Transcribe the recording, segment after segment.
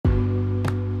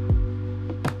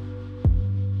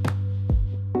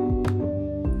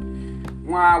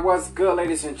Why, what's good,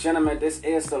 ladies and gentlemen? This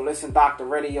is the Listen Doctor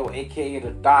Radio, aka the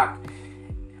Doc,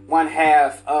 one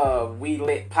half of We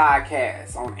Lit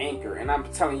Podcast on Anchor. And I'm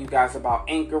telling you guys about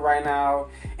Anchor right now.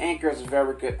 Anchor is a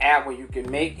very good app where you can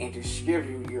make and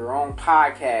distribute your own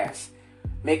podcast.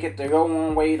 Make it your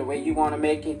own way, the way you want to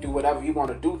make it, do whatever you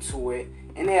want to do to it.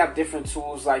 And they have different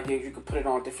tools like you can put it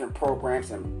on different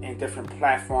programs and different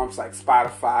platforms like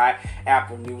Spotify,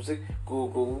 Apple Music,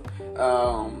 Google,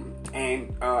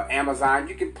 and Amazon.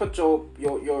 You can put your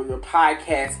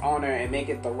podcast on there and make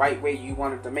it the right way you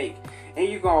want it to make. And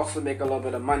you can also make a little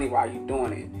bit of money while you're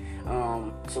doing it.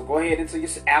 So go ahead into your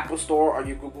Apple Store or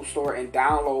your Google Store and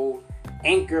download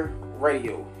Anchor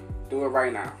Radio. Do it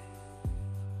right now.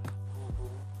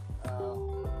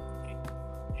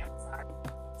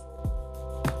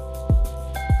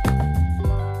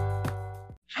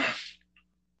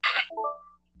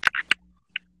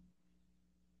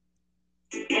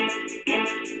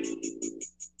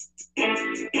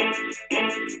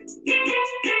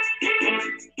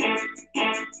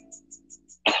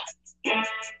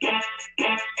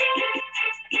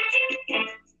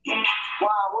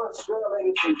 What's good,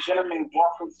 ladies and gentlemen?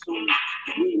 Welcome to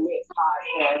We Lit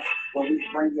Podcast, where we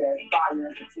bring you fire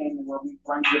entertainment, where we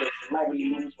bring you the celebrity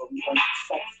news, where we bring you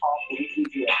sex talk, where we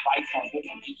give you advice on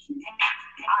different issues.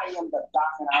 I am the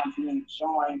Doc, and I'm being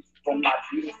joined by my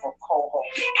beautiful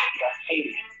co-host, the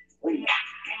Haiti Rita.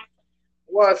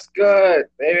 What's good,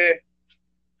 baby?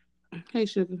 Hey,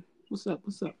 Sugar. What's up?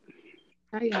 What's up?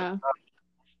 Hi, y'all.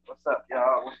 What's up,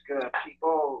 y'all? What's good,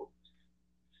 people?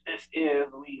 This is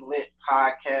We Lit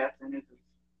Podcast, and this is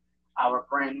our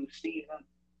brand new season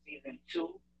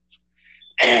 2,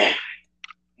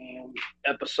 and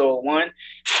episode 1.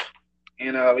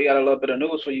 And we got a little bit of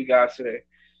news for you guys today.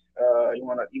 You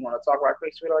wanna talk right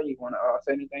quick, sweetheart? You wanna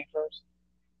say anything first?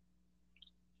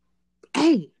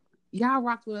 Hey, y'all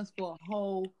rocked with us for a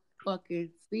whole fucking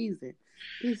season.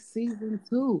 It's season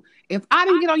 2. If I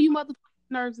didn't get on you motherfucking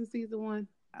nerves in season 1,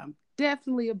 I'm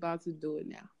definitely about to do it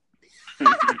now.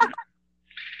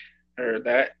 Heard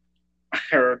that.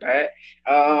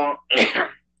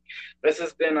 This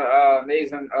has been an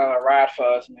amazing ride for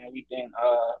us, man. We've been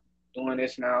doing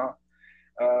this now,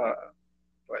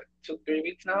 2-3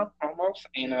 weeks now, almost,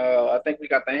 and I think we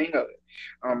got the hang of it.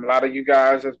 A lot of you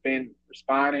guys have been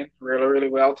responding really, really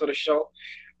well to the show,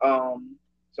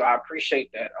 so I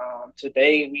appreciate that.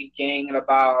 Today we gained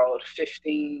about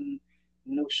 15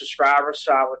 new subscribers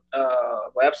to our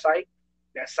website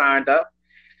that signed up.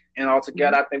 And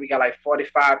altogether, I think we got like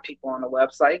 45 people on the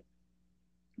website.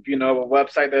 If you know what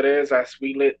website that is, that's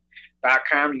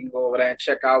welit.com. You can go over there and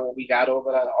check out what we got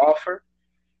over there to offer.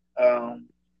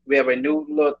 We have a new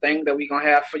little thing that we're going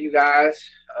to have for you guys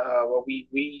where we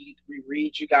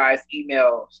read you guys'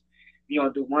 emails. We're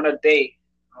going to do one a day.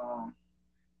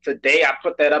 Today, I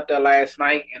put that up there last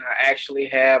night, and I actually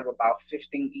have about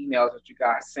 15 emails that you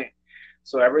guys sent.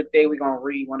 So every day we're going to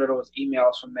read one of those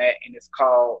emails from that, and it's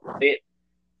called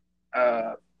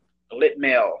Lit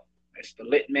Mail. It's the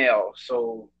Lit Mail.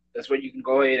 So that's where you can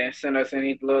go ahead and send us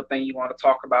any little thing you want to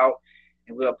talk about,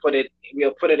 and we'll put it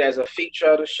as a feature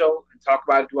of the show and talk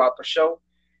about it throughout the show,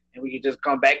 and we can just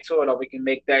come back to it, or we can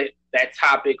make that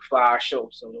topic for our show.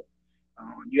 So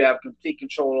you have complete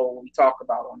control over what we talk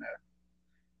about on that.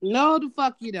 No, the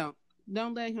fuck you don't.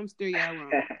 Don't let him steer y'all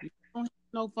wrong. You don't have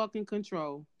no fucking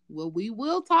control. Well, we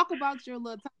will talk about your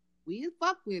little topic. We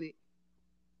fuck with it,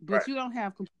 but right. You don't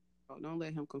have control. Don't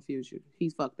let him confuse you. He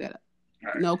fucked that up.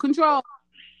 Right. No control,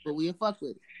 but we'll fuck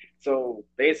with it. So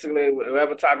basically,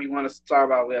 whatever topic you want us to talk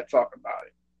about, we'll talk about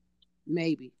it.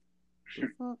 Maybe.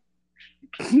 All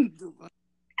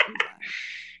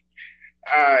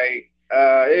right.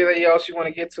 Anything else you want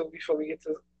to get to before we get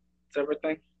to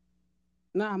everything?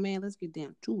 Nah, man. Let's get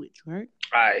down to it, right?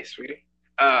 All right, sweetie.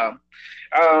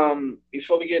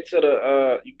 Before we get to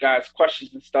the you guys'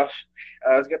 questions and stuff,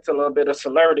 let's get to a little bit of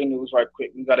celebrity news right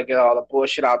quick. We got to get all the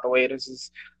bullshit out the way. This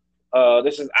is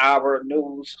our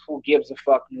news. Who gives a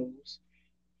fuck news?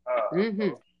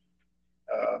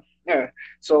 Yeah.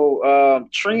 So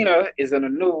Trina is in the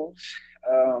news.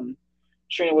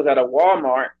 Trina was at a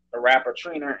Walmart, the rapper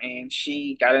Trina, and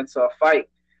she got into a fight.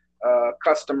 A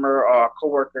customer or a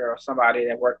coworker or somebody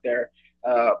that worked there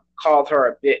called her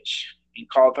a bitch and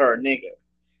called her a nigga,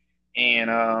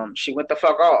 and she went the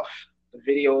fuck off. The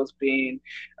video is being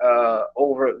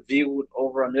viewed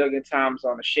over 1 million times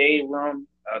on the Shade Room,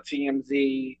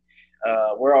 TMZ,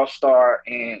 World Star,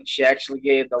 and she actually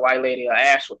gave the white lady an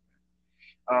ass whipping.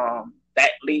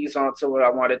 That leads on to what I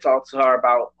wanted to talk to her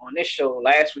about on this show.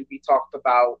 Last week we talked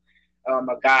about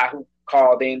a guy who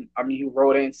called in. I mean, he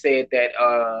wrote in and said that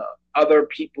other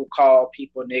people call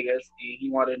people niggas, and he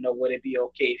wanted to know would it be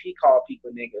okay if he called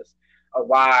people niggas, or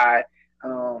why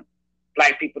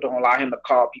black people don't allow him to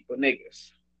call people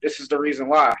niggas. This is the reason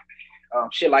why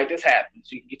shit like this happens.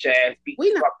 So you can get your ass beat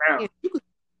the fuck down.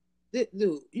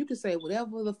 Dude, you can say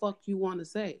whatever the fuck you want to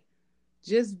say.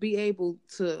 Just be able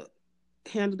to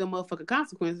handle the motherfucking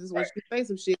consequences. When you say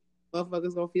some shit,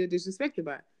 motherfuckers gonna feel disrespected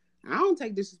by it. I don't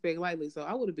take disrespect lightly, so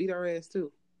I would have beat her ass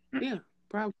too. Mm-hmm. Yeah,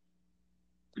 probably.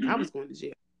 Mm-hmm. I was going to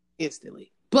jail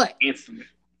instantly. But instantly.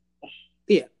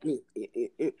 Yeah.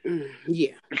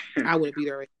 Yeah. I would have beat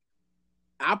her ass.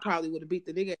 I probably would have beat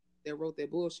the nigga that wrote that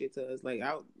bullshit to us. Like,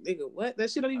 nigga, what? That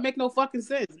shit don't even make no fucking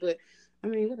sense. But I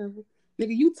mean, whatever.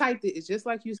 Nigga, you typed it. It's just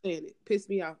like you saying it. Pissed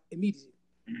me off immediately.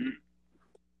 Mm-hmm.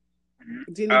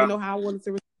 Mm-hmm. Didn't even know how I wanted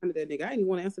to respond to that nigga. I didn't even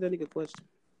want to answer that nigga question.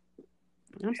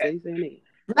 I'm steady saying nigga.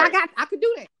 But I could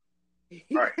do that.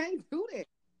 You can't do that.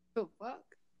 The fuck?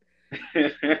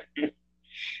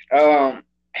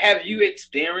 Have you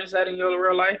experienced that in your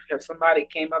real life? Have somebody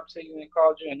came up to you and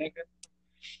called you a nigga?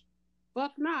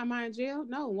 Fuck nah, am I in jail?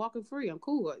 No, I'm walking free. I'm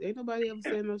cool. Ain't nobody ever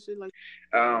said no shit like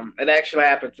that. It actually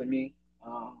happened to me.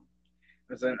 It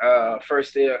was in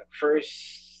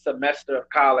first semester of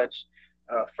college,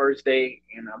 first day,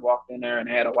 and I walked in there and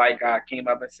had a white guy came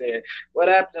up and said, "What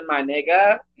happened to my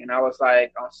nigga?" And I was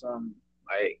like, on some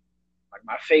like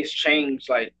my face changed,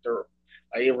 like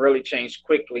it really changed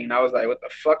quickly, and I was like, "What the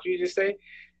fuck you just say?"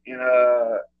 And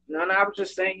no, I was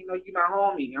just saying, you my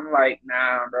homie. I'm like,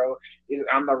 nah, bro,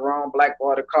 I'm the wrong black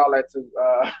boy to call that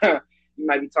to. You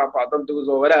might be talking about them dudes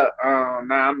or whatever.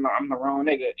 Nah, I'm the wrong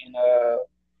nigga. And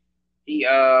he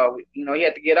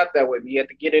had to get up there with me. He had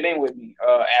to get it in with me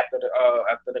after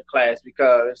the class,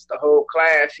 because the whole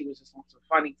class he was just on some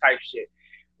funny type shit.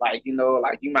 Like,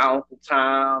 like you my Uncle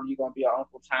Tom, you gonna be an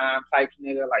Uncle Tom type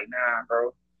nigga. Like, nah,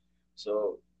 bro.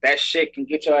 So that shit can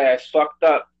get your ass fucked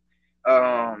up.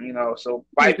 So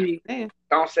white people,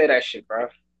 don't say that shit, bro.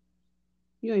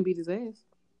 You ain't beat his ass.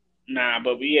 Nah,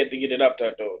 but we had to get it up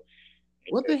there, though.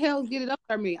 What the hell get it up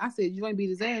there mean? I said you ain't beat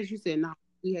his ass. You said nah,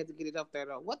 we had to get it up there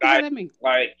though. What the hell that mean?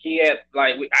 Like he had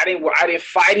I didn't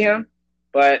fight him,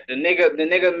 but the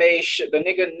nigga made sure the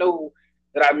nigga knew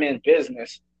that I meant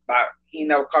business. Like he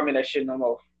never called me that shit no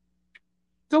more.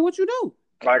 So what you do?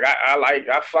 Like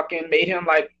I fucking made him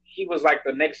like he was like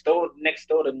the next door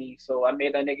to me. So I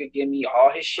made that nigga give me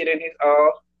all his shit in his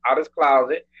out his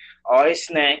closet, all his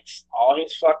snacks, all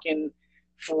his fucking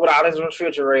food out his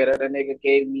refrigerator. The nigga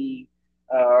gave me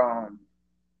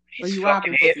his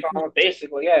fucking headphones,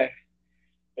 basically, yeah.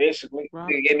 Basically.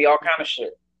 He gave me all kind of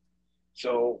shit.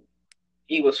 So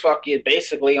he was fucking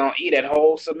basically on E that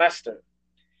whole semester.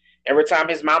 Every time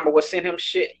his mama would send him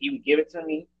shit, he would give it to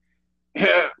me.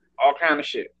 All kind of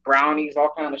shit. Brownies,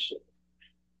 all kind of shit.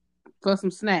 For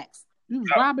some snacks. You was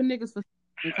robbing niggas for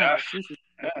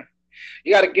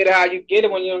You gotta get it how you get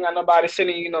it when you don't got nobody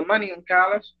sending you no money in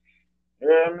college. You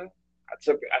know what I mean? I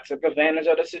took advantage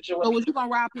of the situation. So was you gonna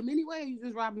rob him anyway, or you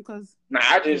just rob him because? Nah,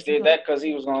 I just did that because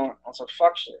he was on some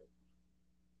fuck shit.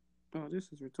 Oh, this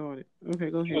is retarded.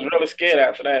 Okay, go ahead. He was really scared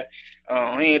after that.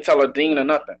 He didn't tell a dean or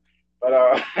nothing.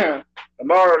 But the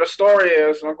moral of the story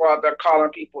is, don't go out there calling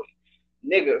people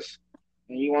niggas,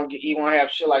 and you won't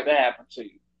have shit like that happen to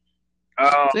you.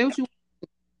 Say what you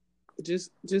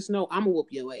just know I'm gonna whoop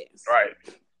your ass. Right.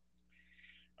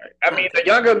 I mean, the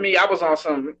younger me, I was on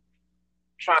some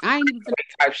I ain't even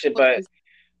type shit, but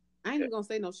I ain't even gonna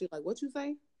say no shit like what you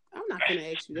say. I'm not gonna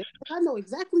ask you that. I know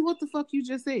exactly what the fuck you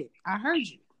just said. I heard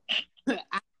you.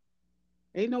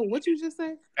 Ain't know what you just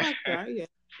said. Yeah,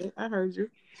 I heard you.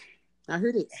 I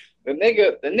heard it. The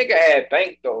nigga had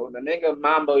bank though. The nigga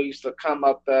Mambo used to come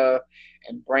up there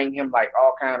and bring him like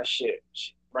all kind of shit.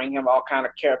 Bring him all kind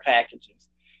of care packages.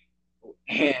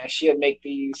 And she'd make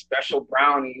these special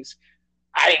brownies.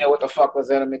 I didn't know what the fuck was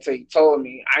in them until he told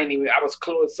me. I was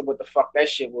clueless to what the fuck that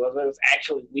shit was. It was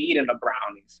actually weed in the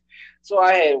brownies. So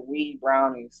I had weed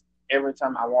brownies every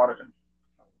time I wanted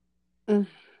them.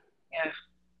 Yeah.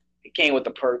 It came with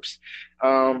the perps.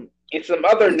 In some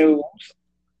other news,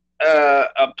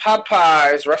 a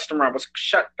Popeyes restaurant was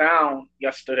shut down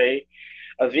yesterday.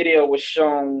 A video was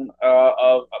shown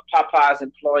of a Popeyes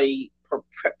employee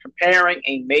preparing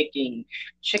and making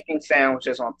chicken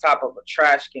sandwiches on top of a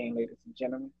trash can, ladies and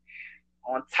gentlemen.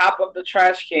 On top of the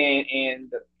trash can, and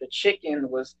the chicken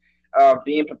was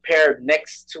being prepared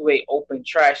next to a open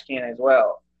trash can as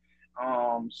well.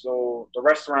 So the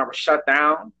restaurant was shut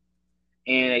down,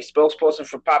 and a spokesperson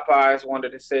for Popeyes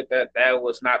wanted to say that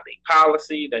was not their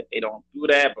policy, that they don't do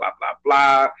that, blah, blah,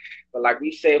 blah. But like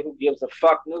we said, who gives a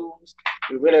fuck news?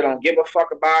 We really don't give a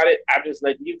fuck about it. I just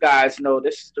let you guys know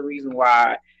this is the reason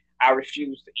why I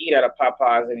refuse to eat at a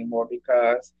Popeyes anymore,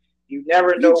 because you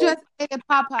never You know. just ate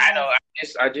I know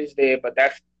Popeyes. I just did, but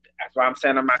that's why I'm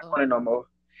saying I'm not doing it no more.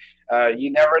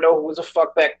 You never know who's a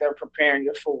fuck back there preparing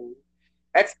your food.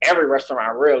 That's every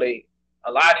restaurant, really.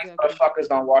 A lot of these Exactly. motherfuckers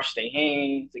don't wash their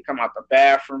hands. They come out the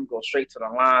bathroom, go straight to the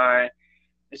line.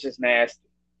 It's just nasty.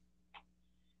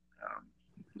 Um,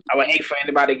 I would hate for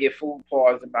anybody to get food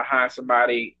poisoning behind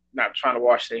somebody not trying to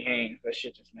wash their hands. That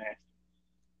shit just nasty.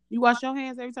 You wash your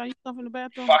hands every time you come from the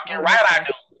bathroom? I Fucking don't right believe I that.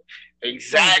 do. I don't believe it.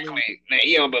 Exactly. Man,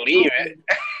 you don't I believe don't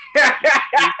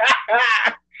believe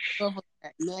it.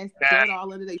 it. Nasty Nah, dirt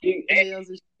all under their you, fingernails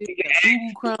and shit. you, Boo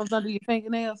boo crumbs under your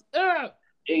fingernails. Ugh.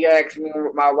 you ask me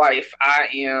with my wife, I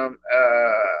am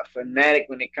a fanatic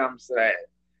when it comes to that.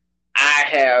 I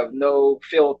have no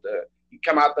filter. You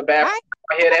come out the bathroom,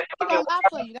 I I hear that ain't fucking gonna lie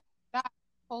for water. you. That's not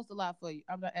supposed to lie for you.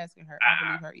 I'm not asking her. I don't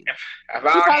believe her either. If I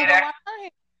She don't probably hear gonna that, wash her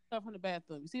hands stuff from the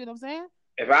bathroom. You see what I'm saying?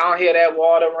 if I don't hear that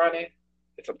water running,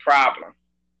 it's a problem.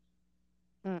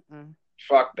 Mm-mm.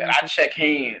 Fuck that. I Mm-mm. check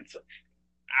hands.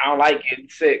 I don't like getting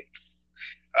sick.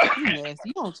 You nasty.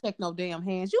 You don't check no damn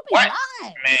hands. You be What?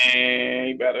 lying. Man,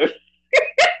 you better.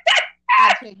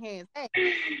 I check hands. Hey,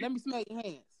 let me smell your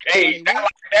hands. Are Hey, they not wet?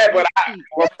 like that, but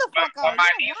when, Get the fuck when out.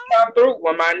 my You niece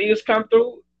lying? come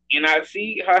through, and I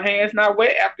see her hands not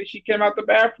wet after she came out the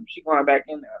bathroom, she going back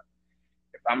in there.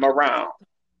 If I'm around.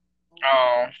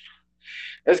 Um,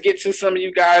 let's get to some of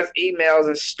you guys' emails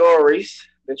and stories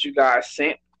that you guys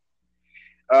sent.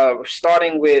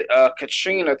 Starting with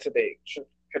Katrina today.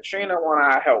 Katrina want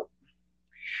our help.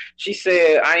 She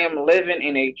said, I am living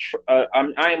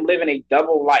a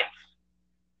double life.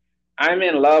 I'm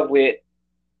in love with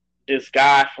this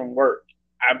guy from work.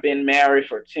 I've been married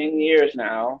for 10 years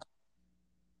now,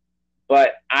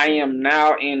 but I am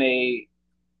now in a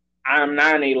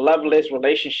loveless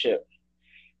relationship.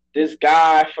 This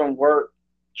guy from work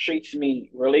treats me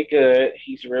really good.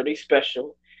 He's really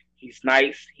special. He's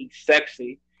nice. He's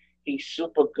sexy. He's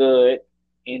super good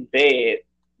in bed,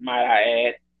 might I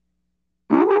add.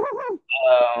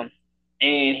 Um,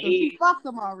 and So she he fucked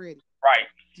them already. right,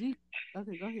 Gee.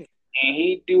 Okay, go ahead. and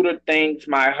he do the things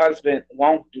my husband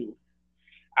won't do.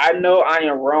 I know I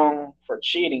am wrong for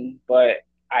cheating, but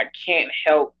I can't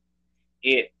help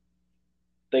it.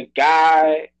 The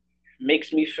guy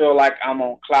makes me feel like I'm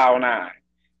on cloud nine.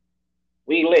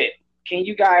 We lit. Can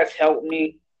you guys help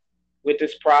me with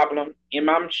this problem? Am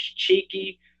I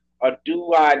cheeky, or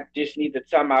do I just need to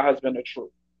tell my husband the truth?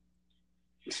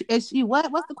 Is she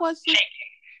what? What's the question?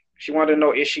 She wanted to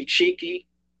know, is she cheeky?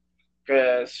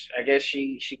 Because I guess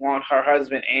she want her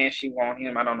husband and she want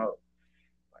him. I don't know.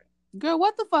 Girl,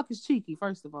 what the fuck is cheeky,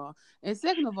 first of all? And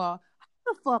second of all,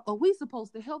 how the fuck are we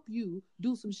supposed to help you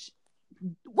do some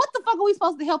what the fuck are we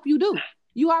supposed to help you do?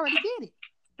 You already did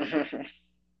it.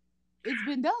 It's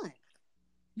been done.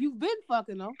 You've been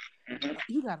fucking them.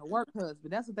 You got a work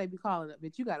husband. That's what they be calling it,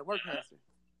 bitch. You got a work husband.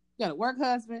 You got a work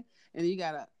husband, and then you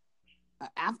got a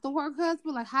after work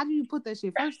husband. Like, how do you put that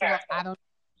shit? First of all, I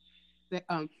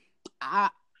don't. I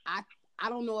I I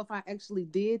don't know if I actually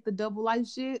did the double life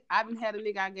shit. I haven't had a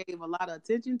nigga I gave a lot of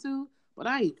attention to, but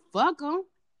I ain't fuck him.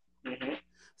 Mm-hmm.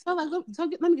 So like,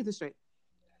 let me get this straight.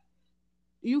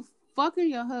 You fucking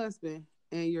your husband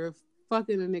and you're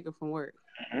fucking a nigga from work.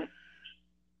 Mm-hmm.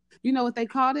 You know what they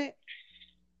call that?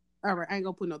 All right, I ain't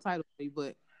gonna put no title on you,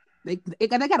 but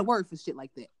they got a word for shit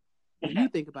like that. You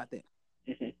think about that.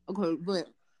 Okay, but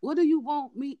what do you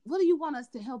want me? What do you want us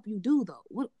to help you do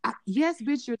though? Yes,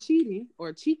 bitch, you're cheating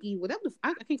or cheeky, whatever.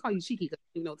 I can't call you cheeky because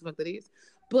you know what the fuck that is.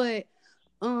 But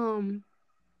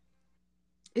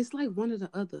it's like one or the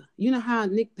other. You know how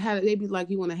they be like,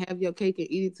 you want to have your cake and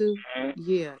eat it too?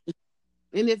 Yeah.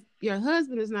 And if your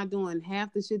husband is not doing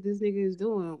half the shit this nigga is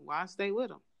doing, why stay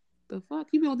with him? The fuck?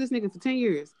 You been with this nigga for 10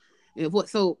 years. And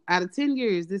so out of 10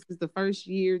 years, this is the first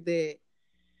year that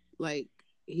like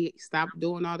he stopped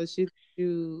doing all the shit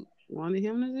you wanted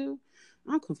him to do?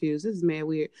 I'm confused. This is mad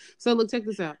weird. So look, check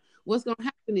this out. What's gonna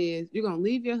happen is you're gonna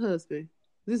leave your husband.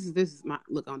 This is my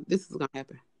look on. This is gonna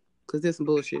happen because there's some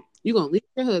bullshit. You're gonna leave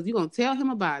your husband. You're gonna tell him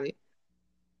about it.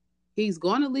 He's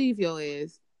gonna leave your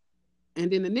ass,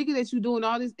 and then the nigga that you doing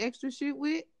all this extra shit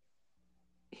with,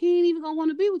 he ain't even gonna want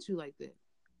to be with you like that.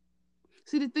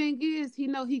 See, the thing is, he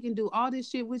know he can do all this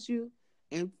shit with you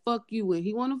and fuck you when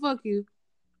he want to fuck you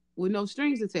with no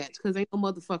strings attached because ain't no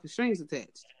motherfucking strings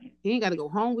attached. He ain't got to go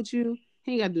home with you.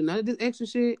 He ain't got to do none of this extra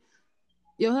shit.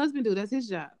 Your husband do. That's his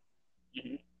job.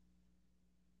 Mm-hmm.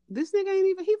 This nigga ain't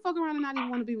even, he fuck around and not even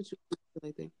want to be with you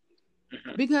like that.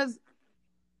 Mm-hmm. Because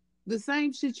the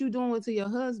same shit you doing to your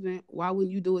husband, why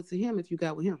wouldn't you do it to him if you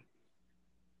got with him?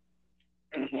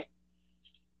 Mm-hmm.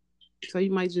 So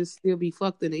you might just still be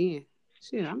fucked in the end.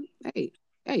 Shit,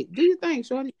 hey, do your thing,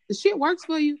 shorty. The shit works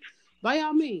for you. By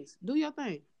all means, do your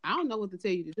thing. I don't know what to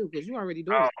tell you to do because you already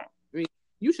doing it. I mean,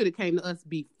 you should have came to us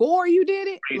before you did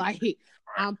it. Like,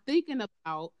 I'm thinking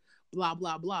about blah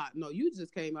blah blah. No, you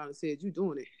just came out and said you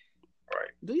doing it.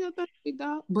 Right. Do your thing, big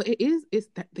dog. But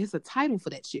there's a title for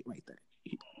that shit right there.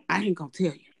 I ain't gonna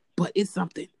tell you, but it's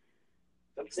something.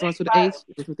 Starts with H.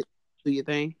 Do your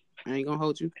thing. I ain't gonna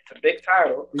hold you. It's a big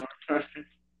title.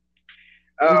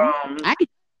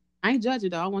 I ain't judging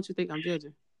though. I want you to think I'm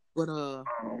judging. But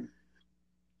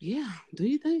yeah, do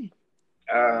your thing.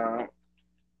 And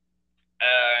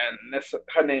that's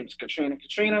her name's Katrina.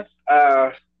 Katrina.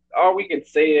 All we can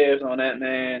say is on that,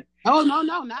 man. Oh no,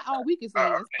 not all we can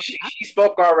say. She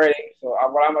spoke already. So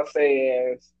what I'm gonna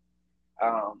say is,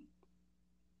 I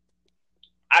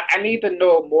need to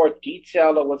know more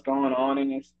detail of what's going on in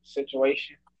this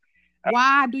situation.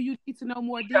 Why do you need to know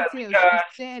more details?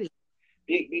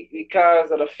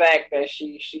 Because of the fact that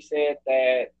she said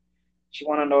that she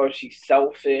want to know if she's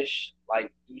selfish.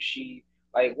 Like, do she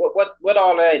what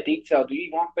all that detail? Do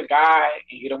you want the guy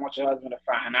and you don't want your husband to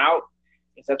find out?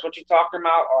 Is that what you're talking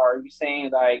about, or are you saying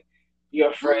like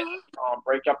you're afraid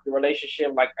break up the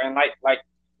relationship? Like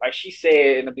she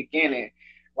said in the beginning,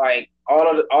 like all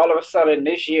of a sudden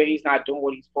this year he's not doing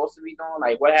what he's supposed to be doing.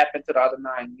 Like, what happened to the other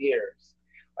 9 years?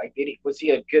 Like, was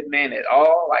he a good man at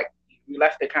all? Like, you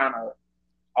left it kind of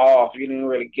off. You didn't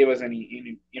really give us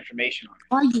any information on it.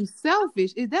 Are you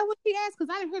selfish? Is that what she asked?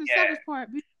 Because I didn't hear the selfish part.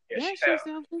 Yes, you're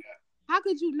selfish. Yeah. How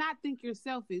could you not think you're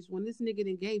selfish when this nigga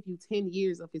done gave you 10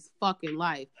 years of his fucking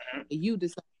life and you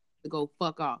decide to go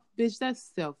fuck off? Bitch,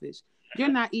 that's selfish. You're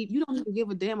not you don't even give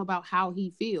a damn about how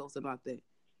he feels about that.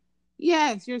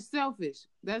 Yes, you're selfish.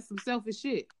 That's some selfish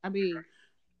shit. I mean,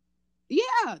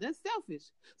 yeah, that's selfish.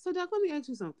 So, Doc, let me ask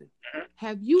you something.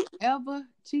 Have you ever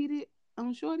cheated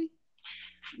on Shorty?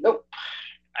 Nope.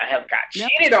 I have got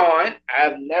cheated on. I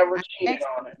have never cheated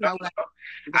on it. No.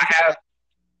 I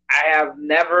have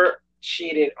never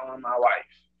cheated on my wife.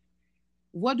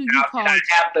 What do you call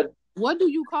what do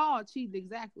you call cheating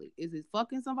exactly? Is it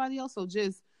fucking somebody else or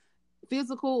just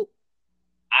physical?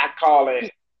 I call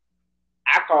it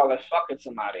fucking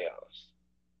somebody else.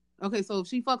 Okay, so if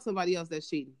she fucks somebody else, that's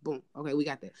cheating. Boom. Okay, we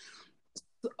got that.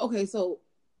 Okay, so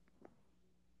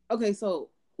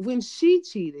when she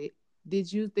cheated,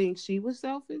 did you think she was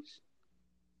selfish?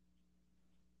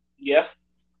 Yeah.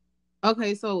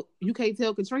 Okay, so you can't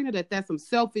tell Katrina that that's some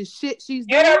selfish shit she's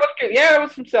doing? Yeah, it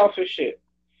was some selfish shit.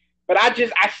 But I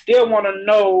still want to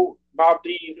know about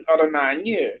these other 9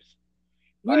 years.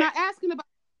 We're not asking about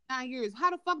 9 years.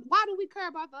 How the fuck? Why do we care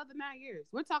about the other 9 years?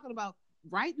 We're talking about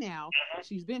right now.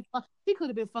 She could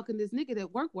have been fucking this nigga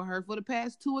that worked with her for the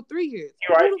past 2 or 3 years.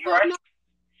 You're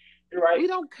right. We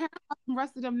don't care about the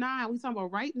rest of them 9. We talking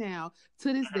about right now.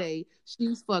 To this day,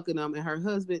 she's fucking them, and her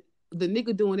husband, the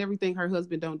nigga, doing everything her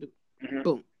husband don't do.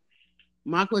 Boom.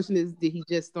 My question is, did he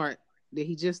just start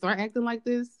acting like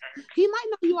this? He might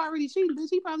know you already cheating, but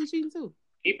he probably cheating too.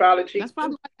 He probably cheating. That's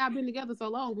probably why y'all been together so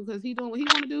long, because he doing what he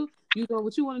want to do, you doing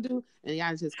what you want to do, and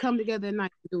y'all just come together at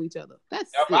night and do each other.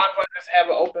 That's it. I'm gonna just have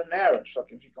an open marriage.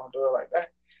 Fucking, if you gonna do it like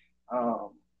that.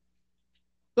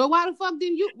 But why the fuck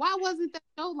didn't you? Why wasn't that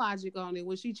no logic on it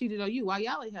when she cheated on you? Why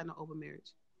y'all ain't had no open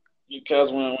marriage?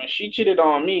 Because when she cheated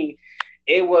on me,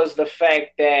 it was the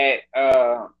fact that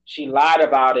she lied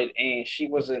about it and she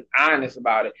wasn't honest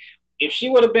about it. If she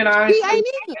would have been honest, he ain't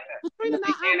either. Katrina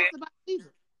not honest about it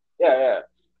either. Yeah,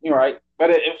 you're right.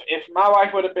 But if my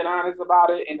wife would have been honest about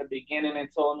it in the beginning and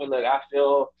told me, look, I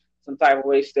feel some type of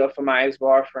way still for my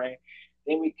ex-boyfriend,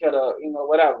 then we could have,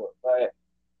 whatever. But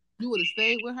you would have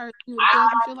stayed with her? I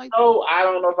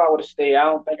don't know if I would have stayed. I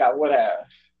don't think I would have.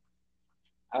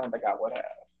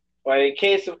 But in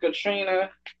case of Katrina,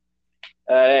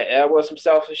 that was some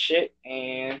selfish shit.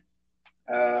 And,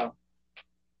 yeah.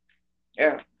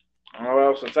 I don't know what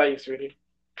else to tell you, sweetie.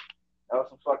 That was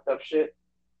some fucked up shit.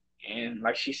 And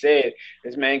like she said,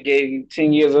 this man gave you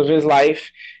 10 years of his life.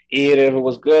 Either if it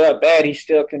was good or bad, he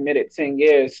still committed 10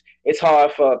 years. It's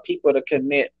hard for people to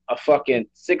commit a fucking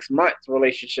 6 months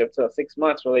relationship to a 6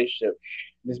 months relationship.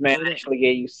 This man actually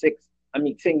gave you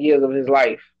 10 years of his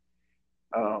life.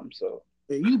 So.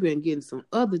 And you been getting some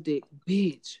other dick,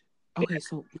 bitch. Okay,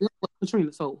 so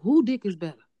Katrina, so who dick is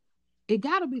better? It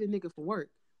gotta be the nigga from work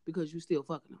because you still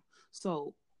fucking him.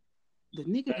 So the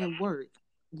nigga at work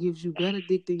gives you better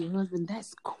dick than your husband.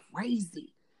 That's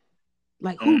crazy.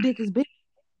 Like, who dick is big?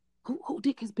 Who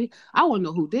dick is big? I want to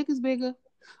know who dick is bigger.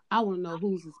 I want to know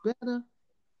whose is better.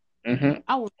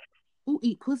 I want who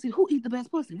eat pussy. Who eat the best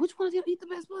pussy? Which one of you eat the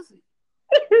best pussy?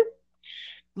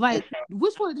 Like,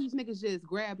 which one of these niggas just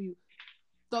grab you,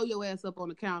 throw your ass up on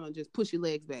the counter, and just push your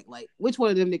legs back? Like, which one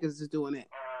of them niggas is doing that?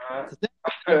 Because that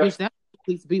bitch, that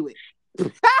needs to be with.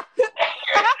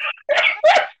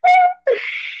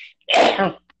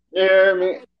 Yeah, I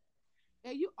mean,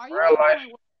 Are you real life.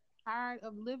 tired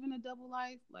of living a double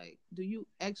life? Like, do you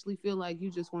actually feel like you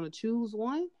just want to choose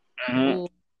one, Mm-hmm. or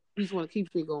you just want to keep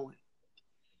it going?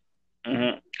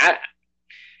 Mm-hmm.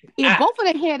 If both of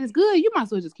their head is good, you might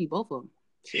as well just keep both of them.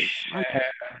 Shit.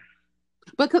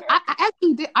 Because I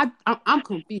actually did. I'm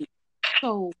confused.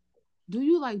 So, do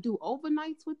you like do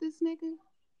overnights with this nigga?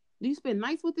 Do you spend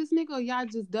nights with this nigga, or y'all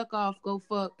just duck off, go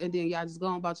fuck, and then y'all just go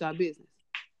on about y'all business?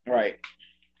 Right.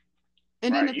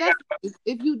 And then Right.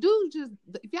 if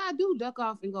y'all do duck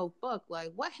off and go fuck,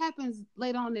 like what happens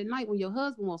later on that night when your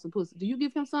husband wants some pussy? Do you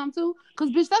give him some too? Because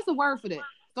bitch, that's a word for that.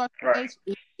 Start with Right.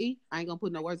 H-E. I ain't gonna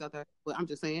put no words out there, but I'm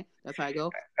just saying that's how I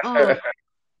go.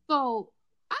 So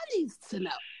I need to know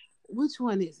which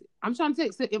one is it. I'm trying to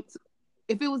take.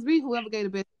 If it was me, whoever gave the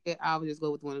best head, I would just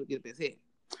go with the one who get the best head.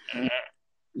 Mm-hmm.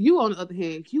 You, on the other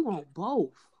hand, you want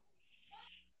both.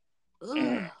 Ugh.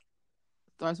 Mm-hmm.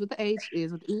 Starts with the H,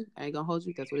 is with the E. I ain't gonna hold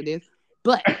you. That's what it is.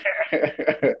 But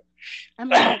I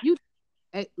mean, you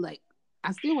like.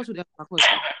 I still want you to ask my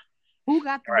question. Who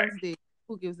got the best dick?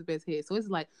 Who gives the best head? So it's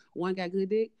like one got good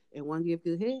dick and one give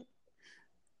good head.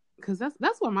 Because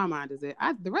that's where my mind is at.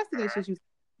 The rest of that shit,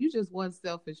 you just one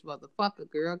selfish motherfucker,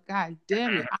 girl. God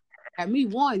damn it! I got me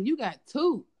one. You got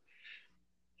two.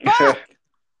 Fuck.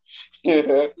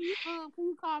 Can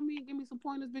you call me and give me some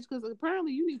pointers, bitch? Because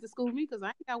apparently you need to school me because I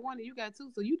ain't got one and you got two,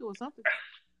 so you doing something.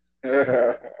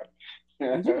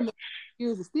 And you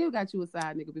years and still got you a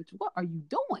side nigga, bitch. What are you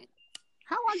doing?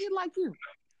 How I get like you?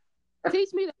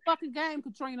 Teach me the fucking game,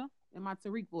 Katrina, in my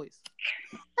Tariq voice.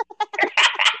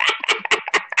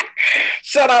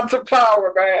 Shout out to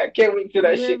Power, man. Can't wait till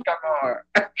that shit come on.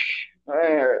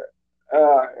 Man.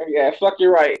 Yeah, fuck you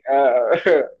right.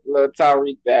 Little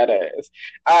Tyreek badass.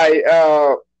 All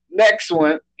right, next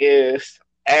one is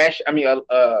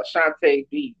Shantae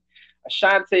B.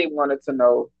 Shantae wanted to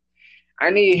know, I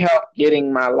need help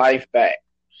getting my life back.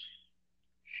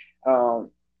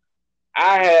 Um,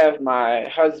 I have my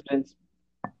husband's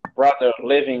brother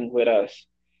living with us,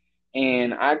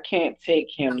 and I can't take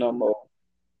him no more.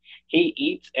 He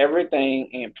eats everything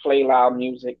and play loud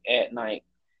music at night.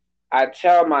 I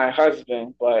tell my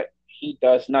husband, but he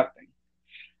does nothing.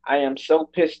 I am so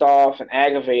pissed off and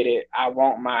aggravated. I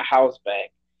want my house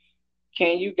back.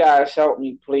 Can you guys help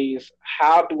me, please?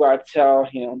 How do I tell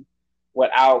him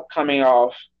without coming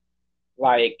off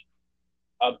like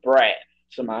a brat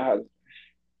to my husband?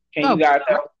 Can you guys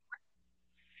help?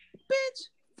 Bitch,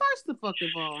 first of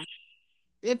all,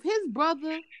 if his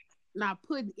brother not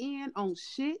putting in on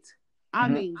shit, I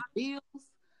mean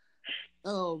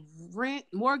bills, rent,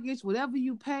 mortgage, whatever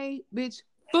you pay, bitch,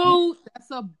 food, that's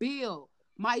a bill.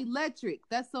 My electric,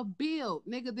 that's a bill.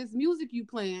 Nigga, this music you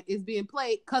playing is being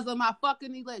played because of my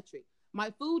fucking electric.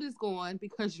 My food is gone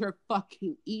because you're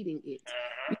fucking eating it.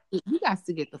 You got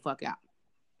to get the fuck out.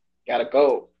 Gotta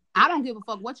go. I don't give a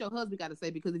fuck what your husband got to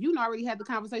say, because if you already had the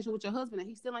conversation with your husband and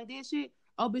he still ain't did shit,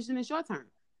 oh, bitch, then it's your turn.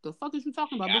 The fuck is you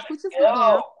talking about? Bitch, put your foot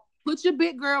down. Put your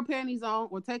big girl panties on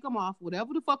or take them off.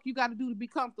 Whatever the fuck you got to do to be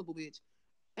comfortable, bitch.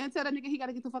 And tell that nigga he got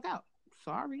to get the fuck out.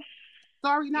 Sorry,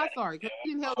 not sorry. Because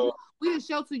we didn't help you. We didn't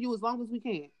shelter you as long as we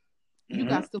can. You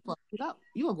got to fucking go.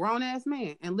 You a grown ass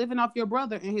man, and living off your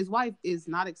brother and his wife is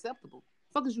not acceptable.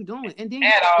 Fuck is you doing? And then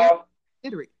you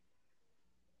consider it.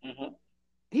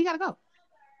 He gotta go.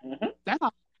 That's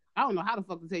all. I don't know how the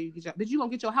fuck to tell you to get your. But you gonna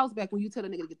get your house back when you tell the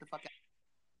nigga to get the fuck out.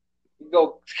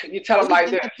 You tell him like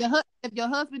this. If your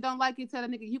husband don't like it, tell the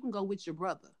nigga you can go with your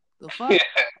brother. The fuck?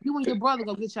 You and your brother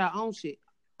go get your own shit.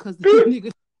 Cause the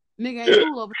nigga ain't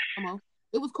cool over here no more.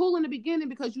 It was cool in the beginning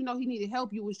because you know he needed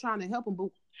help. You was trying to help him, but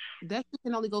that shit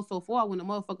can only go so far when the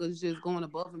motherfucker is just going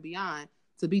above and beyond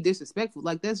to be disrespectful.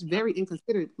 Like, that's very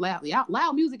inconsiderate. Loud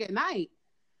music at night.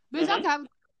 Bitch, I gotta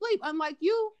sleep. Unlike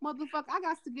you, motherfucker, I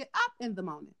got to get up in the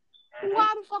morning.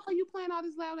 Why the fuck are you playing all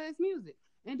this loud ass music?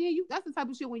 And then that's the type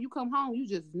of shit when you come home, you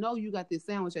just know you got this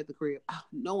sandwich at the crib. Oh,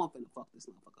 no, I'm finna fuck this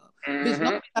motherfucker up. Bitch,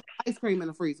 no, got ice cream in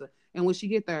the freezer. And when she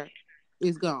get there,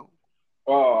 it's gone.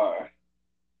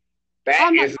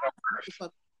 That is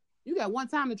you got one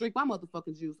time to drink my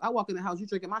motherfucking juice. I walk in the house, you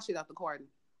drinking my shit out the carton.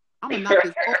 I'm gonna knock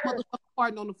this whole motherfucking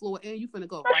carton on the floor, and you finna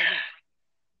go right now.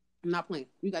 I'm not playing.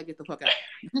 You gotta get the fuck out.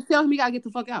 Just tell him you gotta get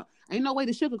the fuck out. Ain't no way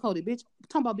to sugarcoat it, bitch. I'm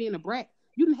talking about being a brat.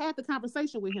 You didn't have the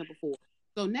conversation with him before.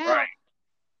 So now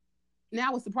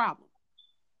it's the problem.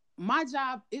 My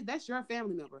job is, that's your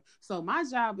family member. So my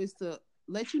job is to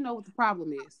let you know what the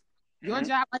problem is. Your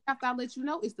job, like after I let you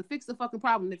know, is to fix the fucking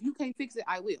problem. If you can't fix it,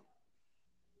 I will.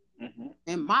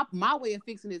 And my way of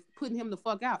fixing it is putting him the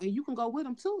fuck out. And you can go with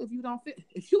him too if you don't fit.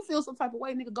 If you feel some type of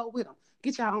way, nigga, go with him.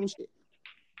 Get your own shit.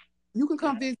 You can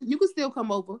come visit. You can still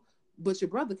come over, but your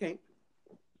brother can't.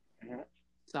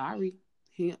 Sorry.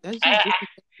 That's just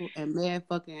disrespectful and mad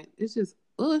fucking. It's just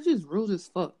rude as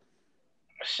fuck.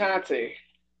 Ashanti,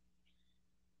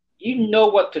 you know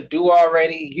what to do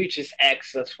already. You just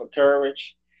ask us for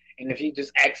courage. And if you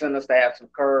just asking us to have some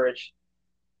courage,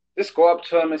 just go up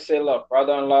to him and say, look,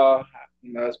 brother-in-law,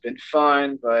 it's been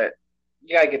fun, but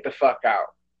you gotta get the fuck out.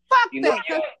 Fuck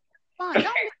that. Fine. Don't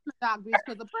listen to Doc, bitch,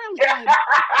 because apparently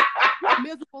you're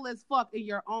miserable as fuck in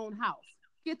your own house.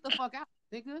 Get the fuck out,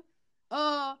 nigga.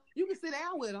 You can sit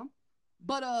down with him,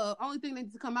 but only thing that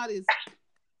needs to come out is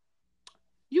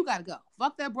you gotta go.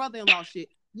 Fuck that brother-in-law shit.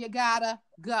 You gotta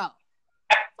go.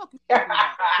 Fuck you talking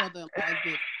about, brother-in-law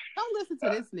bitch. Don't listen to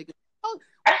this nigga.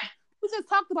 We just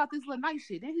talked about this little nice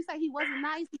shit. Then he said he wasn't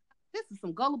nice. This is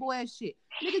some gullible ass shit.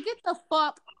 Nigga, get the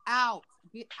fuck out.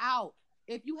 Get out.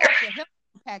 If you have to help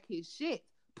him pack his shit,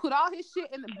 put all his shit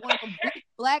in one of them big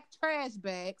black trash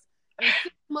bags and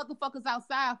sit motherfuckers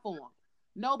outside for him.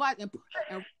 Nobody and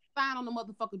sign on the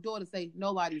motherfucking door to say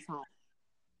nobody's home.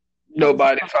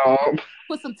 Nobody's home.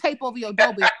 Put some tape over your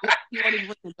doorbell. You don't even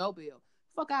ring the doorbell.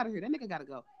 Fuck out of here. That nigga gotta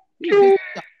go.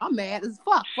 I'm mad as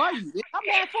fuck for you. I'm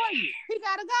mad for you. He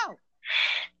gotta go.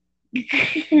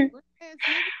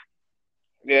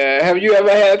 Yeah, have you ever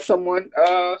had someone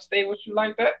stay with you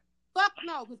like that? Fuck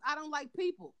no, because I don't like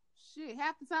people. Shit,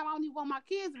 half the time I don't even want my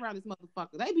kids around this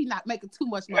motherfucker. They be not making too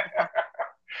much motherfucker.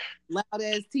 Loud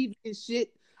ass TV and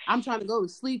shit. I'm trying to go to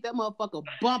sleep. That motherfucker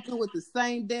bumping with the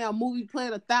same damn movie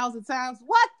playing 1,000 times.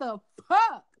 What the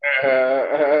fuck?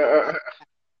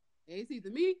 It's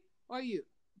either me or you.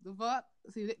 The fuck?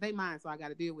 See, they mine, so I got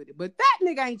to deal with it. But that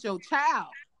nigga ain't your child.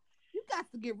 You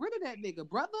got to get rid of that nigga,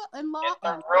 brother-in-law.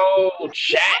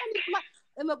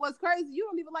 And look, what's crazy? You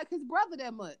don't even like his brother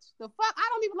that much. The fuck? I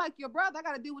don't even like your brother. I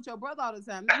got to deal with your brother all the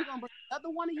time. Now you gonna bring another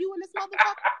one of you in this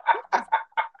motherfucker?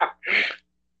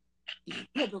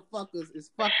 Motherfuckers is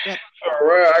fucked up. For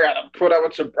real, I gotta put up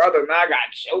with your brother. Now I got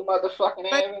your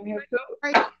motherfucking ass in here too.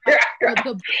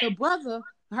 The brother,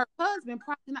 her husband,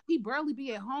 probably not. He barely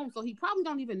be at home, so he probably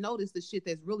don't even notice the shit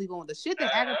that's really going. The shit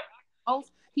that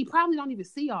aggravates, he probably don't even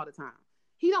see all the time.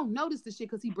 He don't notice the shit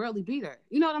because he barely be there.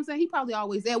 You know what I'm saying? He probably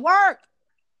always at work.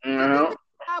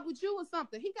 Out with you or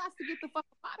something. He got to get the fuck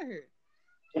out of here.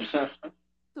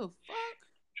 The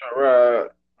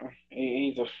fuck?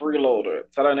 He's a freeloader.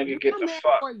 Tell that nigga get the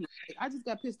fuck. For you. I just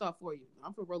got pissed off for you.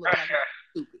 I'm for roll it back.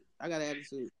 Stupid. I got an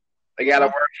attitude. They got a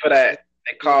word for that.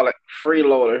 They call it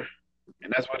freeloader,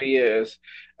 and that's what he is.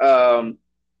 Derek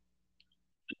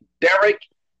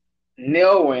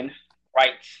Nilwyn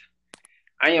writes,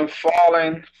 "I am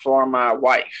falling for my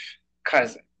wife,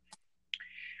 cousin."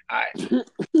 All right.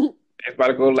 It's about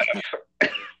to go left. All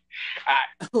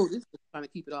right. Oh, this is trying to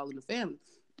keep it all in the family.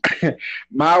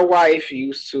 My wife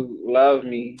used to love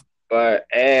me, but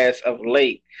as of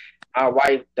late, my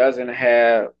wife doesn't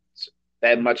have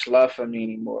that much love for me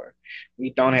anymore. We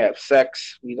don't have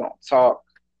sex. We don't talk.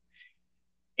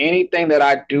 Anything that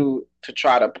I do to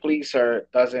try to please her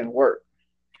doesn't work.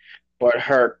 But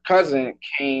her cousin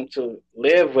came to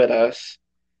live with us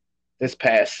this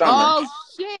past summer. Oh,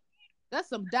 shit. That's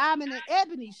some Diamond and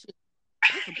Ebony shit.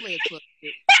 That's some Players Club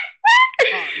shit.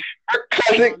 Her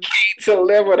cousin came to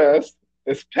live with us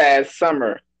this past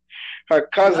summer. Her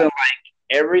cousin liked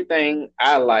everything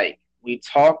I like. We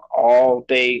talk all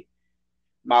day.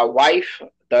 My wife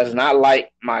does not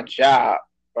like my job,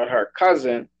 but her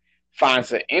cousin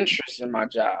finds an interest in my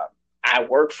job. I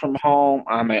work from home.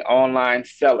 I'm an online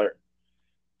seller.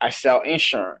 I sell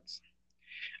insurance.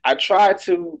 I try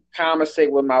to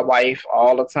conversate with my wife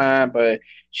all the time, but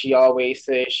she always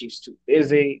says she's too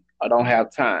busy or don't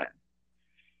have time.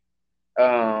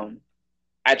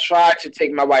 I tried to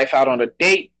take my wife out on a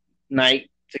date night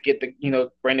to get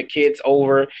bring the kids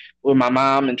over with my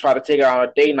mom and try to take her on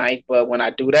a date night. But when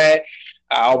I do that,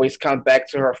 I always come back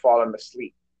to her falling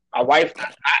asleep. My wife does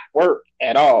not work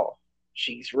at all.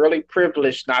 She's really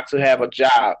privileged not to have a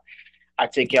job. I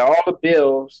take care of all the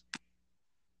bills.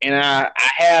 And I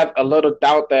have a little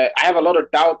doubt that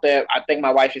I think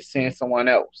my wife is seeing someone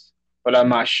else, but I'm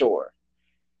not sure.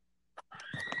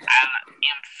 I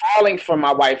am falling for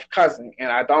my wife's cousin,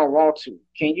 and I don't want to.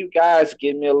 Can you guys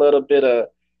give me a little bit of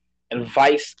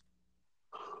advice?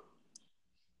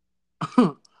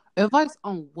 Advice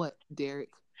on what, Derek?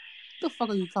 What the fuck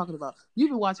are you talking about? You've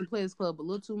been watching Players Club a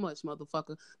little too much,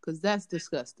 motherfucker, because that's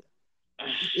disgusting.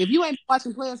 If you ain't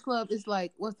watching Players Club, it's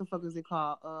like, what the fuck is it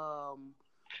called?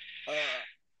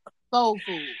 soul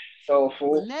food. Soul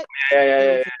food. Lynette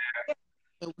Yeah.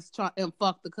 was trying and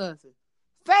fuck the cousin.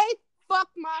 Faith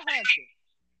fucked my husband.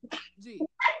 Gee.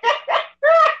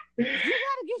 You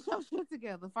gotta get your shit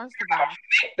together, first of all.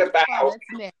 That's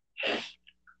next.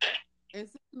 And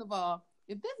second of all,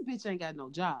 if this bitch ain't got no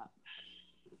job,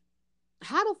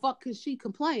 how the fuck could she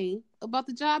complain about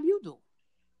the job you do?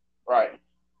 Right.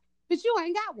 But you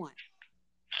ain't got one.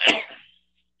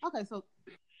 Okay, so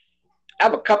I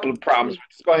have a couple of problems.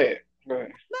 Go ahead. Let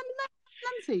me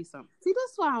tell you something. See,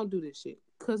 that's why I don't do this shit.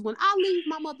 Because when I leave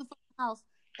my motherfucking house,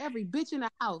 every bitch in the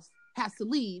house has to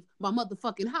leave my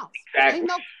motherfucking house. Exactly. Ain't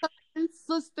no cousins,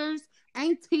 sisters,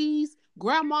 aunties,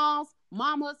 grandmas,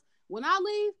 mamas. When I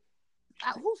leave,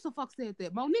 who the fuck said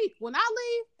that? Monique. When I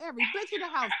leave, every bitch in the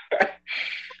house. What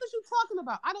was you talking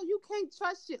about? You can't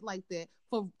trust shit like that.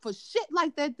 For shit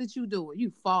like that you doing.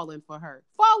 You falling for her.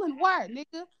 Falling where,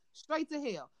 nigga? Straight to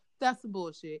hell. That's some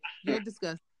bullshit. You're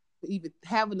disgusting. Even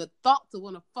having the thought to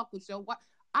want to fuck with your wife.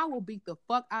 I will beat the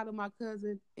fuck out of my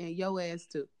cousin and your ass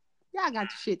too. Y'all got your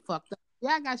shit fucked up.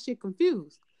 Y'all got shit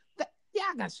confused.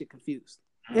 Y'all got shit confused.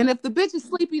 And if the bitch is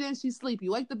sleepy, then she's sleepy.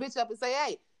 Wake the bitch up and say,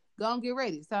 hey, go and get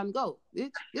ready. It's time to go.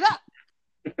 Bitch, get up.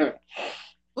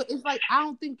 But it's like, I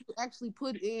don't think you actually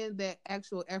put in that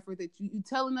actual effort that you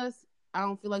telling us. I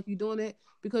don't feel like you're doing it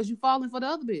because you falling for the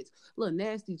other bitch. Little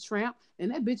nasty tramp.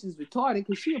 And that bitch is retarded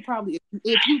because she'll probably,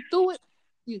 if you threw it,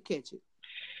 you'd catch it.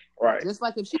 Right. Just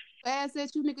like if she ass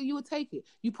at you, nigga, you would take it.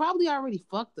 You probably already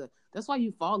fucked her. That's why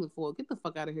you falling for it. Get the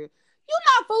fuck out of here. You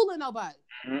not fooling nobody.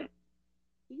 Mm-hmm.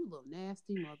 You little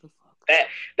nasty motherfucker.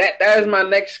 That is my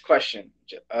next question.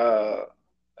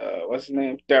 What's his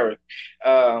name? Derek.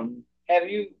 Have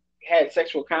you had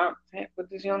sexual contact with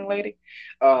this young lady?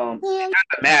 It doesn't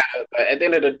matter. But at the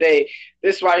end of the day,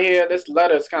 this right here, this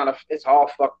letter is it's all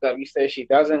fucked up. You say she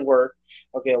doesn't work.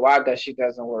 Okay, why does she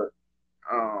doesn't work?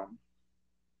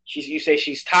 You say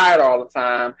she's tired all the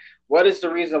time. What is the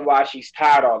reason why she's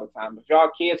tired all the time? If y'all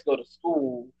kids go to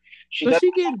school, she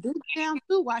getting dick down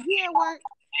too while he at work.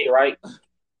 Right.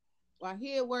 While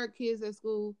he at work, kids at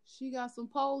school, she got some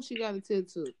poles she got to tend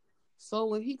to. So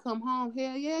when he come home,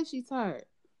 hell yeah, she's tired.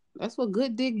 That's what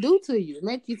good dick do to you.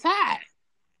 Make you tired.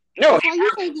 No. That's why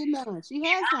you can't get none. She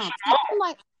has some.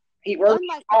 He works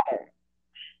from home.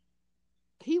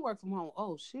 He worked from home.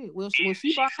 Oh shit. Well, when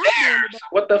she brought her today,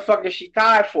 what the fuck is she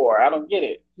tired for? I don't get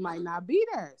it. Might not be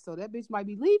there. So that bitch might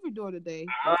be leaving during the day.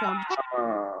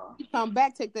 Come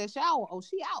back, take that shower. Oh,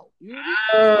 she out. You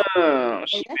know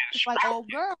that's just like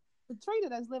old girl Katrina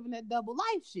that's living that double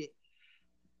life shit.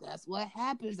 That's what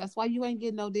happens. That's why you ain't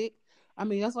getting no dick. I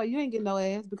mean, that's why you ain't getting no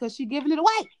ass because she giving it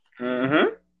away.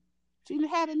 Mm-hmm. She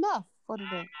had enough for the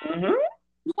day. Mm-hmm.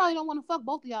 You probably don't want to fuck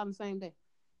both of y'all on the same day.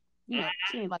 You know,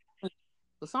 she ain't like.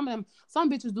 But some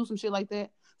bitches do some shit like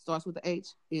that. Starts with the H,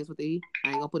 ends with the E. I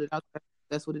ain't gonna put it out there.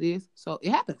 That's what it is. So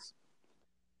it happens.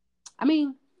 I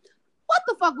mean, what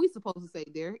the fuck we supposed to say,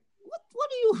 Derek? What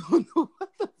do you what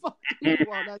the fuck do you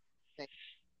want us to say?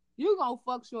 You gonna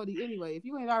fuck shorty anyway. If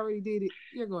you ain't already did it,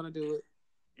 you're gonna do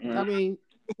it. Mm. I mean,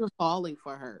 you're falling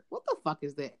for her. What the fuck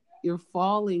is that? You're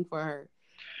falling for her.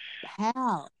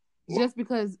 How? Just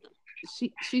because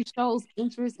she shows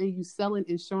interest in you selling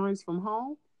insurance from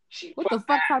home? What the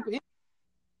fuck type of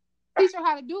teach her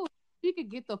how to do it? She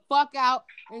could get the fuck out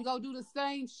and go do the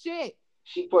same shit.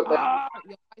 She put that.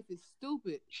 Your wife is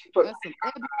stupid. She put that's some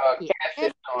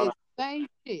shit. Same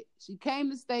shit. She came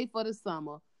to stay for the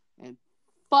summer and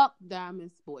fuck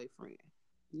Diamond's boyfriend.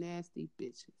 Nasty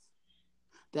bitches.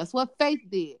 That's what Faith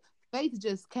did. Faith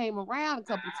just came around a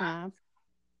couple times.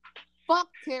 Fuck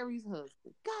Terry's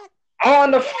husband. God.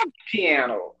 On the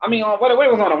piano. I mean, what it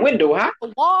was on a window, huh?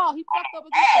 The wall. He fucked up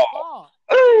against the wall.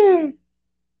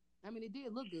 I mean, it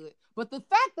did look good. But the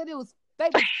fact that they was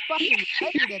fucking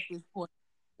related at this point.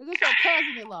 Is this your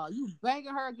cousin-in-law? You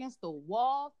banging her against the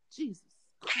wall? Jesus.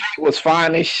 It was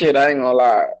fine as shit. I ain't gonna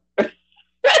lie.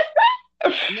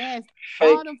 Nasty.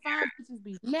 All them fine bitches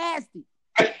be nasty.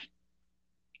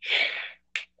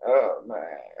 Oh,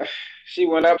 man. She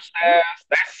went upstairs.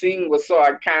 That scene was so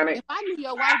iconic. If I knew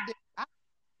your wife did,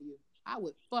 I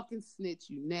would fucking snitch,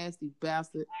 you nasty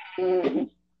bastard. Mm-hmm.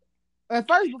 At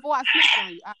first, before I snitched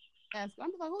on you, I ask her,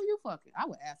 I'm like, who you fucking? I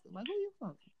would ask her, like, who you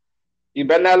fucking? You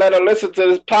better not let her listen to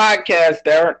this podcast,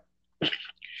 Derek.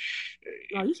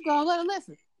 No, you should go and let her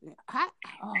listen.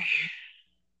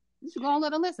 You should go and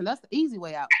let her listen. That's the easy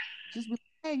way out. Just be like,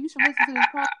 hey, you should listen to this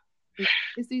podcast.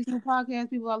 It's these new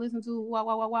podcasts people I listen to.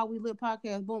 While we live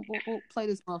podcast. Boom, boom, boom. Play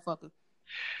this motherfucker.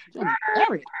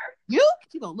 You?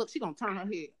 She gonna turn her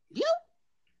head. You?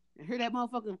 And hear that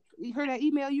motherfucker? You heard that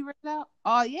email you read out?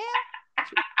 Oh yeah. What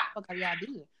the fuck are y'all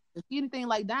doing? If she anything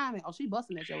like Diamond, oh, she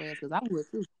busting at your ass because I would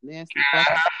too. Nasty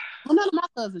fucker. Well, none of my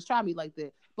cousins try me like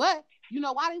that. But you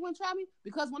know why they wouldn't try me?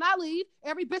 Because when I leave,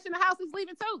 every bitch in the house is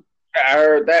leaving too. I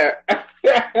heard that.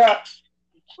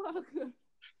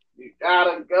 You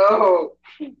gotta go.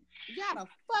 You gotta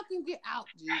fucking get out,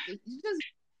 dude. You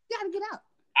gotta get out.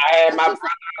 I had my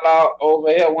brother-in-law over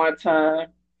here one time,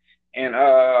 and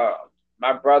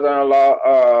my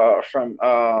brother-in-law from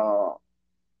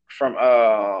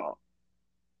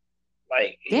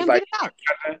like he's like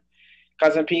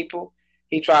cousin people.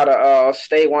 He tried to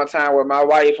stay one time with my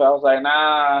wife. I was like,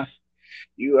 nah,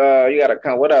 you gotta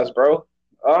come with us, bro.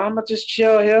 Oh, I'm gonna just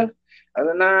chill here. I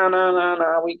said,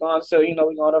 nah. We going to we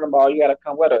going to the mall. You gotta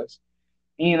come with us.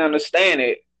 He didn't understand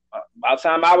it. By the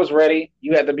time I was ready,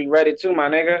 you had to be ready too, my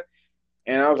nigga.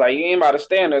 And I was like, you ain't about to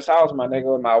stay in this house, my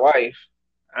nigga, with my wife.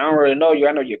 I don't really know you.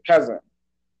 I know your cousin.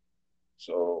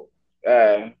 So,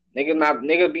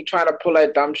 niggas be trying to pull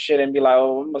that dumb shit and be like,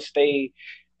 oh, I'm gonna stay.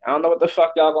 I don't know what the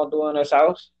fuck y'all gonna do in this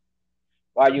house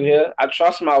while you here. I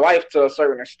trust my wife to a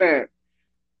certain extent.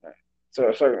 To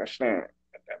a certain extent.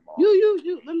 At that moment.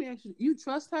 You. Let me ask you. You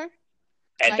trust her?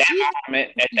 At like, that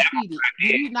moment.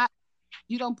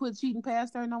 You don't put cheating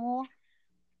past her no more?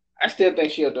 I still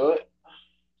think she'll do it.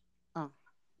 Oh.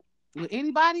 With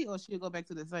anybody, or she'll go back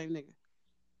to the same nigga?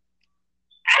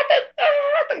 I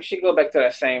think she'll go back to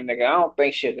that same nigga. I don't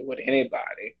think she'll do it with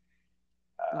anybody.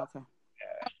 Okay.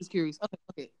 Yeah. I was curious.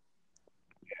 Okay.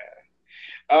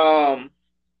 Yeah.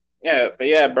 Yeah, but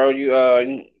yeah, bro, you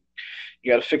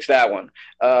gotta fix that one.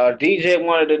 DJ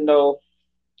wanted to know.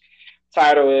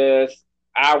 Title is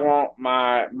I Want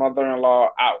My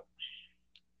Mother-in-Law Out.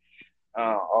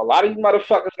 A lot of you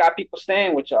motherfuckers got people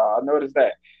staying with y'all. I noticed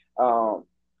that.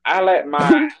 I let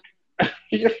my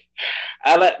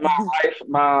wife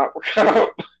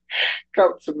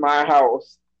come to my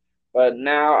house, but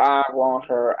now I want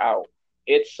her out.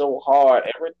 It's so hard.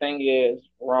 Everything is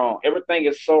wrong. Everything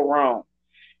is so wrong.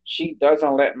 She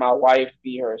doesn't let my wife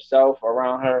be herself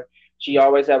around her. She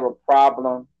always have a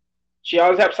problem. She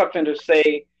always have something to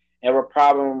say and have a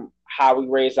problem how we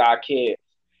raise our kids.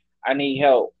 I need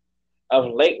help. Of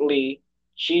lately,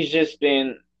 she's just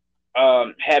been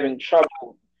having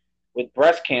trouble with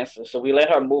breast cancer, so we let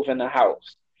her move in the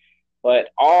house. But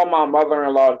all my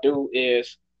mother-in-law do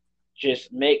is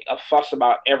just make a fuss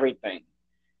about everything.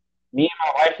 Me and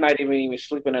my wife not even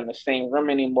sleeping in the same room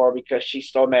anymore because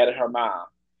she's so mad at her mom.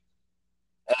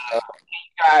 Can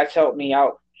you guys help me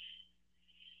out?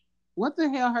 What the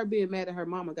hell her being mad at her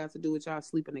mama got to do with y'all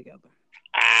sleeping together?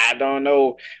 I don't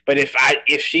know. But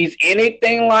if she's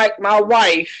anything like my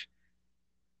wife,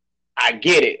 I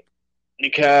get it.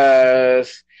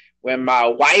 Because when my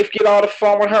wife get on the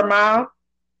phone with her mom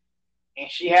and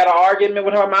she had an argument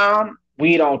with her mom,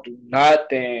 we don't do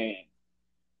nothing.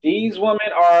 These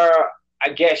women are, I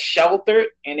guess, sheltered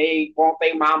and they want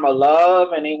their mama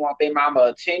love and they want their mama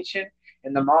attention.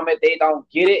 And the moment they don't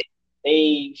get it,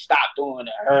 they stop doing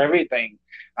everything.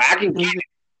 I can get it.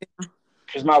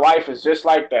 Because my wife is just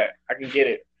like that. I can get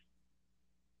it.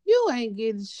 You ain't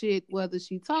getting shit whether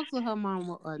she talks to her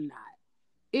mama or not.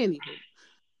 Anywho.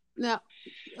 Now,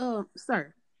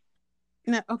 sir.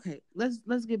 Now, okay,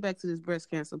 let's get back to this breast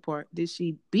cancer part. Did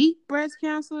she beat breast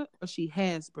cancer or she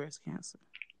has breast cancer?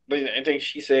 I think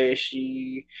she said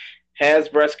she has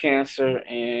breast cancer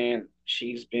and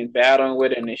she's been battling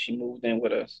with it and then she moved in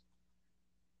with us.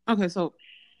 Okay, so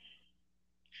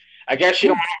I guess she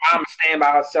don't want her mom staying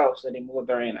by herself, so they moved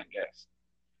her in, I guess.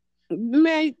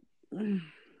 Man,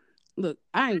 look,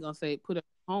 I ain't gonna say put her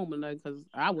home or nothing because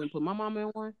I wouldn't put my mom in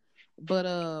one. But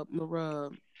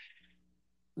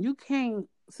you can't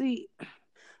see.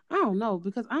 I don't know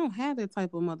because I don't have that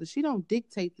type of mother. She don't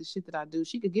dictate the shit that I do.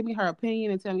 She could give me her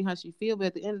opinion and tell me how she feel, but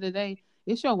at the end of the day,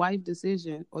 it's your wife's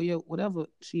decision or your whatever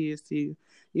she is to you.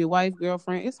 Your wife,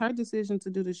 girlfriend, it's her decision to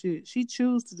do the shit. She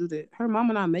choose to do that. Her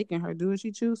mama not making her do it.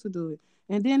 She choose to do it.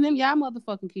 And then them y'all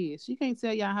motherfucking kids. She can't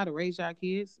tell y'all how to raise y'all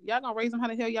kids. Y'all gonna raise them how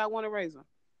the hell y'all want to raise them.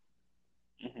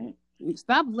 Mm-hmm.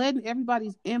 Stop letting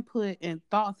everybody's input and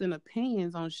thoughts and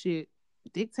opinions on shit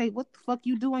dictate what the fuck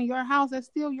you do in your house. That's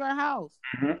still your house.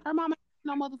 Mm-hmm. Her mama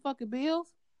ain't no motherfucking bills.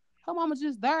 Her mama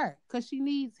just there because she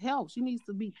needs help. She needs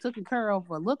to be taken care of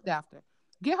or looked after.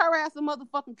 Get her ass a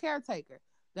motherfucking caretaker.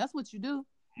 That's what you do.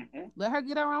 Mm-hmm. Let her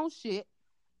get her own shit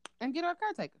and get her a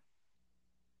caretaker.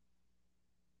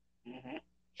 Mm-hmm.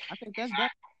 I think that's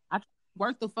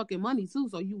worth the fucking money too,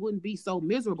 so you wouldn't be so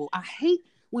miserable. I hate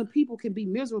when people can be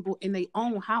miserable in their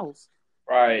own house,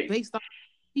 right? Based on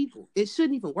people, it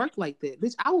shouldn't even work like that,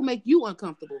 bitch. I will make you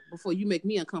uncomfortable before you make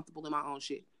me uncomfortable in my own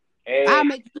shit. Hey. I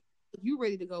make you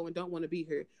ready to go and don't want to be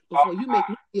here before you make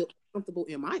me feel comfortable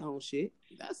in my own shit.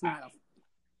 That's not a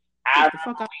I get the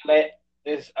fuck out. let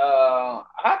this I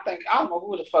don't know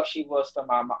who the fuck she was to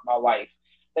my wife.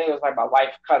 I think it was like my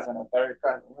wife's cousin or third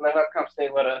cousin. We let her come stay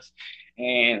with us,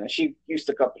 and she used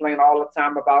to complain all the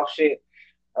time about shit.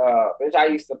 Bitch, I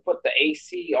used to put the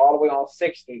AC all the way on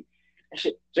 60 and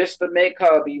shit, just to make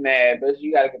her be mad. Bitch,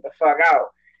 you gotta get the fuck out.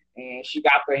 And she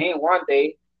got the hint one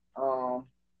day.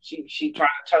 She trying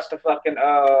to touch the fucking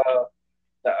the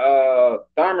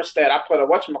thermostat. I put a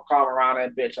whatchamacallit around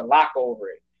that bitch and lock over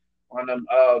it. One of them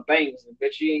things.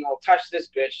 Bitch, you ain't gonna touch this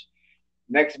bitch.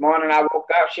 Next morning I woke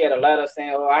up, she had a letter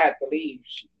saying, "Oh, I had to leave."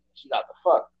 She got the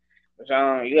fuck. But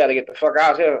you gotta get the fuck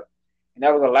out here. And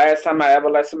that was the last time I ever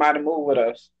let somebody move with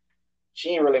us. She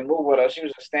didn't really move with us. She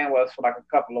was just staying with us for like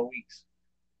a couple of weeks.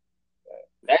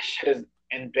 That shit is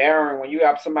embarrassing when you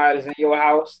have somebody that's in your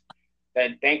house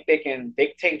that think they can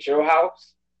dictate your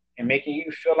house and making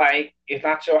you feel like it's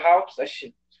not your house. That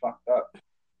shit is fucked up.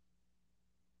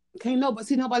 Okay, no, but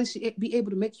see, nobody should be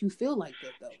able to make you feel like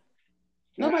that though.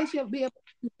 Nobody should be able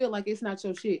to feel like it's not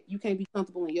your shit. You can't be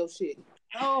comfortable in your shit.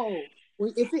 No,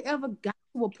 if it ever got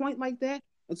to a point like that,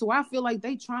 and so I feel like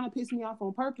they trying to piss me off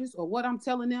on purpose, or what I'm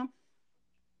telling them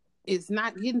is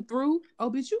not getting through. Oh,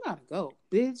 bitch, you gotta go,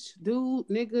 bitch, dude,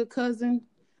 nigga, cousin,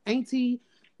 auntie,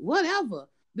 whatever.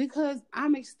 Because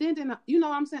I'm extending. You know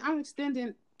what I'm saying? I'm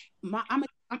extending my.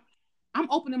 I'm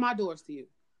opening my doors to you.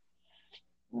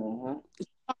 Mm-hmm.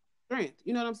 Strength.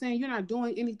 You know what I'm saying? You're not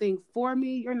doing anything for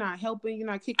me. You're not helping. You're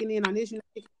not kicking in on this. You're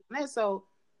not kicking in on that. So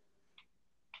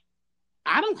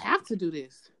I don't have to do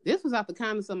this. This was out the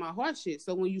kindness of my heart shit.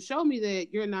 So when you show me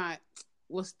that you're not,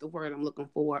 what's the word I'm looking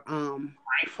for?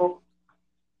 Grateful.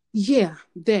 Yeah,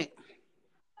 that.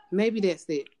 Maybe that's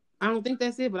it. I don't think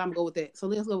that's it, but I'm gonna go with that. So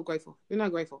let's go with grateful. You're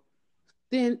not grateful.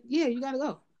 Then yeah, you gotta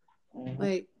go. Mm-hmm.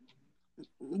 Like,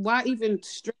 why even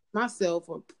stress myself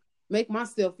or make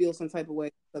myself feel some type of way?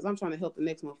 Because I'm trying to help the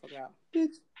next motherfucker out.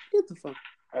 Bitch, get the fuck.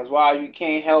 That's why you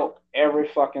can't help every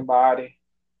fucking body.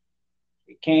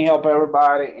 You can't help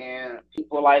everybody, and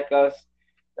people like us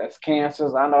that's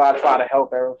cancers. I know I try to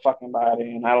help every fucking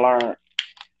body, and I learned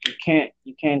you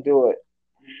can't do it.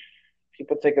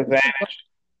 People take advantage.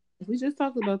 We just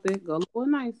talked about that. Go look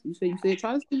nice. You said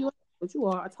try to see you, but you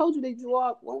are. I told you that you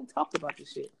are when we talked about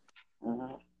this shit.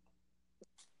 Mm-hmm.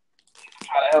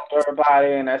 Try to help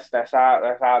everybody, and that's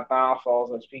our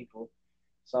downfalls as people.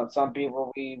 Some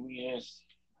people we just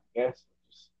I guess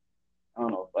just, I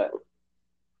don't know, All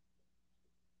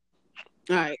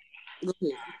right, go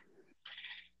ahead.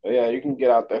 but yeah, you can get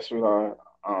out there, sweetheart.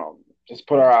 Just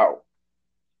put her out.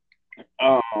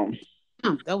 Um,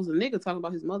 That was a nigga talking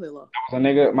about his mother-in-law. I was a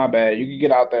nigga. My bad. You can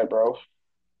get out there, bro.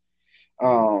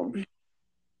 All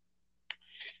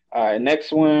right.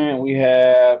 Next one we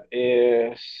have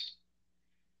is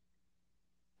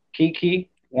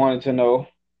Kiki. Wanted to know.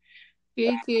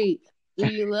 Kiki, do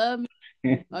you love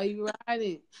me? Are you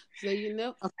riding? So you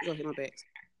know. Oh, go ahead, my bad.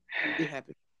 It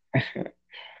happened.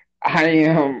 I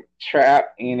am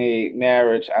trapped in a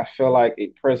marriage. I feel like a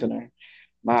prisoner.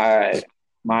 My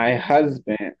my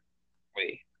husband.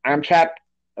 Wait, I'm trapped.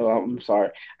 Oh, I'm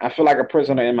sorry. I feel like a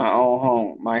prisoner in my own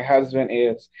home. My husband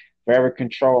is very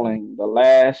controlling. The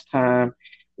last time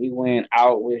we went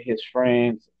out with his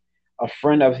friends, a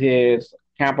friend of his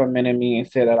complimented me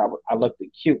and said that I looked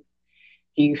cute.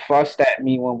 He fussed at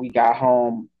me when we got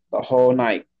home the whole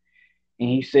night, and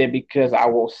he said because I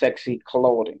wore sexy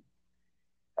clothing.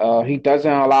 He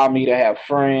doesn't allow me to have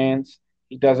friends.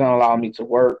 He doesn't allow me to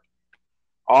work.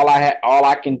 All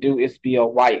I can do is be a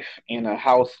wife and a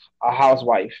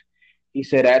housewife. He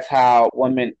said that's how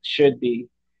women should be.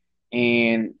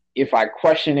 And if I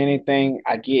question anything,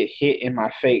 I get hit in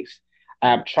my face.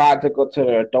 I've tried to go to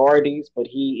the authorities, but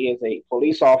he is a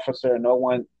police officer. No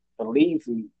one believes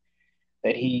me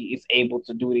that he is able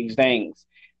to do these things.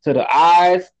 To the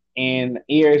eyes and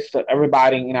ears to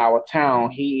everybody in our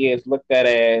town, he is looked at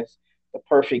as the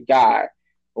perfect guy.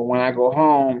 But when I go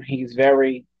home, he's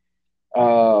very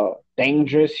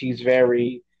dangerous. He's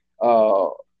very uh,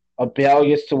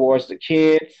 rebellious towards the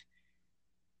kids.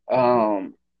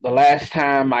 The last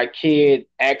time my kid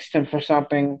asked me for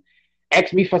something,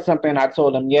 I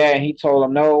told him yeah, and he told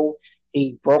him no.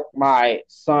 He broke my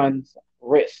son's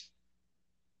wrist.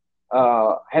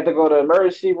 I had to go to the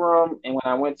emergency room, and when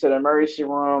I went to the emergency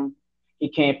room, he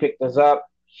came pick us up.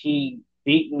 He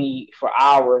beat me for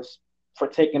hours for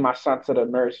taking my son to the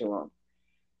emergency room.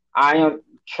 I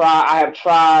have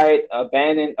tried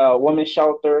abandoned women's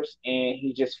shelters, and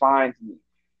he just finds me.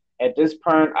 At this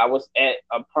point, I was at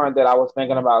a point that I was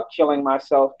thinking about killing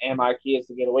myself and my kids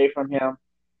to get away from him.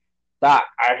 Doc,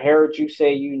 I heard you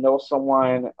say you know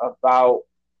someone about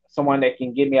someone that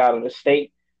can get me out of the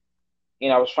state.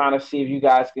 And I was trying to see if you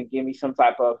guys could give me some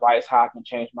type of advice how I can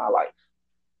change my life.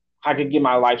 How I could get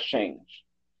my life changed.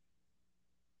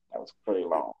 That was pretty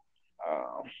long.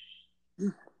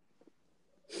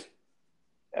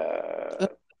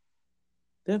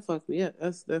 That fucked me up.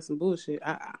 That's some bullshit.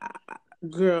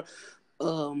 Girl,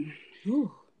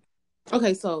 whew.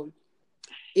 Okay, so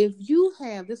if you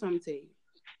have this, I'm gonna tell you.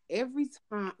 Every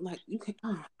time, like you can,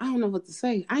 I don't know what to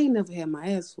say. I ain't never had my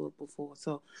ass whooped before,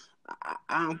 so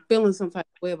I'm feeling some type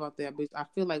of way about that. But I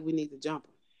feel like we need to jump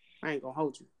him. I ain't gonna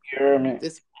hold you. You hear me?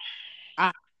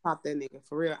 I pop that nigga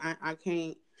for real. I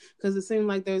can't, because it seems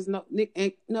like there's no.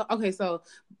 Okay, so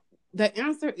the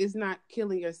answer is not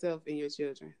killing yourself and your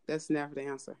children. That's never the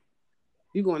answer.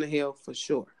 You're going to hell for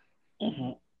sure.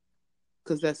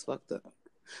 Because that's fucked up.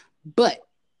 But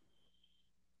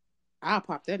I'll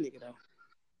pop that nigga though.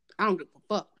 I don't give a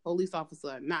fuck, police officer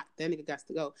or not. That nigga got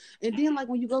to go. And then, like,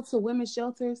 when you go to women's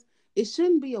shelters, it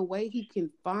shouldn't be a way he can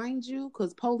find you,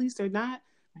 because police are not.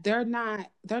 They're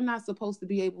not supposed to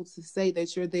be able to say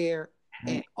that you're there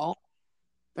at all.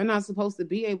 They're not supposed to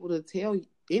be able to tell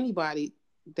anybody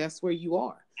that's where you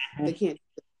are. They can't.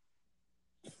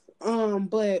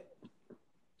 But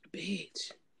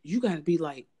bitch, you gotta be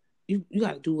like, you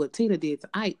gotta do what Tina did to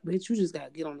Ike, bitch. You just gotta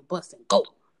get on the bus and go.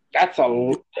 That's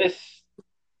a list.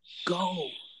 Go.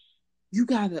 You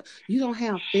don't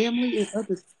have family in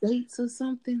other states or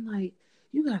something, like,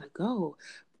 you gotta go.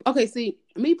 Okay, see,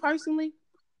 me personally,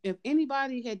 if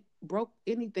anybody had broke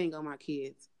anything on my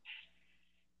kids,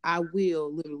 I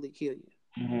will literally kill you.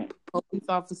 Police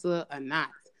officer or not,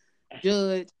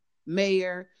 judge,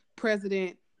 mayor,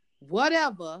 president,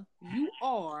 whatever you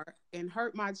are, and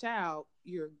hurt my child,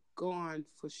 you're gone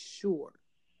for sure.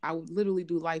 I would literally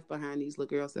do life behind these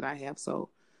little girls that I have. So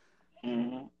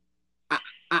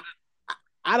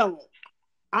I don't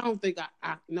think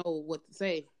I know what to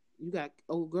say. You got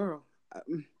old girl.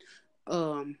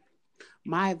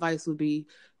 My advice would be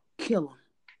kill him,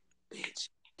 bitch.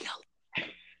 Kill him.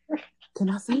 Can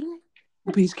I say that?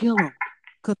 Bitch, kill him.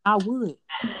 Cause I would.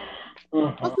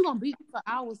 But you gonna beat me for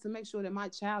hours to make sure that my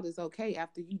child is okay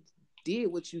after you did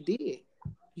what you did.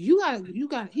 He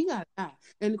gotta die.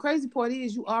 And the crazy part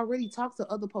is, you already talked to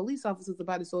other police officers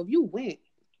about it. So if you went,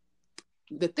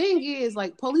 the thing is,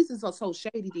 like, police are so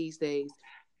shady these days.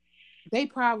 They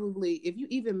probably, if you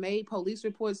even made police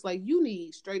reports, like, you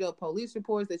need straight up police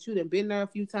reports that you done been there a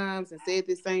few times and said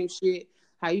this same shit.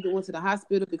 How you done went to the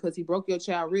hospital because he broke your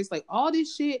child's wrist. Like, all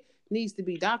this shit needs to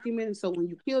be documented. So when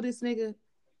you kill this nigga,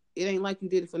 it ain't like you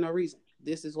did it for no reason.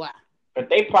 This is why. But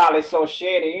they probably so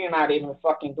shady, they're not even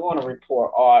fucking doing a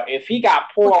report. Or if he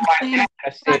got pulled like that,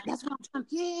 that's what I'm trying.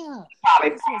 Yeah,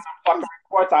 probably fucking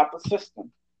reports out the system.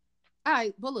 All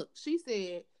right, but look, she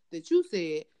said that you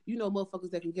said motherfuckers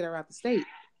that can get her out the state.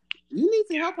 You need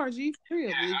to help her, G. For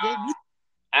real.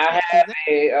 I have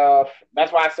a.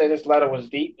 That's why I said this letter was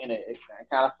deep, and it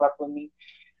kind of fucked with me.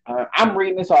 I'm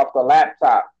reading this off the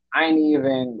laptop. I ain't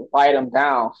even write them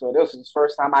down, so this is the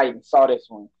first time I even saw this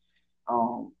one.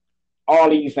 All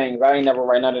these things, I ain't never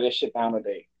write none of this shit down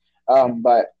today.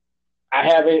 But I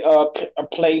have a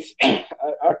place,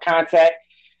 a contact.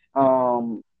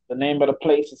 The name of the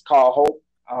place is called Hope.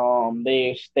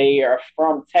 They are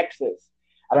from Texas.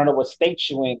 I don't know what state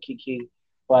you in, Kiki,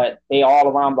 but they all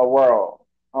around the world.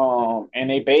 And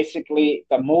they basically,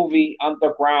 the movie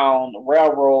Underground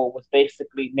Railroad was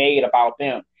basically made about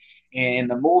them. And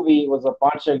the movie was a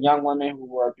bunch of young women who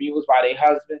were abused by their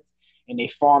husbands, and they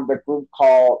formed a group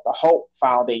called the Hope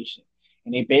Foundation.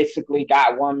 And they basically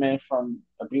got women from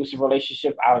abusive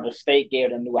relationships out of the state,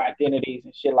 gave them new identities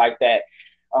and shit like that.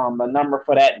 The number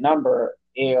for that number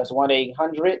is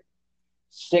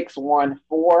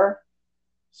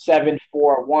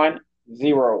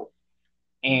 1-800-614-7410.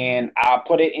 And I'll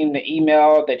put it in the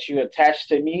email that you attached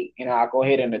to me, and I'll go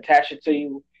ahead and attach it to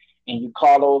you. And you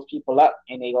call those people up,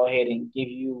 and they go ahead and give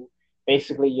you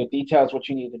basically your details, what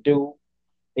you need to do.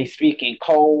 They speak in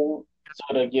code,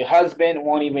 so that your husband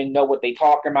won't even know what they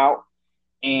talking about.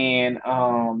 And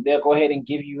they'll go ahead and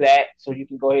give you that, so you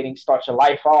can go ahead and start your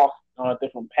life off on a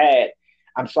different path.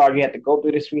 I'm sorry you had to go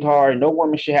through this, sweetheart. No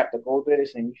woman should have to go through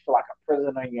this, and you feel like a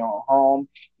prisoner in your own home.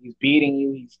 He's beating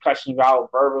you. He's cussing you out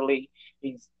verbally.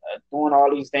 He's doing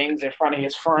all these things in front of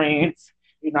his friends.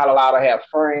 You're not allowed to have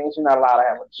friends. You're not allowed to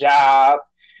have a job.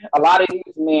 A lot of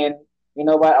these men, you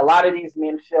know what? A lot of these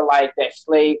men feel like that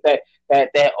slave, that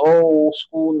old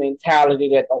school mentality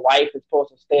that the wife is supposed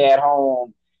to stay at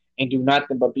home and do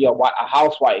nothing but be a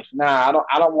housewife. Nah,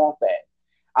 I don't want that.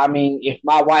 I mean, if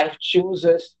my wife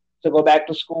chooses to go back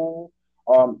to school,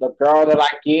 the girl that I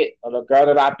get or the girl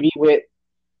that I be with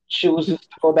chooses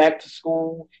to go back to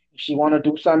school If she want to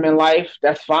do something in life,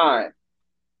 that's fine.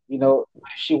 You know, if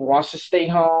she wants to stay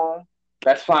home,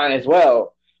 that's fine as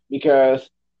well. Because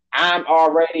I'm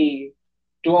already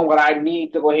doing what I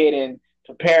need to go ahead and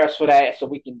prepare us for that so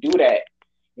we can do that.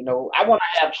 You know, I want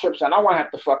to have trips and I don't want to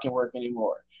have to fucking work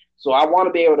anymore. So I want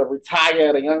to be able to retire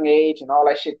at a young age and all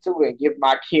that shit too and give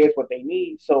my kids what they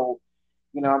need. So,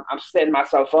 you know, I'm setting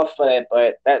myself up for that,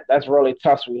 but that's really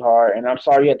tough, sweetheart. And I'm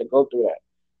sorry you had to go through that.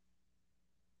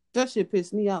 That shit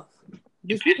pissed me off.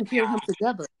 Bitch, we can kill him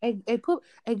together. Hey,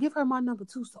 give her my number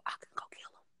too, so I can go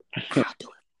kill him. I'll do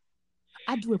it.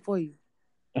 I do it for you.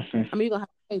 I mean, you're gonna have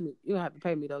to pay me. You don't have to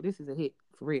pay me though. This is a hit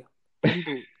for real. I'm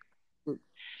doing it.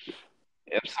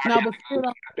 No, but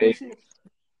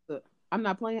still, I'm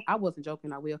not playing. I wasn't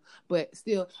joking. I will, but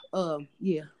still,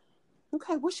 yeah.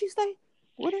 Okay, what she say?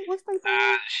 What's they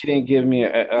saying? She didn't give me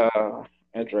a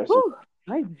address. Whew,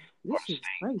 baby, this shit's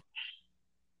crazy.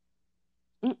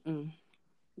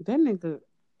 That nigga.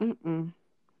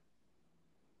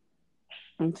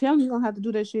 I'm telling you, you're gonna have to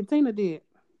do that shit Tina did.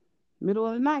 Middle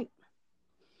of the night.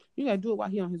 You gotta do it while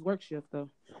he on his work shift though.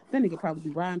 That nigga probably be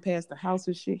riding past the house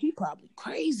and shit. He probably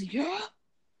crazy, girl.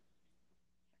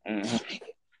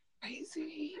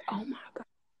 Crazy. Oh my god.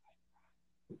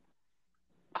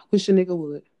 I wish a nigga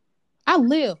would. I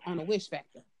live on a wish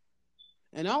factor.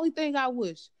 And the only thing I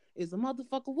wish is a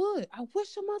motherfucker would. I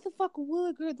wish a motherfucker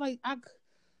would, girl.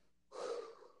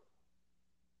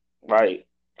 Right.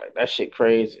 Like, that shit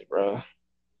crazy, bro.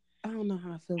 I don't know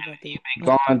how I feel about that. You've been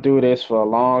going through this for a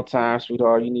long time,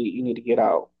 sweetheart. You need to get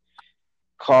out.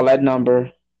 Call that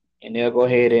number, and they'll go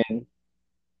ahead and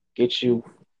get you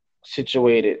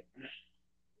situated.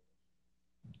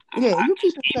 Yeah, you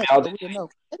keep in touch so we know.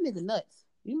 That nigga nuts.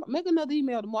 You make another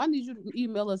email tomorrow. I need you to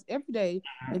email us every day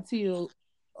until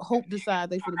Hope decides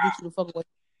they finna get you the fuck away.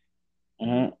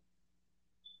 Mm-hmm.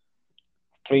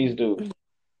 Please do.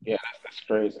 Yeah, that's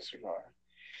crazy, sweetheart.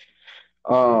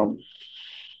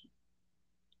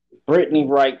 Brittany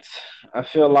writes, I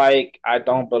feel like I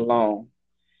don't belong.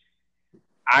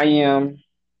 I am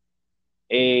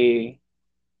a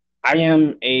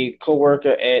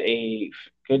coworker at a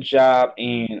good job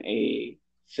in a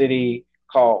city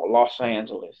called Los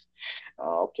Angeles.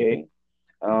 Okay.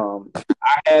 I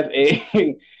have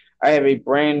a I have a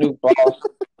brand new boss.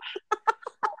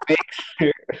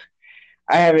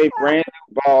 I have a brand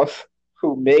new boss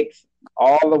who makes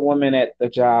all the women at the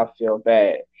job feel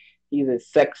bad. He's a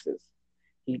sexist.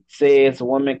 He says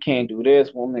women can't do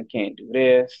this, women can't do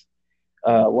this,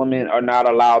 women are not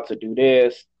allowed to do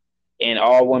this, and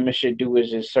all women should do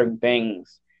is just certain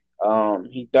things.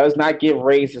 He does not give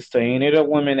raises to any of the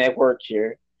women that work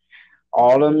here.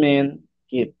 All the men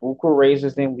get buku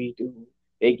raises than we do.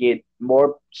 They get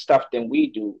more stuff than we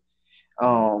do.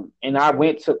 And I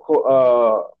went to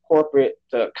corporate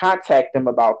to contact them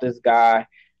about this guy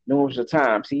numerous of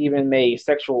times. He even made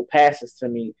sexual passes to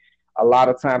me a lot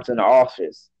of times in the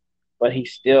office, but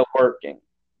he's still working.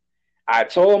 I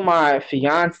told my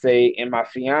fiance, and my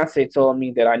fiance told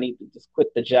me that I need to just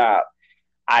quit the job.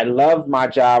 I love my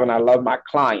job and I love my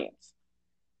clients.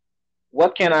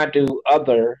 What can I do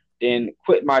other than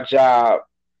quit my job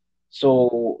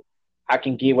so I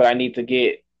can get what I need to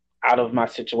get out of my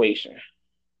situation?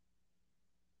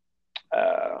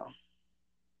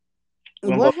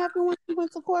 What happened when she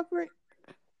went to corporate?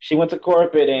 She went to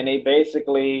corporate and they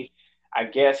basically, I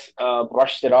guess,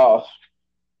 brushed it off.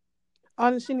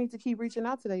 Oh, she needs to keep reaching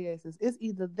out to their asses. It's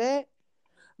either that,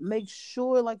 make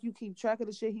sure like you keep track of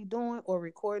the shit he doing, or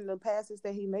recording the passes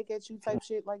that he make at you type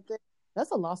shit like that.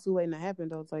 That's a lawsuit waiting to happen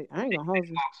though. It's like, I ain't gonna hold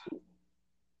you.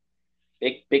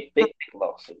 Big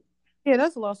lawsuit. Yeah,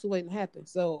 that's a lawsuit waiting to happen.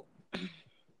 So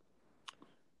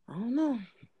I don't know.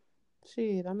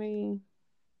 Shit, I mean,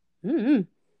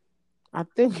 I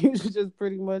think you should just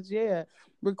pretty much,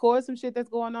 record some shit that's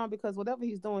going on, because whatever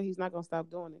he's doing, he's not gonna stop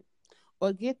doing it.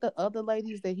 Or get the other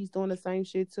ladies that he's doing the same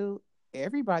shit to.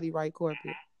 Everybody write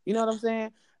corporate. You know what I'm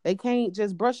saying? They can't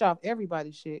just brush off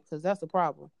everybody's shit, because that's the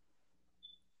problem.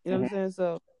 You know what I'm saying?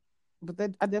 So, but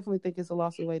I definitely think it's a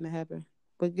lawsuit waiting to happen.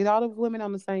 But get all the women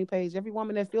on the same page. Every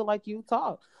woman that feel like you,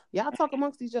 talk. Y'all talk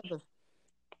amongst each other.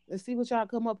 Let's see what y'all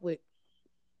come up with.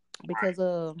 Because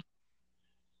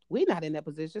we're not in that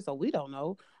position, so we don't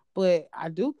know. But I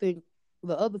do think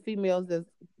the other females that's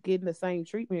getting the same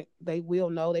treatment, they will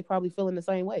know. They probably feeling the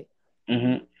same way.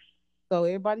 Mm-hmm. So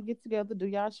everybody get together, do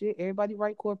y'all shit. Everybody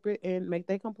write corporate and make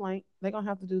their complaint. They're going to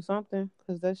have to do something,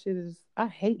 because that shit is... I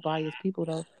hate biased people,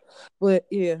 though. But,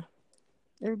 yeah.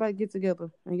 Everybody get together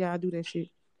and y'all do that shit.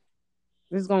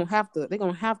 They're going to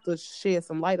have to shed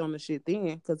some light on the shit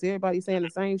then, because everybody saying the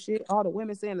same shit. All the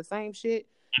women saying the same shit.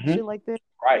 Shit like that.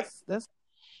 Right. That's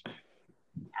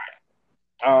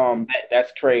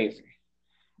That's crazy.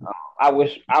 I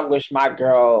wish my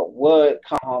girl would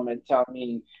come home and tell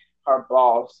me her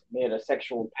boss made a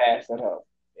sexual pass at her.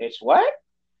 It's what?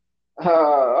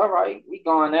 All right, we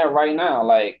going there right now.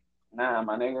 Like, nah,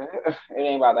 my nigga, it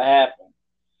ain't about to happen.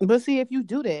 But see, if you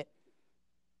do that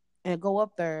and go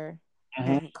up there Mm-hmm.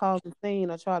 and cause a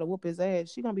scene or try to whoop his ass,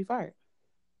 she gonna be fired.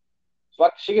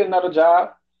 Fuck, she get another job.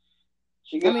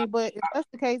 She I get. mean, but if that's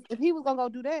the case, if he was gonna go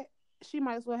do that, she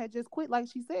might as well have just quit, like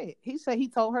she said. He said he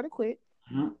told her to quit.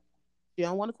 Mhm. She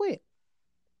don't want to quit.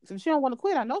 So if she don't want to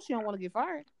quit, I know she don't want to get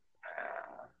fired.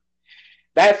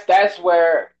 That's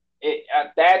where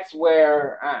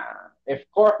if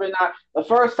corporate not the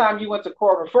first time you went to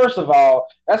corporate, first of all,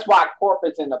 that's why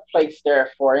corporate's in the place there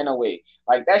for anyway.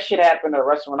 Like that shit happened at a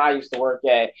restaurant I used to work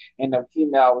at, and the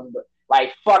female was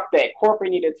like, "Fuck that."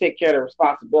 Corporate need to take care of the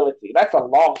responsibility. That's a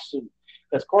lawsuit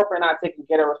because corporate not taking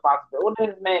care of responsibility. What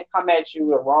if this man come at you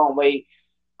the wrong way?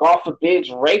 God forbid,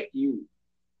 rape you.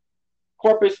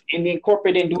 Corporate and then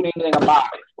corporate didn't do anything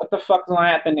about it. What the fuck's gonna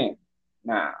happen then?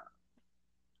 Nah.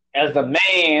 As a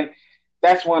man,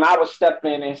 that's when I would step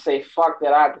in and say, "Fuck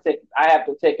that! I have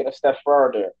to take it a step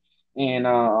further." And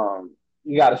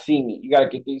you got to see me. You got to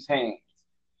get these hands,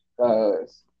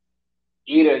 because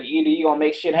either you gonna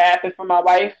make shit happen for my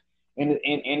wife in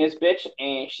this bitch,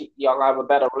 and y'all gonna have a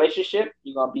better relationship.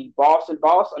 You are gonna be boss and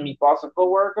boss. I mean, boss and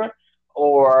coworker,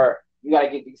 or you got to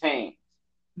get these hands.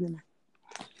 Yeah.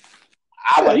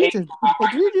 I Yeah, would hate.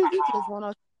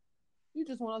 you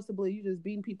just want us to believe you just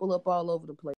beating people up all over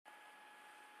the place.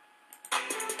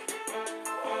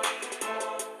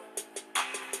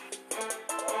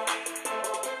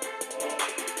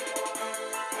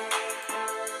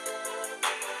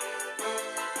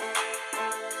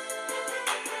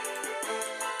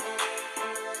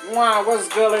 Wow, what's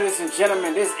good, ladies and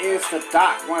gentlemen? This is the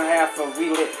Doc, one half of We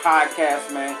Lit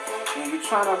Podcast, man. When you're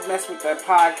trying to mess with that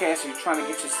podcast, you're trying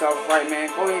to get yourself right, man,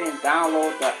 go ahead and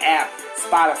download the app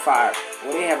Spotify,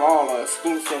 where they have all the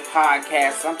exclusive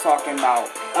podcasts. I'm talking about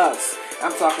us.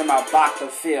 I'm talking about Dr.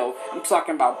 Phil. I'm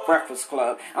talking about Breakfast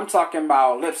Club. I'm talking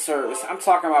about Lip Service. I'm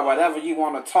talking about whatever you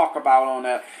want to talk about on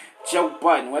that. Joe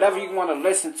Budden, whatever you want to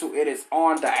listen to, it is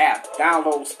on the app.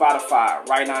 Download Spotify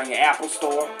right now in your Apple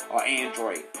Store or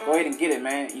Android. Go ahead and get it,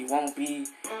 man. You won't be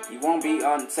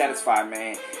unsatisfied,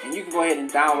 man. And you can go ahead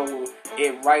and download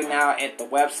it right now at the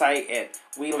website at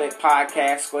We Lit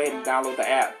Podcast. Go ahead and download the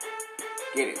app.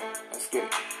 Get it. Let's get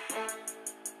it.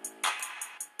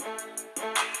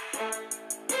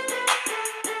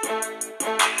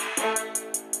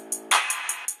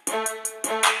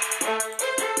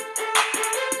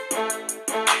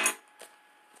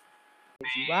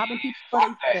 Robbing people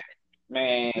for their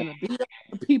Man, gonna beat up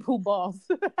the people boss.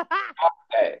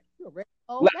 that.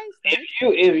 Oh,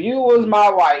 If you was my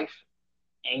wife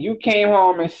and you came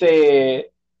home and said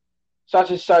such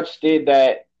and such did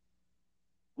that,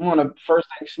 I'm on the first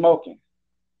thing smoking.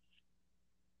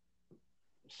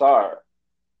 Sorry,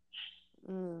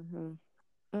 Mm-hmm.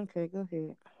 Okay, go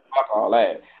ahead. fuck all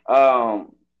that.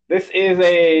 This is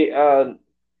a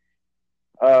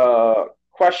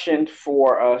question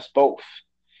for us both.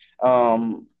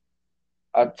 Um,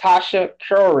 Tasha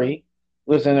Curry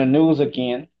was in the news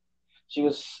again. She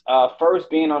was first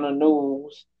being on the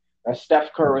news as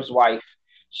Steph Curry's wife.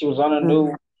 She was on the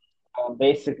news.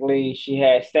 Basically, she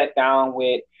had sat down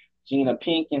with Gina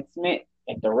Pinkett Smith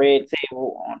at the red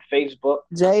table on Facebook.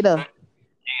 Jada.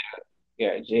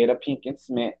 Yeah, Jada Pinkett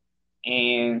Smith.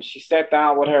 And she sat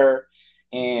down with her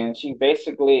and she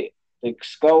basically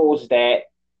exposed that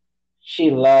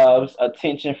she loves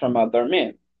attention from other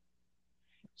men.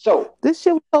 So, This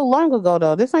shit was so long ago,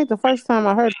 though. This ain't the first time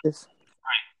I heard this.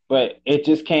 but it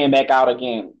just came back out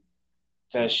again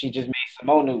because she just made some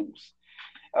more news.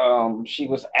 She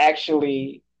was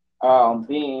actually being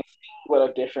seen with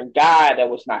a different guy that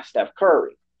was not Steph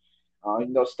Curry.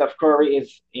 Steph Curry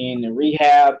is in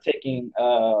rehab, getting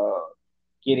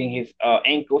his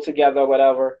ankle together, or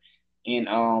whatever. And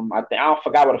I don't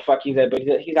forgot what the fuck he's at, but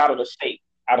he's out of the state,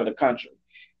 out of the country,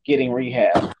 getting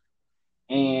rehab.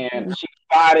 And she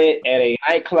spotted at a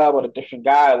nightclub with a different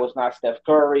guy. It was not Steph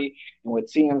Curry. And when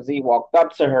TMZ walked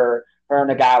up to her and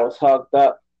the guy was hugged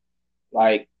up,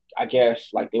 like I guess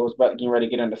like they was getting ready to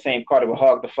get in the same car. They were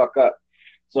hugged the fuck up.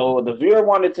 So the viewer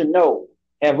wanted to know: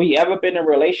 have we ever been in a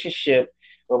relationship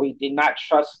where we did not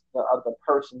trust the other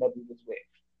person that we was with?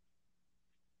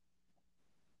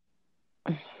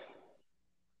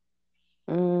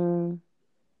 Mm,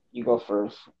 You go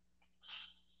first.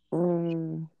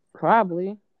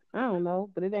 Probably. I don't know,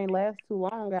 but it ain't last too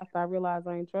long after I realize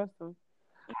I ain't trust them.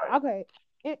 Okay.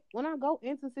 When I go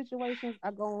into situations,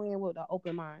 I go in with an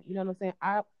open mind. You know what I'm saying?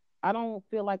 I don't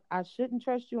feel like I shouldn't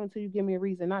trust you until you give me a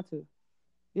reason not to.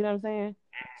 You know what I'm saying?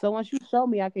 So once you show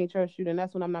me I can't trust you, then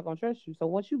that's when I'm not gonna trust you. So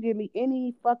once you give me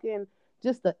any fucking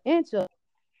just an inch of,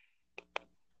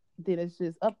 then it's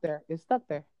just up there. It's stuck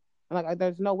there.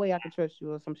 There's no way I can trust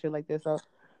you or some shit like this. So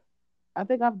I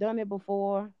think I've done it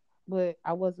before, but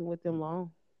I wasn't with them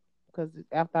long because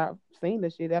after I seen the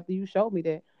shit, after you showed me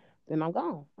that, then I'm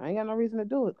gone. I ain't got no reason to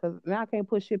do it because now I can't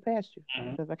put shit past you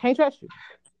Mhm. because I can't trust you.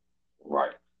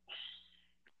 Right.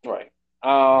 Right.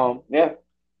 Yeah,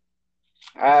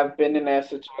 I've been in that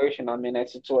situation. I'm in that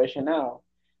situation now.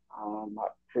 My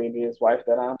previous wife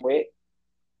that I'm with,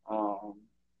 um,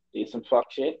 did some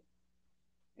fuck shit,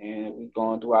 and we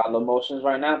going through our emotions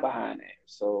right now behind it.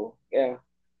 So yeah,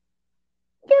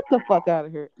 Get the fuck out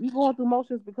of here. You going through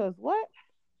motions because what?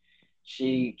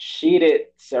 she cheated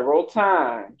several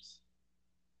times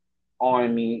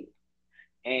on me,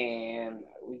 and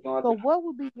we going So through. what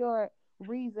would be your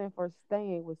reason for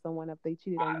staying with someone if they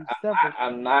cheated on you several I, times?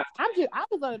 I'm not. I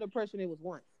was under the impression it was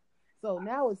once. So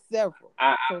now it's several.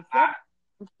 I, So several,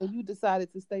 and you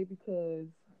decided to stay because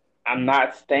I'm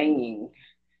not staying.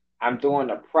 I'm doing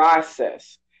the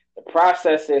process. The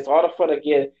process is, in order for to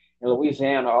get in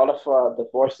Louisiana, in order for a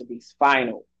divorce to be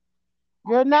final.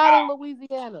 you're not in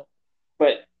Louisiana.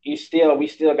 But we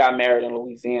still got married in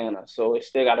Louisiana, so it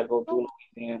still got to go through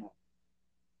Louisiana.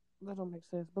 That don't make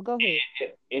sense. But go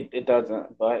ahead. It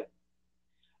doesn't, but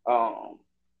um,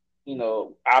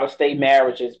 out of state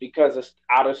marriages, because it's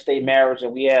out of state marriage,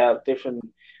 and we have different.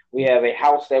 We have a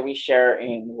house that we share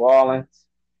in New Orleans,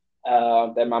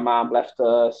 that my mom left to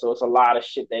us. So it's a lot of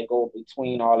shit that go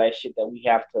between all that shit that we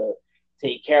have to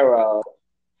take care of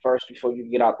first before you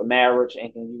get out the marriage,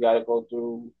 and then you got to go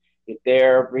through the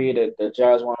therapy. The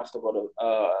judge wants us to go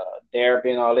to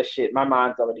therapy and all this shit. My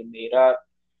mind's already made up.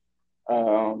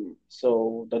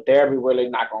 So the therapy really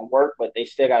not gonna work, but they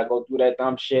still gotta go through that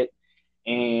dumb shit.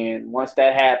 And once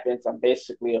that happens, I'm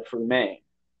basically a free man.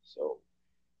 So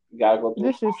you gotta go through.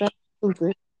 This shit sounds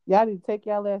stupid. Y'all need to take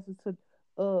y'all asses to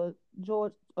Judge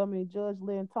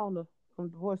Lantona from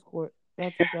divorce court.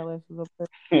 Y'all take y'all asses up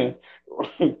there.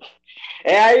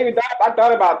 And I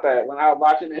thought about that when I was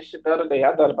watching this shit the other day.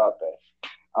 I thought about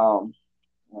that.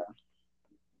 Yeah,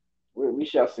 we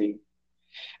shall see.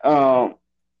 Um,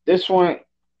 this one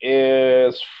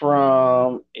is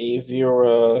from a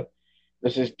viewer.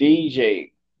 This is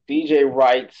DJ. DJ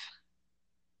writes,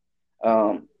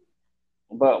 um,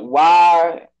 but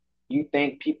why you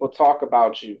think people talk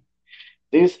about you?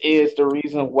 This is the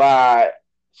reason why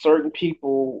certain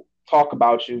people talk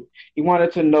about you. He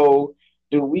wanted to know,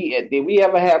 did we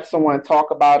ever have someone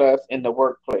talk about us in the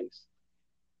workplace?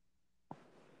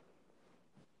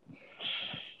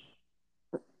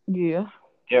 Yeah.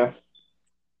 Yeah.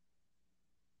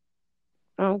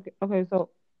 Okay, so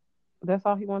that's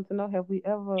all he wants to know. Have we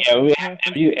ever Yeah, had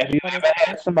have you somebody? ever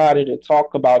had somebody to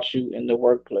talk about you in the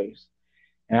workplace,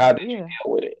 and how did you Yeah.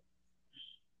 deal with it?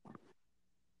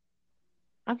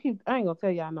 I ain't gonna tell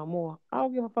y'all no more. I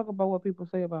don't give a fuck about what people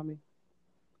say about me.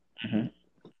 Hmm.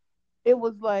 It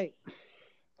was like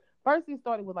first he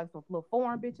started with like some little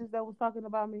foreign bitches that was talking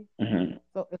about me. Hmm.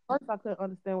 So at first I couldn't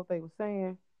understand what they were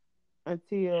saying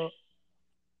until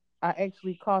I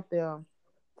actually caught them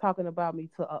talking about me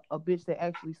to a bitch that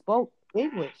actually spoke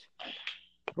English.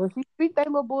 But she speak that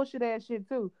little bullshit ass shit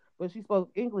too. But she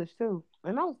spoke English too.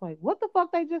 And I was like, what the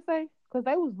fuck they just say? Because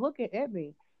they was looking at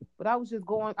me. But I was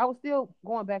still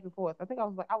going back and forth. I think I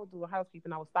was doing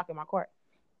housekeeping. I was stocking my cart.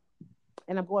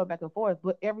 And I'm going back and forth.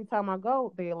 But every time I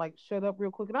go, they like shut up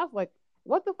real quick. And I was like,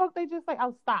 what the fuck they just say?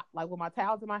 I'll stop. Like with my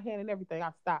towels in my hand and everything,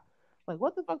 I stop. Like,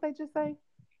 what the fuck they just say?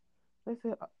 They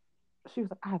said, she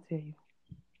was like, I'll tell you.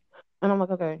 And I'm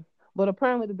like, okay. But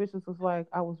apparently the bitches was like,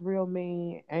 I was real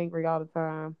mean, angry all the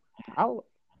time. I,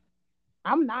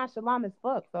 I'm nonchalant as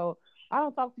fuck, so I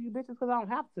don't talk to you bitches because I don't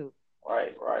have to.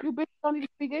 Right, right. You bitches don't even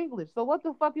speak English, so what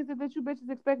the fuck is it that you bitches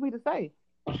expect me to say?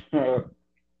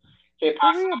 Que For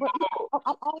pasa? real, but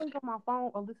I'm always on my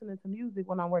phone or listening to music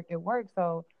when I work at work,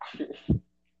 so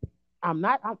I'm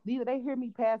not. Either they hear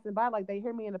me passing by, like they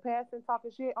hear me in the passing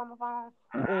talking shit on the phone,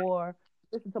 or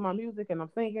listen to my music and I'm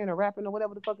singing or rapping or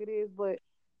whatever the fuck it is. But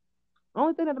the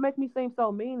only thing that make me seem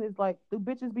so mean is like the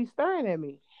bitches be staring at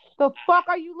me. The fuck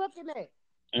are you looking at?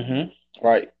 Hmm.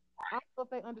 Right. I don't know if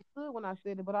they understood when I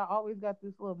said it, but I always got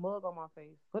this little mug on my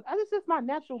face. But it's just my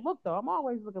natural look, though. I'm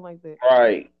always looking like that.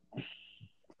 Right.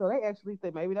 So they actually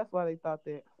said maybe that's why they thought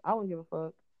that. I wouldn't give a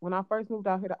fuck. When I first moved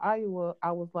out here to Iowa,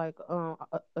 I was like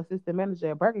assistant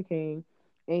manager at Burger King,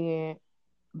 and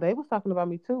they was talking about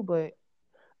me too. But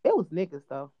it was niggas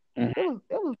though. Hmm. It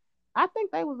was. I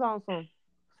think they was on some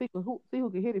see who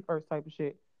could hit it first type of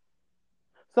shit.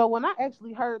 So when I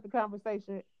actually heard the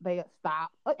conversation, they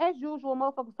stopped. As usual,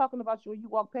 motherfuckers talking about you when you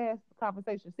walk past, the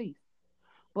conversation ceased.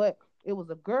 But it was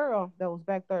a girl that was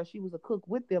back there. She was a cook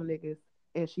with them niggas,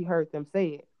 and she heard them say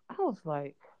it. I was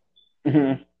like,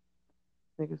 Mm-hmm.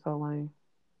 niggas so lame.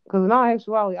 Because in all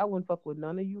actuality, I wouldn't fuck with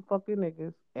none of you fucking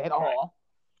niggas at all.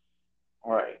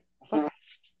 Right. Fuck,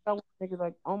 I want niggas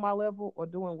like on my level or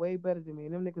doing way better than me.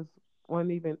 And them niggas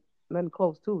weren't even nothing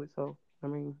close to it. So, I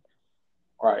mean,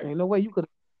 Right. ain't no way you could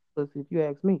have if you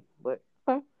ask me. But,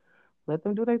 okay, let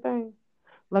them do their thing.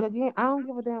 Like, again, I don't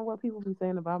give a damn what people be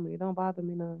saying about me. It don't bother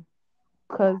me none.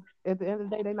 Because at the end of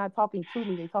the day, they're not talking to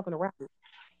me. They talking around me.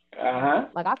 Uh-huh.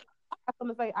 Like, I got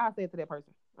something to say, I say it to that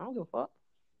person. I don't give a fuck.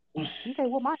 You can't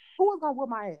whoop my, who is going to whoop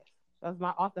my ass?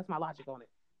 That's my logic on it.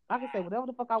 I can say whatever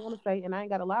the fuck I want to say, and I ain't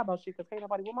got to lie about shit because ain't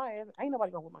nobody whoop my ass. Ain't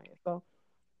nobody going to whoop my ass. So,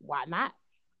 why not?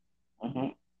 Mm-hmm.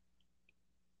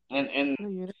 And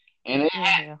Yeah, and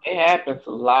yeah. it happens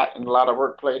a lot in a lot of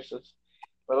workplaces,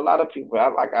 but a lot of people, I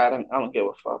don't give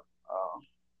a fuck.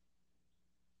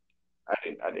 I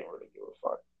didn't really give a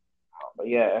fuck. But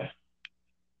yeah,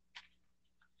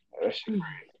 that shit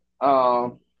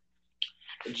crazy.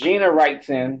 Gina writes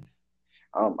in,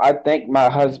 I think my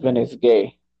husband is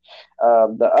gay.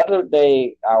 The other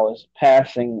day, I was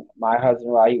passing my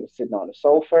husband while he was sitting on the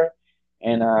sofa,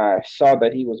 and I saw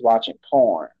that he was watching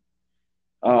porn.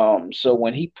 So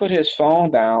when he put his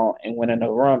phone down and went in the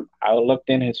room, I looked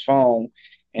in his phone,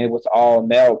 and it was all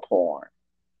male porn.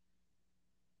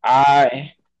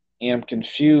 I am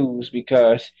confused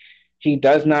because he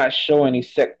does not show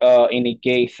any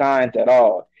gay signs at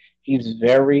all. He's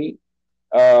very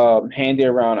handy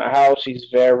around the house. He's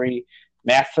very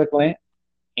masculine,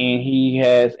 and he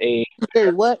has a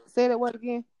Say what? Say that word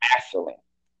again. masculine.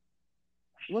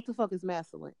 What the fuck is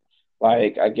masculine?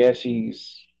 Like I guess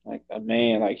he's like a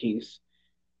man. Like he's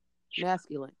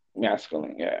Masculine.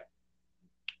 masculine. Yeah.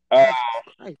 Uh,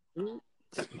 Jesus Christ, dude.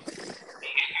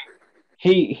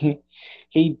 he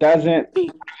he doesn't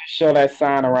show that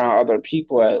sign around other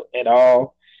people at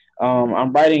all.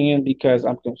 I'm writing in because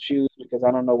I'm confused because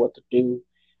I don't know what to do.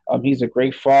 He's a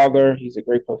great father. He's a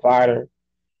great provider.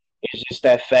 It's just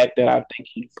that fact that I think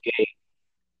he's gay.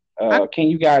 I, Can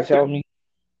you guys help me?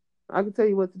 I can tell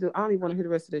you what to do. I don't even want to hear the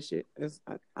rest of this shit.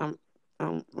 I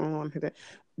don't want to hear that.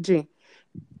 Gene,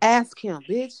 ask him,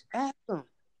 bitch. Ask him.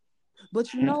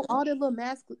 But you know, all that little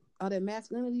all that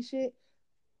masculinity shit.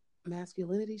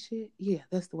 Yeah,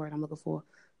 that's the word I'm looking for.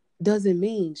 Doesn't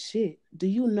mean shit. Do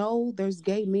you know there's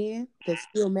gay men that's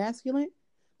still masculine?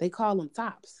 They call them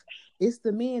tops. It's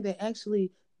the men that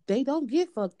actually they don't get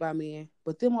fucked by men,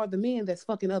 but them are the men that's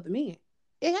fucking other men.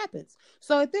 It happens.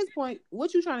 So at this point,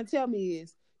 what you trying to tell me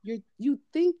is you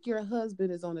think your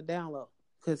husband is on the down low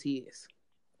because he is.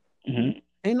 Mm-hmm.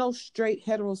 Ain't no straight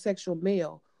heterosexual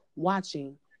male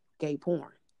watching gay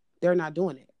porn. They're not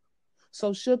doing it.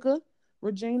 So Sugar,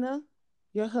 Regina,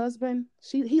 your husband,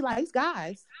 he likes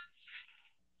guys.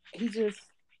 He just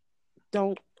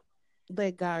don't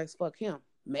let guys fuck him.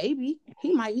 Maybe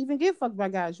he might even get fucked by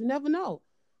guys. You never know.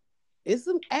 It's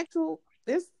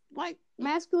like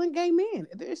masculine gay men.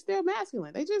 They're still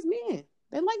masculine. They just men.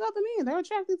 They like other men. They're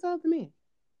attracted to other men.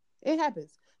 It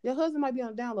happens. Your husband might be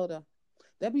on the download though.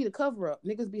 That be the cover up.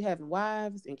 Niggas be having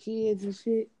wives and kids and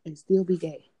shit and still be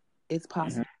gay. It's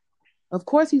possible. Mm-hmm. Of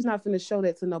course he's not finna show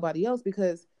that to nobody else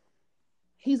because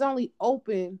he's only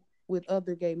open with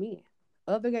other gay men.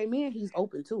 Other gay men, he's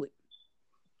open to it.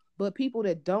 But people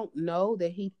that don't know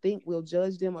that he think will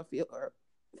judge them or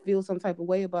feel some type of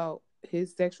way about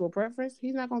his sexual preference,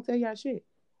 he's not gonna tell y'all shit.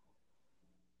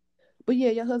 But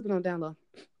yeah, your husband on down low.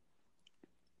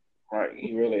 Right,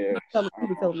 he really is. Tell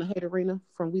him the hate arena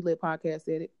from We Lit Podcast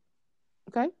said it.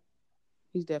 Okay,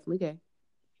 he's definitely gay.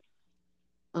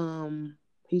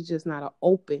 He's just not an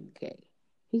open gay.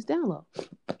 He's down low.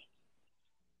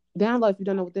 Down low, if you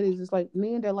don't know what that is, it's like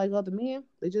men that like other men.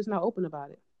 They're just not open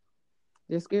about it.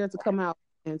 They're scared to come out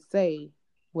and say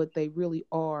what they really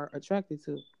are attracted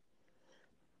to.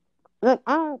 Look,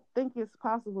 I don't think it's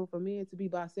possible for men to be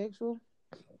bisexual.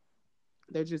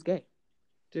 They're just gay.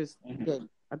 Just gay.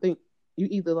 I think you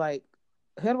either like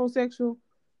heterosexual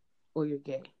or you're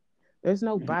gay. There's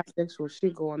no bisexual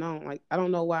shit going on. Like, I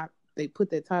don't know why they put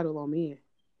that title on men.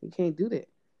 You can't do that.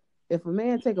 If a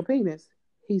man take a penis,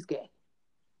 he's gay.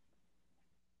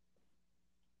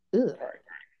 Ugh. Right.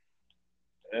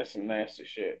 That's some nasty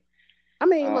shit. I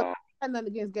mean, look, I got nothing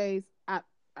against gays. I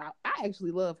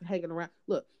actually love hanging around.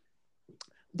 Look,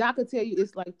 Doc will tell you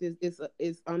it's like this.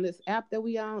 It's on this app that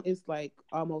we on. It's like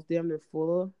almost damn near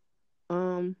full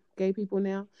of gay people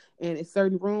now, and it's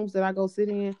certain rooms that I go sit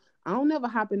in. I don't never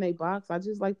hop in their box. I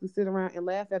just like to sit around and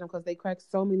laugh at them because they crack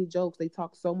so many jokes. They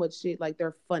talk so much shit like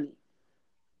they're funny.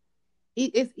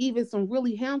 It's even some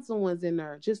really handsome ones in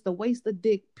there. Just a waste of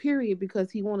dick, period, because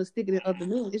he want to stick it in other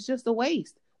men. It's just a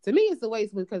waste. To me, it's a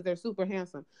waste because they're super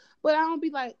handsome. But I don't be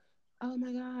like, oh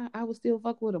my God, I would still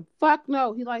fuck with him. Fuck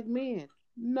no. He like men.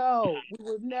 No, we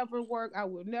would never work. I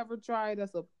would never try.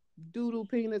 That's a doodle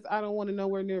penis. I don't want to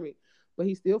nowhere near me. But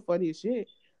he's still funny as shit.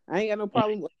 I ain't got no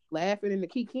problem with laughing and the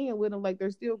kikiing with them. Like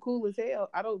they're still cool as hell.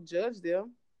 I don't judge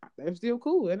them. They're still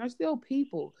cool and they're still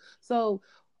people. So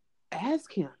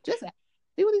ask him. Just ask.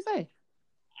 See what he say.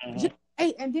 Just,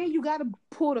 hey, and then you gotta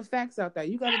pull the facts out there.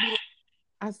 You gotta be like,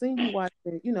 I seen you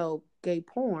watching, gay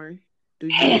porn. Do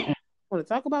you want to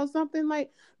talk about something?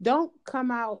 Like, don't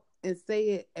come out and say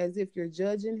it as if you're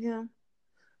judging him.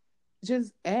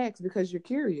 Just ask because you're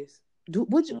curious.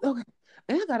 Would you? Okay.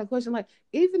 And I got a question. Like,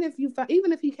 even if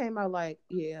he came out like,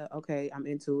 yeah, okay, I'm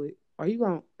into it. Are you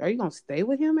gonna stay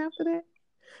with him after that?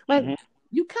 Like,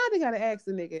 you kind of gotta ask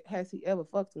the nigga, has he ever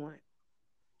fucked one?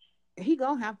 He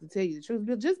gonna have to tell you the truth.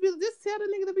 Just tell the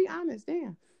nigga to be honest.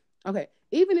 Damn. Okay.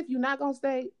 Even if you're not gonna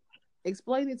stay,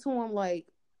 explain it to him like,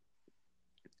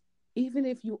 even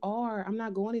if you are, I'm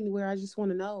not going anywhere. I just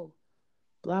want to know.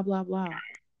 Blah blah blah.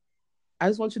 I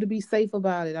just want you to be safe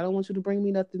about it. I don't want you to bring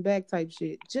me nothing back type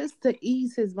shit. Just to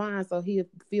ease his mind so he'll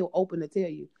feel open to tell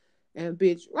you. And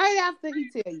bitch, right after he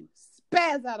tell you,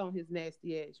 spaz out on his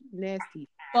nasty ass. You nasty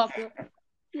fucker.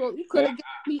 You could have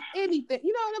given me anything.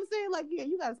 You know what I'm saying? Like, yeah,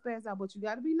 you got to spaz out, but you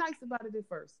got to be nice about it at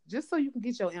first. Just so you can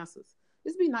get your answers.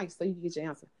 Just be nice so you can get your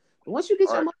answer. But once you get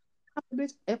your answer,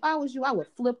 bitch, if I was you, I would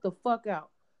flip the fuck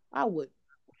out. I would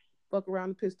fuck around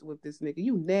and pistol with this nigga.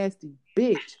 You nasty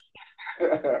bitch.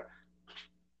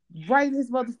 Right in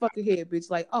his motherfucking head, bitch.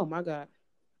 Like, oh my God.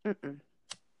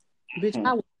 Bitch,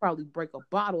 I would probably break a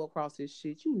bottle across his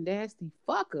shit. You nasty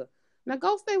fucker. Now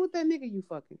go stay with that nigga you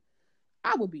fucking.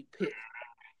 I would be pissed.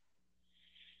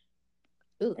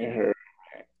 Yeah,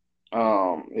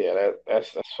 that's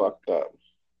fucked up.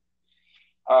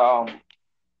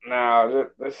 Now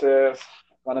this is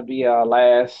gonna be our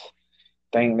last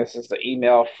thing. This is the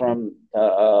email from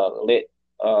the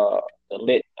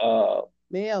lit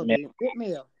mail.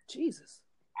 Jesus.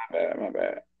 My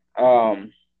bad.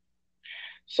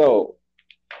 So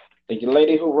the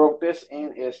lady who wrote this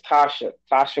in is Tasha.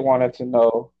 Tasha wanted to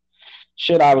know,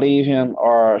 should I leave him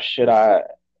or should I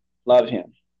love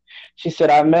him? She said,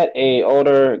 I met a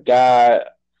older guy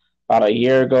about a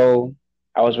year ago.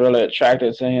 I was really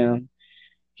attracted to him.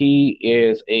 He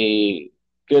is a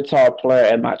guitar player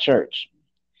at my church.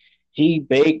 He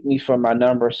begged me for my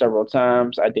number several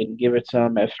times. I didn't give it to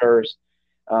him at first,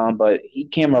 but he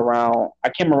came around. I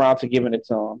came around to giving it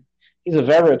to him. He's a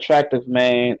very attractive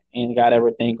man and got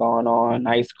everything going on.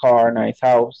 Nice car, nice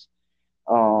house.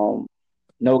 No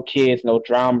kids, no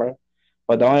drama.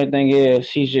 But the only thing is,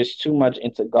 he's just too much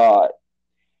into God.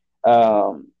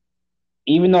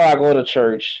 Even though I go to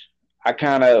church, I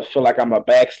kind of feel like I'm a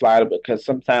backslider because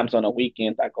sometimes on the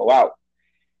weekends I go out.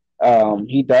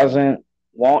 He doesn't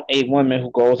want a woman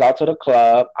who goes out to the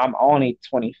club. I'm only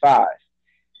 25.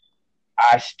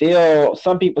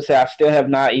 Some people say I still have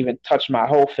not even touched my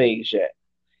whole phase yet.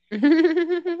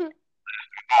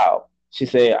 Wow. She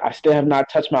said, I still have not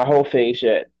touched my whole phase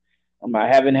yet. I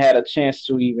haven't had a chance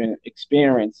to even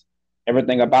experience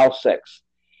everything about sex.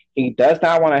 He does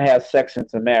not want to have sex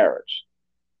into marriage.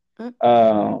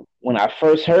 When I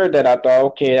first heard that, I thought,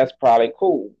 okay, that's probably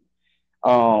cool.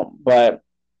 But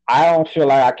I don't feel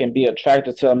like I can be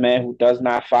attracted to a man who does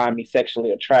not find me sexually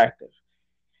attractive.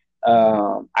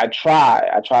 I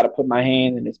try to put my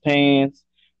hand in his pants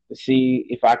to see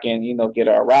if I can, get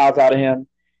a arousal out of him.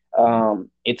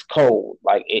 It's cold.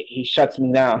 Like he shuts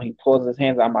me down. He pulls his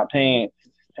hands out my pants,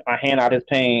 my hand out his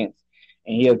pants,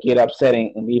 and he'll get upset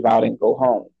and leave out and go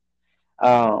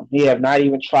home. He have not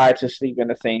even tried to sleep in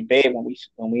the same bed when we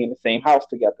in the same house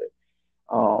together.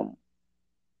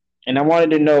 And I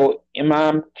wanted to know, am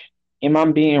I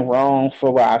being wrong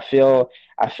for what I feel?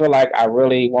 I feel like I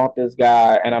really want this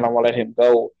guy and I don't want to let him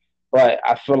go, but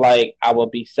I feel like I would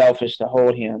be selfish to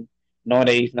hold him, knowing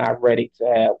that he's not ready to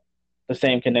have the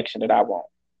same connection that I want.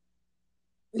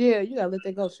 Yeah, you gotta let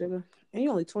that go, sugar. And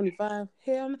you're only 25.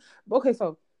 Hell no. Okay,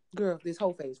 so girl, this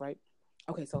whole phase, right?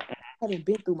 Okay, so I hadn't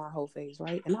been through my whole phase,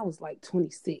 right? And I was like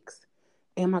 26.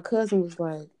 And my cousin was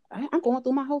like, I'm going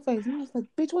through my whole phase. And I was like,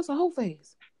 bitch, what's a whole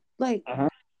phase? Like,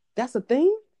 that's a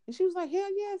thing? And she was like, hell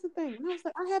yeah, it's a thing. And I was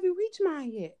like, I haven't reached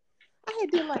mine yet. I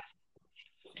had did like,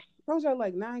 I was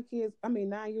like 9 years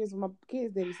with my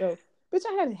kids' daddy. So, bitch,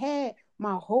 I hadn't had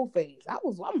my whole phase.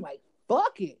 I'm like,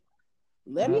 fuck it.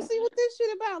 Let me see what this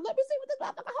shit about. Let me see what this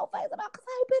motherfucking whole phase about. Cause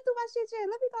I ain't been through my shit yet.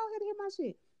 Let me go ahead and hit my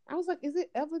shit. I was like, is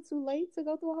it ever too late to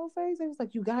go through a whole phase? They was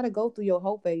like, you gotta go through your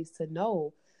whole phase to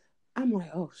know. I'm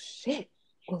like, oh shit.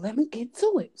 Well, let me get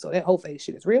to it. So that whole phase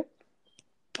shit is real.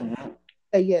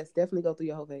 Yes, definitely go through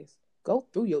your whole phase. Go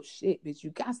through your shit, bitch. You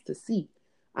got to see.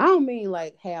 I don't mean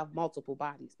like have multiple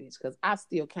bodies, bitch, because I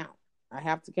still count. I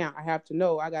have to count. I have to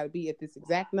know I got to be at this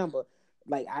exact number.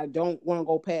 Like, I don't want to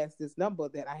go past this number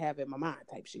that I have in my mind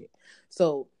type shit.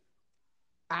 So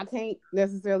I can't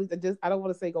necessarily I don't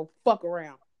want to say go fuck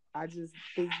around. I just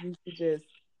think you should just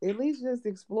at least just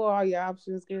explore all your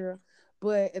options, girl.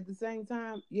 But at the same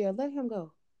time, yeah, let him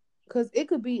go. Because it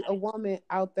could be a woman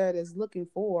out there that's looking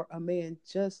for a man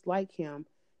just like him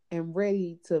and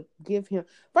ready to give him.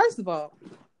 First of all,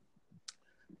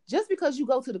 just because you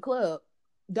go to the club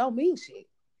don't mean shit.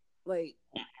 Like,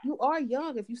 you are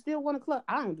young. If you still want a club,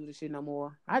 I don't do this shit no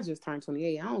more. I just turned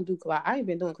 28. I don't do club. I ain't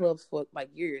been doing clubs for like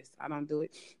years. I don't do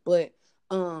it. But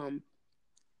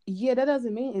yeah, that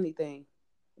doesn't mean anything.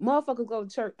 Motherfuckers go to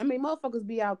church. I mean, motherfuckers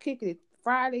be out kicking it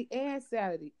Friday and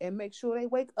Saturday and make sure they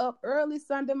wake up early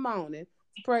Sunday morning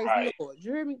to praise the Lord.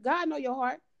 You hear me? God know your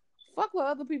heart. Fuck what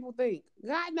other people think.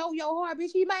 God know your heart,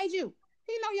 bitch. He made you.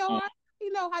 He know your heart. He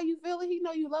know how you feeling. He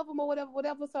know you love him or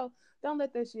whatever. So don't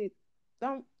let that shit.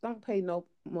 Don't pay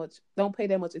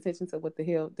that much attention to what the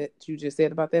hell that you just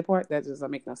said about that part. That just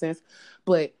doesn't make no sense.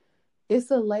 But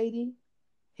it's a lady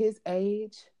his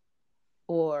age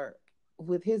or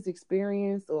with his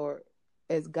experience or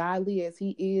as godly as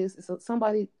he is, so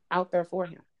somebody out there for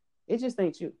him. It just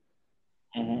ain't you.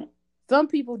 Mm-hmm. Some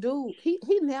people do. He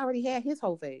already had his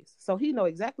whole phase, so he know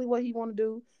exactly what he want to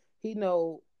do. He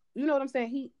know, you know what I'm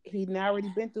saying. He now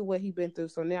already been through what he been through,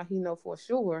 so now he know for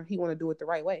sure he want to do it the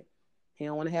right way. He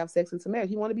don't want to have sex into marriage.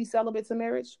 He want to be celibate to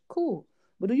marriage. Cool.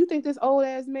 But do you think this old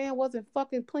ass man wasn't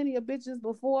fucking plenty of bitches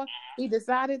before he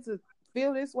decided to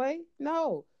feel this way?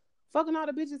 No. Fucking all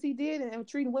the bitches he did and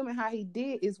treating women how he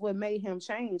did is what made him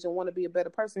change and want to be a better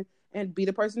person and be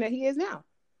the person that he is now.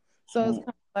 So it's kind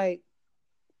of like,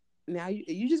 now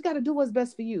you just got to do what's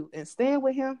best for you. And staying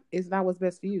with him is not what's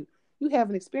best for you. You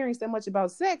haven't experienced that much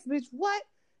about sex, bitch. What?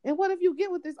 And what if you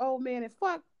get with this old man and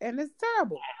fuck and it's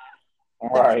terrible?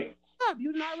 Right.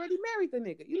 You not already married the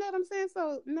nigga. You know what I'm saying?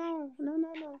 So no.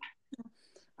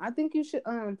 I think you should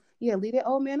leave that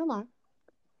old man alone.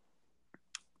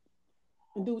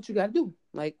 And do what you gotta do.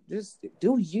 Like, just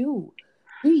do you.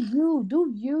 Be you.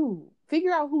 Do you.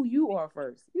 Figure out who you are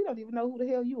first. You don't even know who the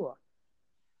hell you are.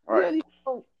 Right. You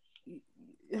don't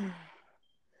even know.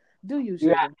 Do you, you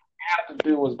have to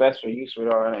do what's best for you,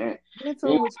 sweetheart. And with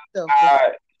yourself.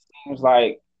 it seems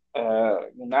like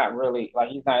you're not really, like,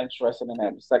 he's not interested in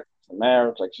having sex in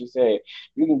marriage. Like she said,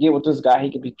 you can get with this guy,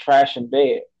 he could be trash in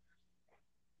bed.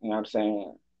 You know what I'm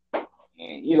saying?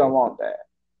 And you don't want that.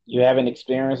 You haven't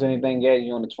experienced anything yet.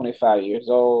 You're only 25 years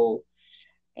old.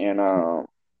 And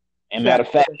matter of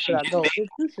fact,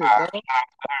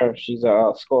 she's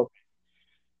a Scorpio.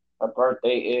 Her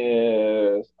birthday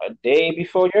is a day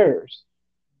before yours.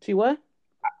 She what?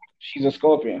 She's a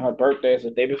Scorpion. Her birthday is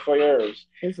a day before yours.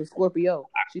 It's a Scorpio.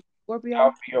 She's a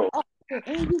Scorpio. Oh,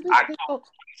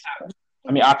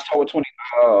 October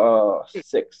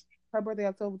 26th. Her birthday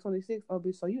October 26th. Oh,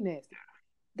 bitch, so you nasty.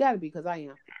 Gotta be, because I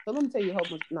am. So let me tell you a whole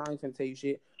bunch. No, I ain't finna tell you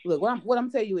shit. Look, what I'm gonna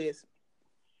tell you is,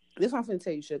 this one I'm finna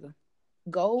tell you, sugar.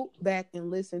 Go back and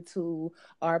listen to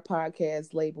our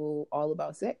podcast label All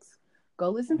About Sex.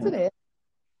 Go listen to that.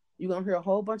 You're gonna hear a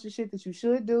whole bunch of shit that you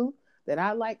should do that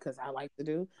I like, because I like to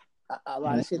do. A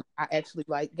lot of shit I actually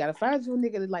like. Gotta find you a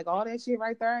nigga that like all that shit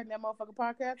right there in that motherfucking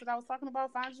podcast that I was talking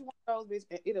about. Find you one of those, bitch,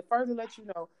 and it'll further let you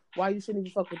know why you shouldn't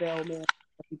even fuck with that old man.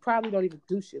 He probably don't even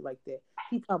do shit like that.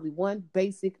 He probably one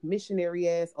basic missionary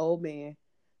ass old man.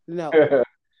 No.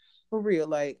 For real.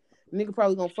 Like, nigga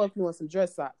probably gonna fuck you on some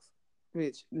dress socks.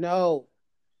 Bitch. No.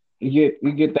 You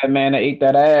get that man to eat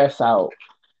that ass out.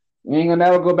 You ain't gonna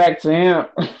never go back to him.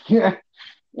 You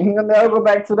ain't gonna never go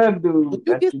back to that dude.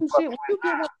 You get some shit.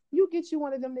 You get you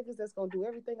one of them niggas that's gonna do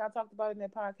everything I talked about in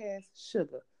that podcast.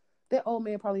 Sugar. That old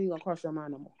man probably ain't gonna cross your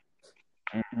mind no more.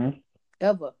 Mm-hmm.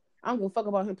 Ever. I don't give a fuck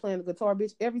about him playing the guitar,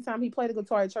 bitch. Every time he play the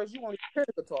guitar at church, you won't hear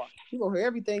the guitar. You gonna hear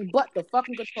everything but the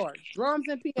fucking guitar. Drums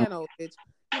and piano, bitch.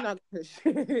 You're not gonna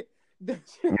hear shit. That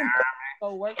shit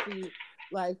gonna work for you.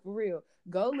 Like, for real.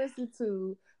 Go listen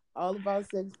to All About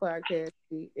Sex podcast.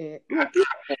 And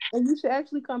you should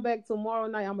actually come back tomorrow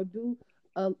night. I'm gonna do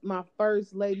my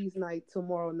first ladies' night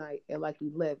tomorrow night at like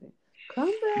 11.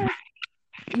 Come back.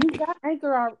 You got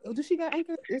Anchor? Does she got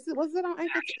Anchor? Was it on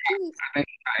Anchor?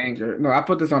 Anchor. No, I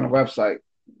put this on the website.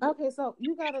 Okay, so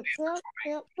you gotta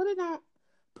put it on.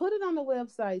 put it on the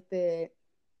website that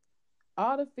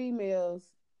all the females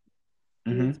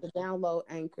need to download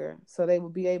Anchor so they will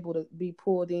be able to be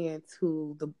pulled in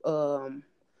to the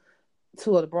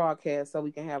broadcast so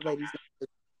we can have ladies.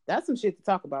 That's some shit to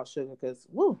talk about, sugar, because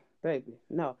woo, baby,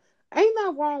 no. Ain't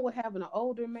nothing wrong with having an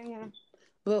older man,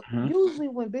 but usually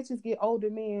when bitches get older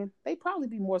men, they probably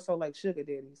be more so like sugar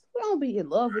daddies. We don't be in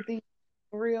love with these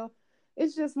for real.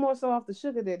 It's just more so off the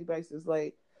sugar daddy basis.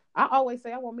 Like I always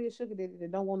say, I want me a sugar daddy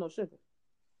that don't want no sugar.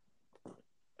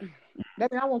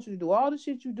 That means I want you to do all the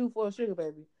shit you do for a sugar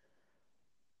baby.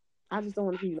 I just don't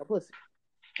want to give you no pussy.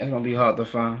 It's gonna be hard to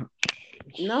find.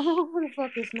 No, the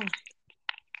fuck it's not.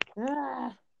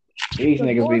 These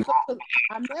niggas be.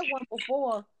 I met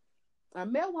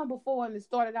one before, and it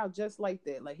started out just like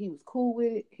that. Like he was cool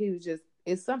with it. He was just.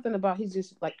 It's something about he's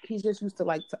just used to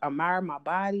like to admire my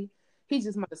body. He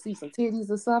just might see some titties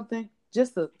or something.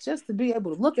 Just to be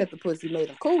able to look at the pussy made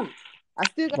him cool. I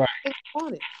still got to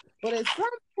on it, but at some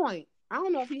point, I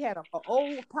don't know if he had an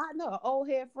old partner, an old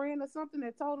head friend or something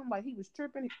that told him like he was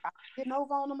tripping, getting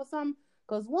over on him or something.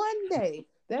 Because one day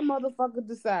that motherfucker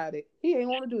decided he ain't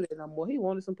want to do that no more. He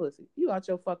wanted some pussy. You out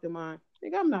your fucking mind,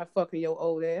 nigga? I'm not fucking your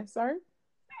old ass, sir.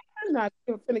 You're not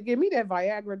finna give me that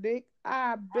Viagra dick.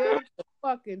 I beg to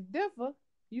fucking differ.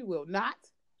 You will not.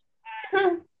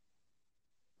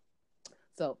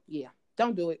 So yeah,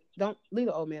 don't do it. Don't leave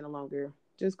the old man alone, girl.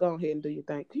 Just go ahead and do your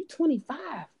thing. You 25.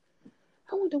 I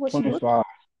wonder what 25. She look like.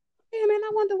 Yeah, man,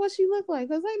 I wonder what she look like.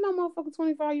 Because ain't no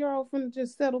motherfucking 25-year-old finna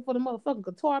just settle for the motherfucking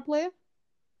guitar player.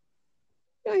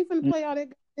 You ain't finna play all that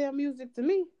goddamn music to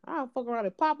me. I'll fuck around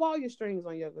and pop all your strings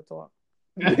on your guitar.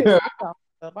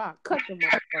 I'll cut them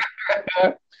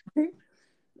motherfucker.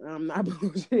 I'm not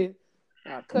bullshit.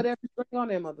 I'll cut every string on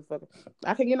that motherfucker.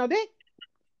 I can get no dick.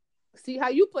 See how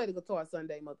you play the guitar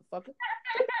Sunday, motherfucker.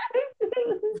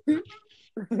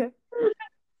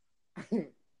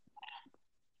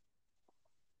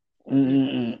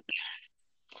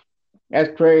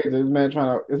 That's crazy. This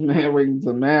man waiting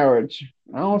to marriage.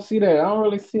 I don't see that. I don't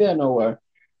really see that nowhere.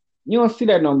 You don't see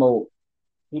that no more.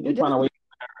 People trying to wait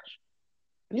for marriage.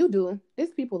 You do.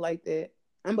 It's people like that.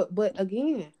 But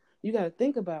again, you got to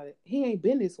think about it. He ain't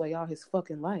been this way all his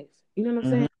fucking life. You know what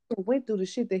I'm saying? He went through the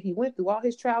shit that he went through. All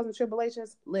his trials and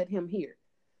tribulations led him here.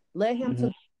 Led him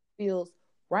to feels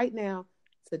right now,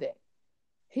 today.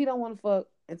 He don't want to fuck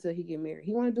until he get married.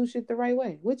 He want to do shit the right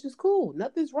way, which is cool.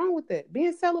 Nothing's wrong with that.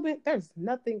 Being celibate, there's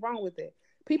nothing wrong with that.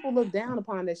 People look down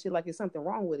upon that shit like it's something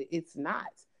wrong with it. It's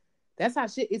not. That's how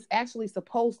shit is actually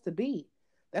supposed to be.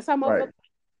 That's how motherfuckers,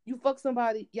 you fuck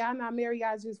somebody, y'all not married,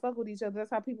 y'all just fuck with each other.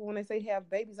 That's how people, when they say have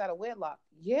babies out of wedlock.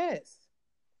 Yes.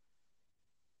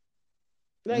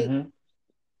 Like,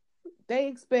 they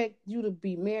expect you to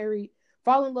be married,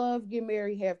 fall in love, get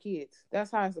married, have kids.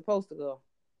 That's how it's supposed to go.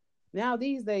 Now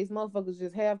these days, motherfuckers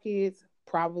just have kids,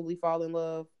 probably fall in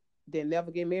love, then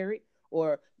never get married,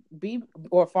 or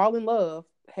fall in love,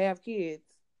 have kids,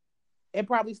 and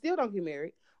probably still don't get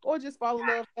married, or just fall in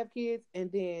love, have kids,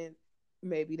 and then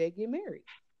maybe they get married.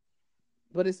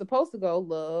 But it's supposed to go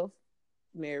love,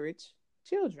 marriage,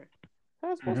 children.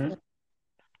 How it's supposed to go.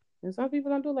 And some people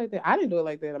don't do it like that. I didn't do it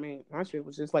like that. I mean, my shit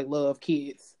was just like love,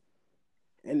 kids,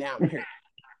 and now I'm here.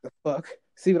 The fuck?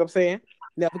 See what I'm saying?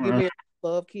 Never get married.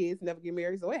 Love, kids, never get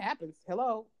married. So it happens.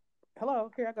 Hello,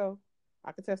 here I go.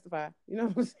 I can testify. You know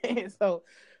what I'm saying? So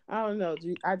I don't know.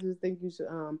 I just think you should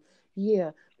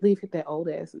leave that old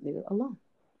ass nigga alone.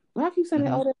 Why keep saying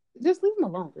that old ass? Just leave him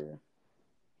alone, girl.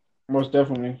 Most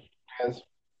definitely. Yes.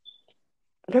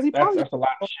 Because he probably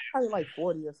like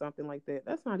 40 or something like that.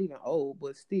 That's not even old,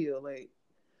 but still, like,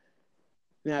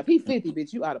 now if he 50,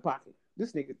 bitch, you out of pocket.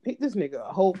 This nigga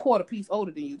a whole quarter piece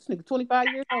older than you. This nigga 25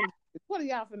 years old. What are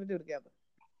y'all finna do together?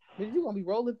 Bitch, you gonna be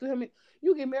rolling through him.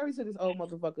 You get married to this old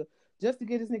motherfucker just to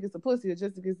get this nigga some pussy or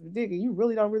just to get some dick, and you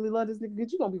really don't love this nigga,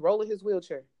 bitch, you gonna be rolling his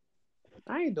wheelchair.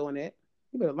 I ain't doing that.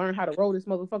 You better learn how to roll this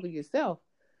motherfucker yourself.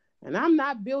 And I'm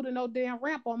not building no damn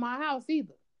ramp on my house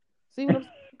either. See what I'm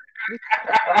saying?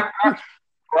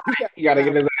 You gotta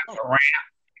get his ass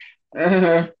a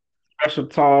ramp. Special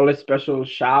toilet, special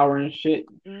shower and shit.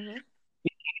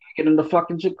 Get in the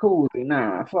fucking jacuzzi.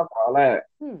 Nah, fuck all that.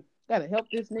 Gotta help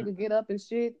this nigga get up and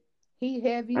shit. He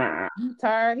heavy. You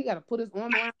tired. He gotta put his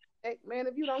arm around his neck. Man,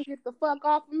 if you don't get the fuck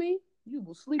off of me, you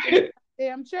will sleep in the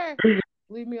damn chair.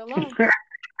 Leave me alone.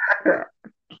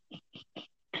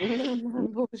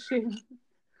 Bullshit.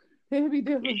 It'll be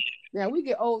different. Now we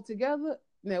get old together.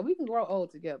 Now we can grow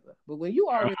old together. But when you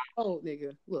already old,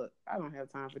 nigga, look, I don't have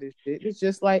time for this shit. It's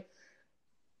just like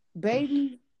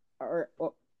babies or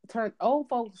old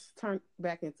folks turn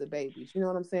back into babies. You know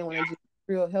what I'm saying? When they just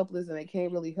real helpless and they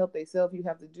can't really help themselves. You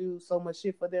have to do so much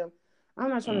shit for them. I'm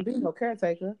not trying to be no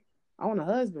caretaker. I want a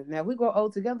husband. Now, if we grow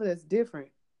old together, that's different.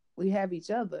 We have each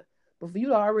other. But for you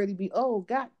to already be old,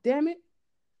 god damn it,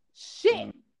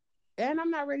 shit. And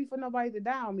I'm not ready for nobody to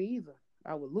die on me either.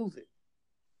 I would lose it.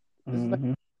 It's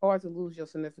like hard to lose your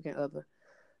significant other.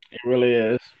 It really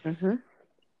is.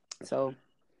 So,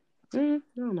 I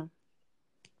don't know.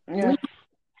 Yeah.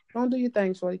 Don't do your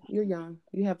thing, shorty. You're young.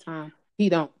 You have time. He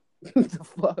don't. The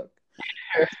fuck?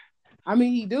 I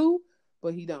mean, he do,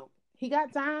 but he don't. He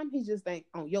got time. He just ain't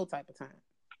on your type of time.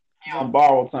 He on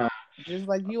borrowed time. Just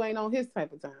like you ain't on his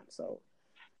type of time. So,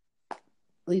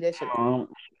 leave that shit.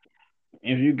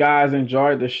 If you guys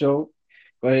enjoyed the show,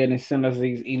 go ahead and send us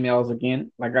these emails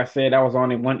again. Like I said, that was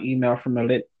only one email from the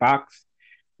lit box,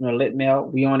 from the lit mail.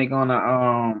 We only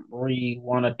gonna read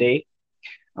one a day.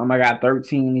 I got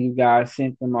 13 of you guys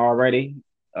sent them already.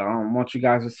 Want you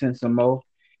guys to send some more.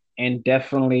 And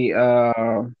definitely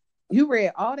You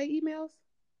read all the emails?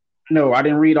 No, I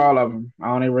didn't read all of them. I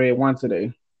only read one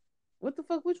today. What the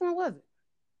fuck? Which one was it?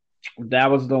 That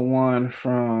was the one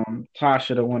from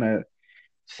Tasha, the one that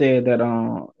said that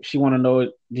she want to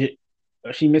know,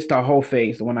 she missed her whole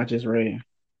face, the one I just read.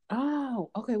 Oh,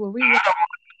 okay. Well, read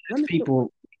it.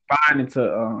 People buying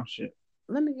into shit.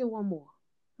 Let me get one more.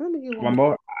 One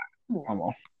more. How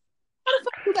the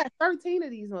fuck you got 13 of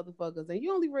these motherfuckers and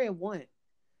you only read one?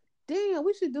 Damn,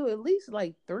 we should do at least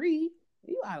like 3.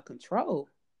 You out of control.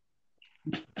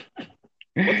 What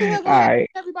the hell? Right.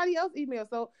 Everybody else email.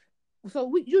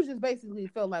 So you just basically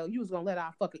felt like you was gonna let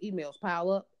our fucking emails pile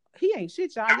up. He ain't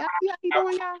shit, y'all. Y'all see how he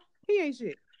doing, y'all? He ain't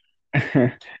shit.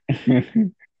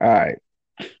 All right.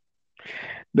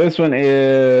 This one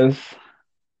is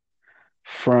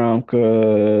from,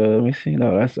 let me see.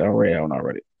 No, that's already on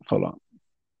already. Hold on.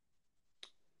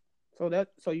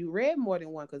 So you read more than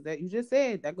one because that you just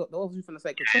said that. Those you finna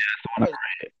say. All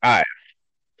right.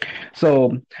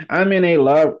 So I'm in a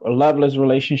loveless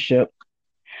relationship.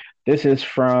 This is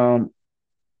from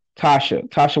Tasha.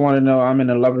 Tasha wanted to know I'm in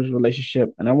a loveless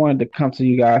relationship, and I wanted to come to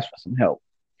you guys for some help.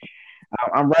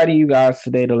 I'm writing you guys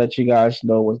today to let you guys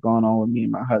know what's going on with me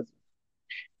and my husband.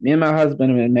 Me and my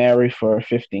husband have been married for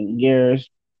 15 years.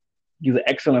 He's an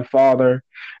excellent father,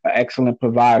 an excellent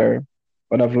provider,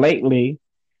 but of lately,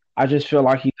 I just feel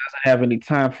like he doesn't have any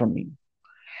time for me.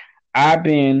 I've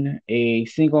been a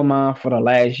single mom for the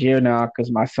last year now because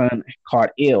my son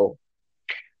caught ill.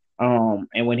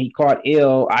 And when he caught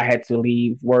ill, I had to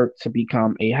leave work to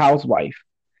become a housewife.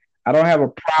 I don't have a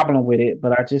problem with it,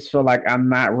 but I just feel like I'm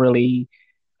not really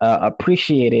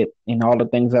appreciated in all the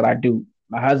things that I do.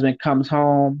 My husband comes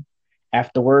home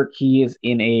after work. He is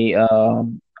in a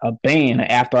band, an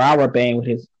after-hour band with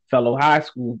his fellow high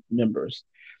school members.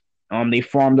 They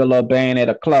formed a little band at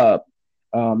a club.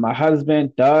 My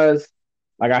husband does,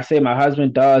 like I said, my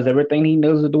husband does everything he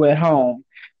knows to do at home,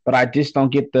 but I just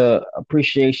don't get the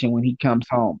appreciation when he comes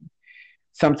home.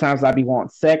 Sometimes I be wanting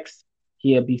sex.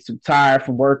 He'll be too tired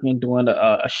from working, doing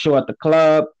a show at the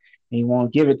club, and he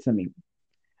won't give it to me.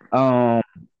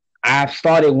 I've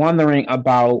started wondering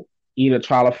about either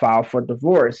trying to file for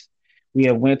divorce. We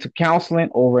have went to counseling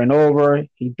over and over.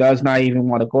 He does not even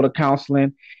want to go to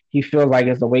counseling. He feels like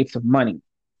it's a waste of money.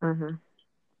 You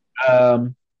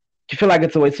feel like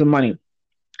it's a waste of money.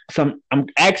 So I'm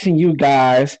asking you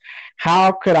guys,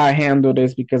 how could I handle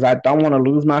this? Because I don't want to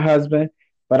lose my husband,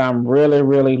 but I'm really,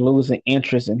 really losing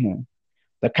interest in him.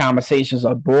 The conversations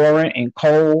are boring and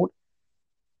cold.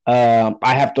 I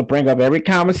have to bring up every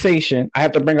conversation. I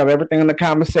have to bring up everything in the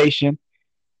conversation.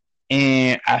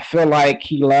 And I feel like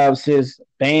he loves his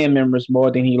band members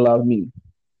more than he loves me.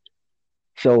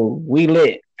 So we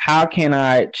lit. How can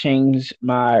I change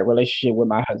my relationship with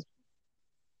my husband?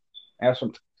 That's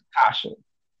from Tasha.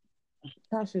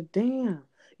 Tasha, damn.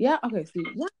 Yeah, okay, see,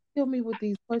 y'all kill me with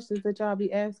these questions that y'all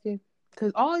be asking.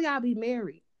 Because all y'all be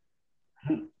married.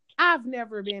 I've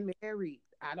never been married.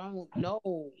 I don't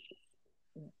know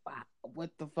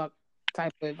what the fuck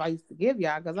type of advice to give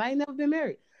y'all because I ain't never been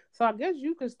married. So I guess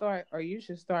you could start, or you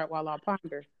should start while I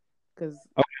ponder, because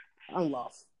I'm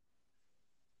lost.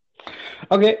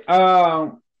 Okay.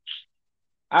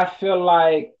 I feel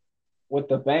like with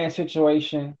the band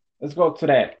situation, let's go to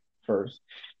that first.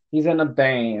 He's in a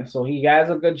band, so he has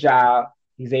a good job.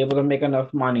 He's able to make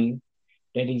enough money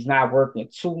that he's not working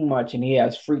too much, and he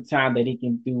has free time that he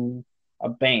can do a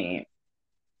band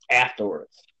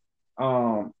afterwards.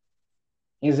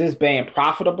 Is this band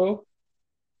profitable?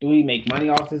 Do we make money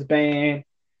off this band?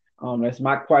 That's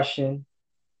my question.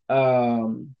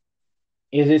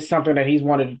 Is it something that he's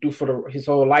wanted to do for his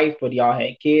whole life, but y'all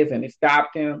had kids and it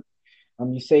stopped him?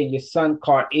 You say your son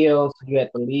caught ill, so you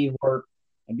had to leave work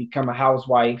and become a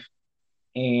housewife.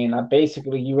 And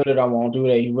basically, you really don't want to do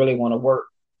that. You really want to work,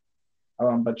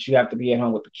 but you have to be at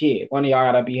home with the kid. One of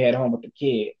y'all gotta be at home with the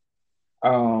kid.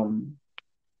 Um,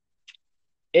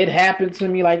 it happened to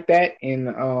me like that in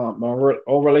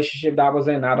old relationship that I was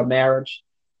in, not a marriage,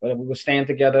 but we were staying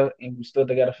together and we stood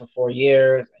together for 4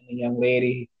 years. And the young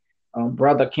lady,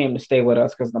 brother came to stay with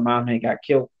us because the mom had got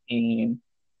killed, and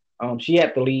she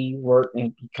had to leave work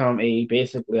and become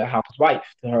basically a housewife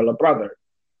to her little brother.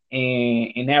 And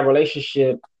in that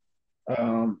relationship,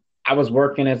 I was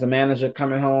working as a manager,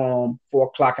 coming home 4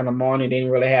 o'clock in the morning.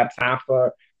 Didn't really have time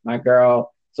for my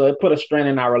girl, so it put a strain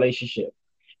in our relationship.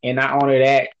 And not only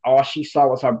that, all she saw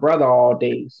was her brother all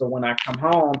day. So when I come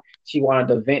home, she wanted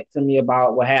to vent to me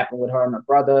about what happened with her and her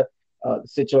brother, the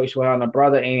situation with her and her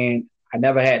brother, and I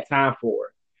never had time for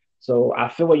it. So I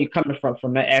feel where you're coming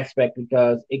from that aspect,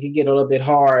 because it can get a little bit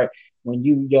hard when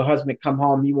your husband come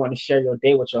home, you want to share your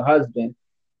day with your husband,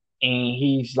 and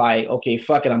he's like, okay,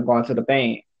 fuck it, I'm going to the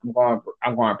band. I'm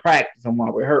going to practice. I'm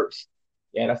going to rehearse.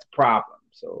 Yeah, that's the problem.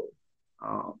 So,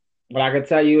 what I can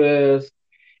tell you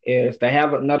is to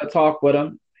have another talk with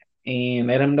him and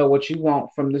let him know what you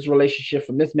want from this relationship,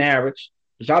 from this marriage.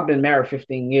 Because y'all been married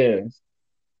 15 years.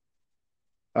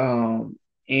 And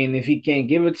if he can't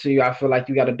give it to you, I feel like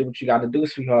you got to do what you got to do,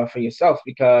 sweetheart, for yourself,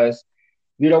 because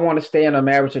you don't want to stay in a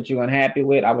marriage that you're unhappy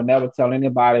with. I would never tell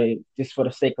anybody just for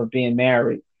the sake of being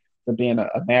married to be in a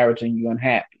marriage and you're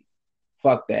unhappy.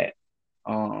 Fuck that.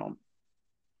 Um,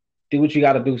 do what you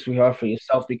got to do, sweetheart, for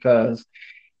yourself, because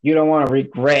you don't want to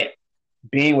regret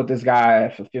being with this guy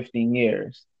for 15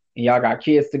 years. And y'all got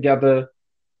kids together,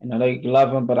 and I know you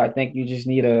love him, but I think you just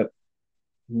need to,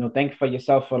 think for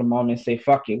yourself for the moment and say,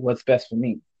 fuck it, what's best for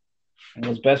me? And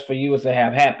what's best for you is to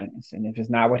have happiness. And if it's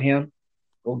not with him,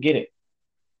 go get it.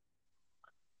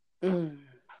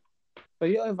 So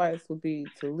your advice would be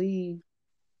to leave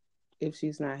if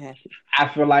she's not happy. I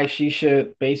feel like she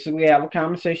should basically have a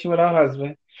conversation with her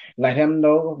husband, let him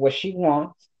know what she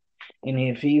wants, and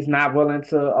if he's not willing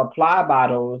to apply by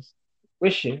those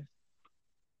wishes,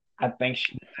 I think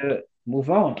she should move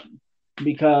on.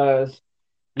 Because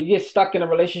you get stuck in a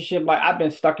relationship, like I've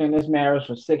been stuck in this marriage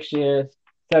for 6 years,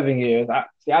 7 years. I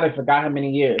didn't forgot how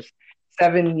many years.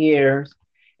 7 years.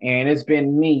 And it's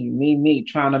been me,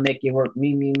 trying to make it work.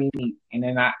 Me. And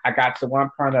then I got to one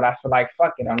point that I feel like,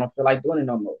 fuck it, I don't feel like doing it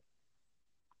no more.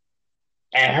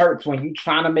 It hurts when you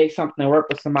trying to make something work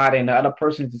with somebody and the other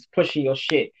person's just pushing your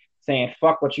shit, saying,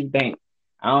 fuck what you think.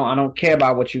 I don't care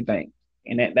about what you think.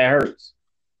 And that hurts.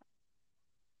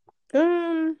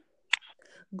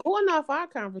 Going off our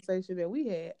conversation that we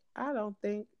had, I don't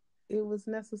think it was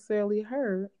necessarily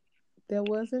her that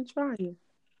wasn't trying.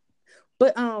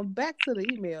 But back to the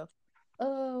email.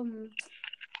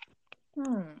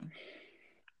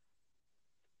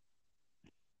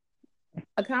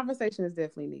 A conversation is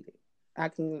definitely needed. I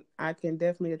can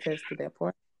definitely attest to that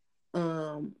part.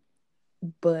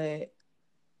 But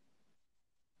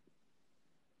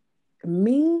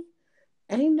me,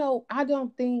 I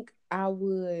don't think I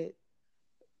would.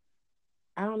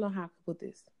 I don't know how to put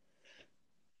this.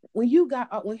 When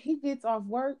he gets off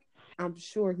work, I'm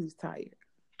sure he's tired.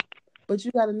 But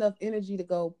you got enough energy to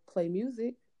go play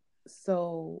music.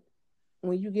 So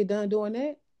when you get done doing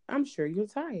that, I'm sure you're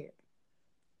tired.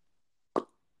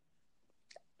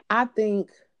 I think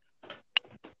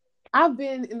I've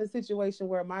been in a situation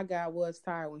where my guy was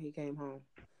tired when he came home.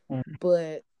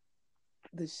 But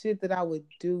the shit that I would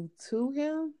do to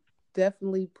him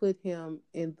definitely put him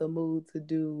in the mood to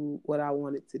do what I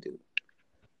wanted to do.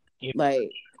 Yeah. Like,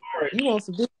 you want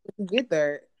some business to get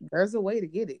there, there's a way to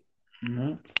get it.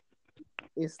 Mm-hmm.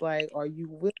 It's like, are you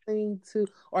waiting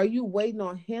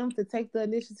on him to take the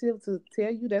initiative to tell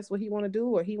you that's what he want to do,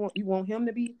 or you want him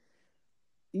to be,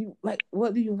 you like,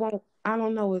 what do you want? I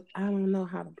don't know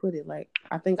how to put it. Like,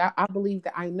 I think I believe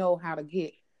that I know how to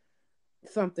get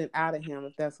something out of him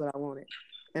if that's what I wanted,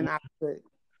 and I could.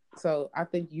 So I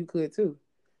think you could too.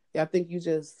 I think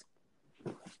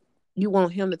you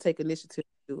want him to take initiative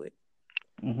to do it.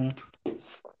 Mm-hmm.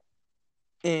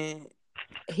 And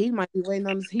he might be waiting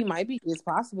on this. It's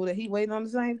possible that he waiting on the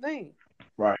same thing.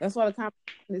 Right. That's why the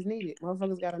conversation is needed.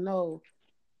 Motherfuckers got to know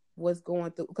what's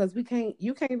going through, because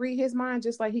you can't read his mind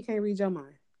just like he can't read your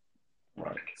mind.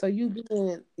 Right. So you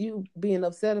being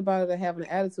upset about it or having an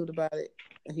attitude about it,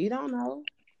 he don't know.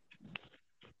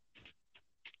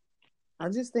 I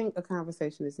just think a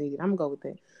conversation is needed. I'm gonna go with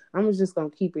that. I'm just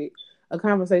gonna keep it. A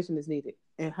conversation is needed,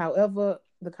 and however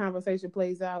the conversation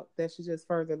plays out, that should just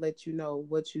further let you know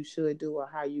what you should do or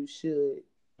how you should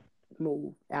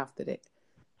move after that.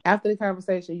 After the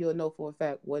conversation, you'll know for a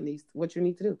fact what you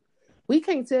need to do. We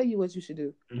can't tell you what you should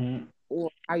do,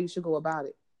 or how you should go about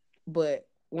it. But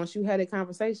once you had a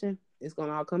conversation, it's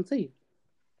gonna all come to you.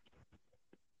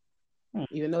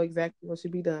 You know exactly what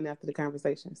should be done after the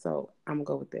conversation. So I'm gonna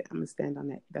go with that. I'm gonna stand on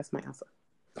that. That's my answer.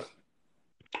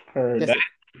 Heard That's that.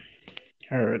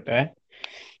 Heard that.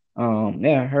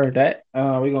 Yeah, heard that.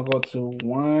 We're gonna go to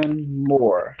one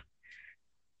more.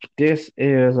 This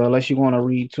is unless you want to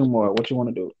read two more. What you want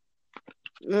to do?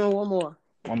 No, one more.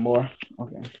 One more.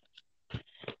 Okay.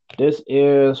 This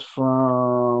is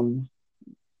from.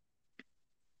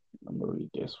 Let me read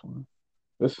this one.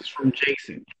 This is from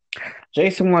Jason.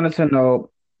 Jason wanted to know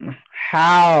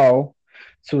how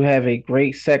to have a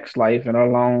great sex life in a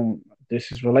long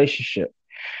distance relationship.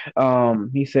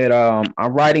 He said,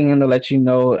 I'm writing in to let you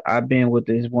know I've been with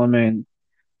this woman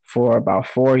for about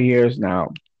 4 years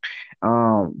now.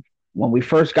 When we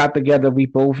first got together, we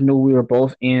both knew we were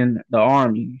both in the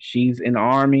Army. She's in the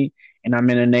Army, and I'm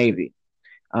in the Navy.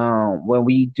 When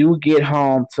we do get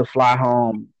home to fly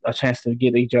home, a chance to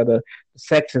get each other, the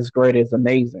sex is great, it's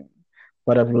amazing.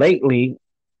 But of lately,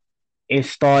 it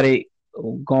started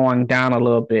going down a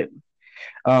little bit.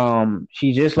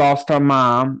 She just lost her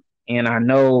mom, and I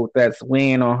know that's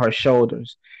weighing on her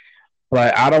shoulders.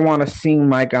 But I don't want to seem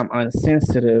like I'm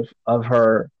insensitive of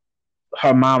her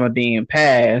mama being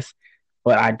passed,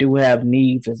 but I do have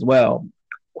needs as well.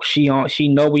 She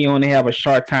know we only have a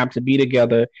short time to be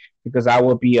together because I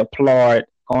will be applauded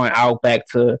going out back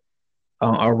to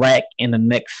Iraq in the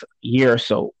next year or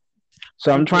so.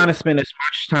 So I'm trying to spend as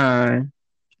much time.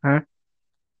 Huh?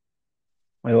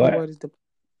 Wait, what? The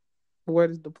word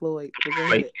is deployed.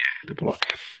 Deployed.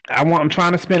 I'm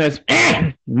trying to spend as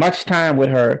much time with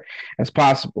her as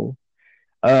possible.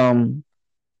 So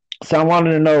I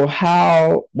wanted to know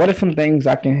what are some things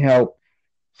I can help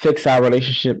fix our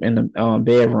relationship in the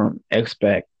bedroom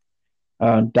expect.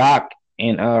 Doc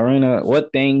and Arena,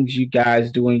 what things you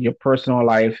guys do in your personal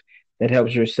life that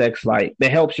helps your sex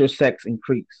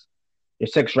increase, your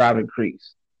sex drive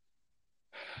increase?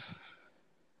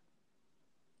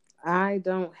 I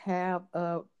don't have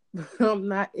I'm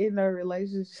not in a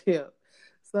relationship,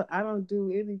 so I don't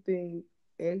do anything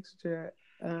extra.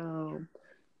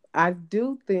 I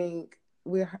do think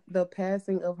with the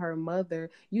passing of her mother,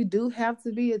 you do have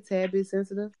to be a tad bit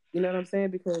sensitive. You know what I'm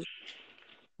saying? Because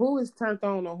who is turned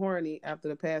on or horny after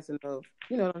the passing of,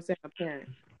 you know what I'm saying, a parent?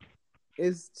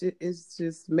 It's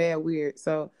just mad weird.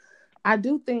 So I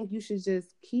do think you should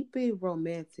just keep it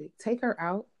romantic. Take her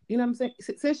out. You know what I'm saying?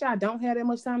 Since y'all don't have that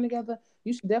much time together,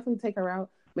 you should definitely take her out,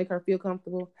 make her feel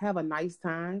comfortable, have a nice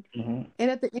time. Mm-hmm.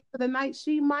 And at the end of the night,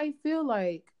 she might feel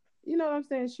like, you know what I'm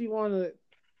saying, she want to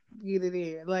get it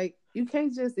in. Like, you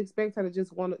can't just expect her to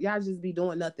just want to, y'all just be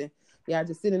doing nothing. Y'all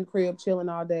just sit in the crib chilling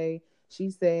all day.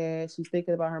 She's sad. She's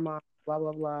thinking about her mom, blah,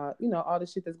 blah, blah. You know, all the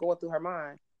shit that's going through her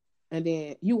mind. And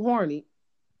then you horny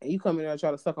and you come in there and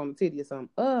try to suck on the titty or something.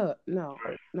 No,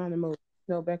 not in the mood.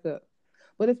 No, back up.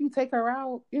 But if you take her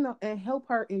out, you know, and help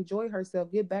her enjoy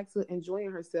herself, get back to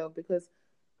enjoying herself, because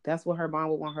that's what her mom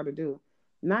would want her to do.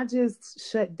 Not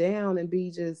just shut down and be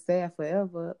just sad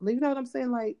forever. You know what I'm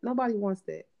saying? Like, nobody wants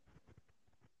that.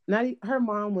 Not her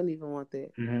mom wouldn't even want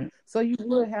that. Mm-hmm. So you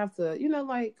would have to, you know,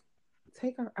 like,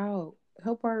 take her out,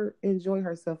 help her enjoy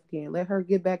herself again, let her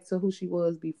get back to who she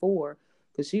was before,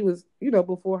 because she was, you know,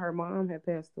 before her mom had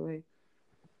passed away.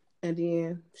 And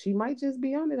then she might just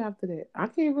be on it after that. I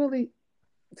can't really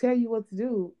tell you what to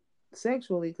do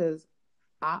sexually, because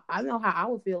I know how I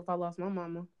would feel if I lost my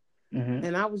mama. Mm-hmm.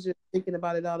 And I was just thinking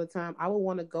about it all the time. I would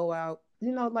want to go out,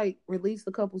 you know, like release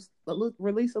a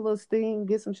little steam,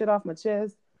 get some shit off my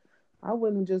chest. I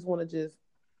wouldn't just want to just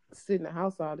sit in the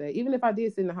house all day. Even if I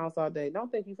did sit in the house all day,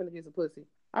 don't think you finna get some pussy.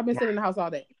 I've been sitting in the house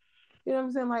all day. You know what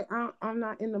I'm saying? Like, I'm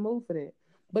not in the mood for that.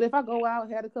 But if I go out,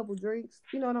 had a couple drinks,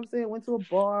 you know what I'm saying? Went to a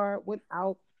bar, went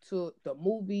out to the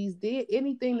movies, did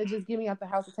anything to just get me out the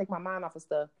house to take my mind off of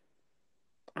stuff,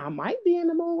 I might be in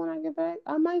the mood when I get back.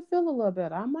 I might feel a little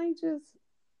better. I might just,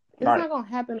 it's not going to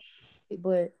happen,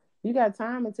 but you got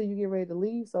time until you get ready to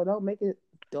leave. So don't make it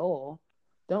dull.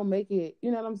 Don't make it,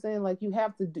 you know what I'm saying? Like, you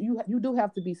have to, you do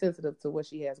have to be sensitive to what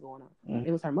she has going on. Mm-hmm.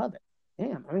 It was her mother.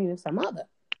 Damn, I mean, it was her mother.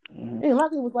 Mm-hmm. And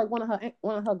luckily it was like one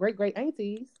of her great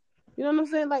aunties. You know what I'm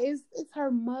saying? Like, it's her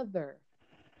mother.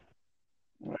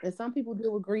 And some people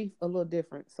deal with grief a little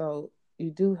different. So you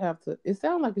do have to, it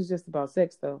sounds like it's just about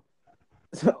sex though.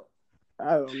 So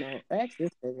I don't know. Ask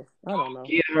this nigga. I don't know.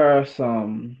 Get her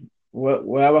some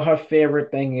whatever her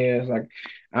favorite thing is. Like,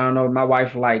 I don't know. My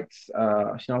wife likes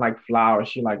she don't like flowers.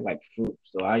 She like fruit.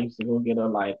 So I used to go get her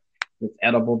like this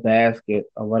edible basket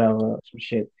or whatever, some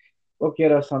shit. Go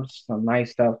get her some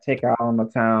nice stuff. Take her out on the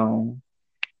town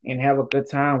and have a good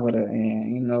time with her.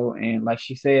 And you know, and like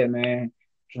she said, man,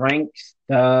 drinks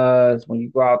does when you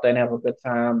go out there and have a good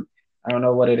time. I don't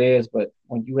know what it is, but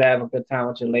when you have a good time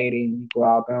with your lady and you go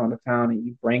out there on the town and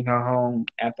you bring her home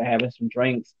after having some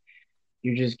drinks,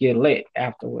 you just get lit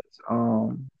afterwards.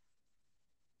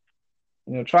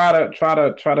 Try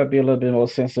to be a little bit more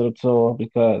sensitive to her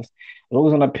because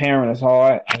losing a parent is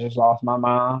hard. I just lost my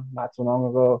mom not too long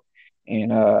ago,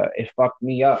 and it fucked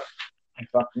me up. It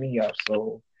fucked me up.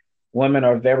 So women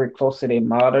are very close to their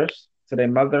mothers.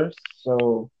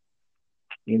 So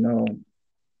you know,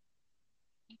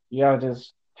 you gotta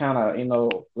just kind of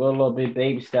go a little bit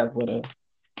baby step with her,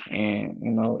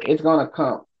 and it's gonna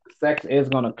come. Sex is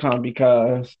gonna come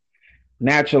because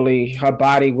naturally her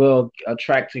body will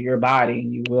attract to your body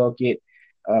and you will get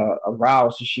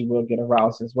aroused and she will get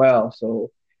aroused as well.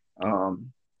 So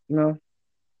um you know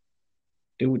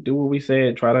do what we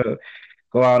said, try to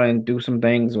go out and do some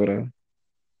things with her,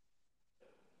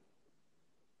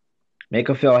 make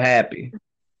her feel happy.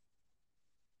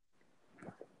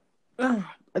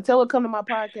 Tell her come to my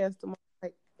podcast tomorrow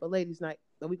night for ladies' night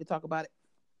so we can talk about it.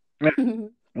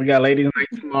 We got ladies night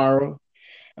tomorrow.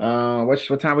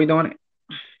 What time we doing it?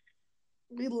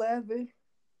 11.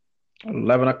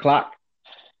 11 o'clock.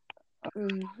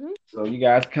 So you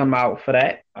guys come out for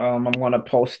that. I'm gonna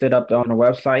post it up there on the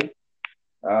website.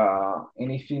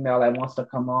 Any female that wants to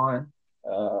come on,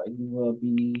 you will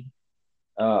be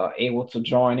able to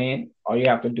join in. All you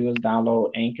have to do is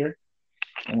download Anchor,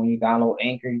 and when you download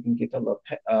Anchor, you can get the little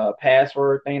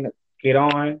password thing to get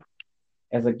on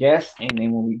as a guest, and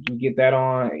then when you get that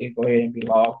on, you go ahead and be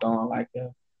logged on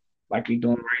like we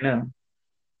doing right now.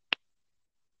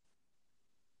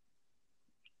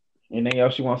 Anything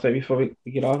else you want to say before we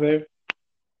get off there?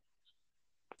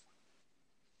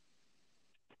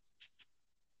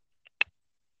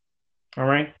 All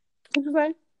right. What you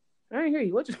say? I didn't hear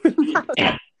you. What you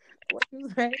what you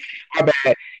say? My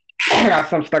bad. I got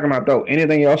something stuck in my throat.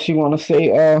 Anything else you want to say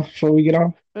before we get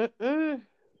off?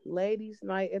 Ladies'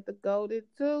 night at the Golden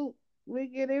Tooth. We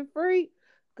get it free.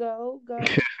 Go,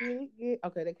 get.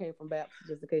 Okay, that came from Baps,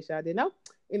 just in case y'all didn't know.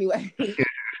 Anyway,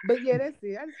 but yeah, that's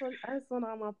it. I just want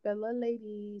all my fellow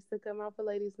ladies to come out for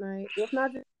ladies' night. If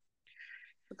not, just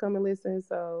to come and listen.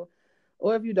 So,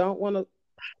 or if you don't want to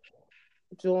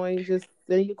join, just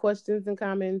send your questions and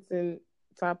comments and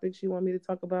topics you want me to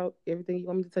talk about. Everything you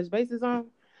want me to touch bases on,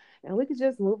 and we could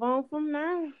just move on from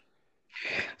now.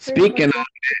 Speaking of,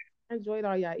 I enjoyed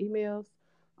all y'all emails,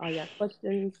 all y'all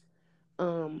questions.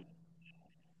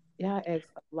 Y'all ask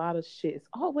a lot of shit. It's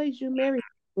always you married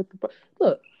with the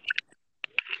look.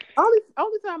 Only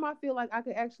time I feel like I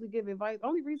could actually give advice.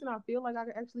 Only reason I feel like I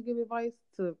could actually give advice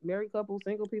to married couples,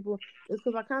 single people, is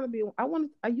because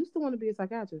I used to want to be a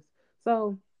psychiatrist.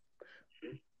 So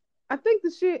I think the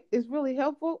shit is really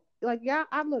helpful. Like y'all,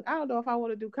 I don't know if I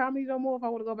want to do comedy no more. If I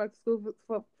want to go back to school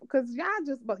for because y'all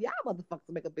motherfuckers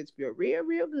make a bitch feel real,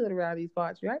 real good around these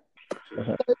parts, right?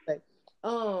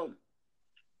 So,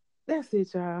 that's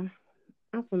it, y'all.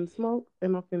 I'm finna smoke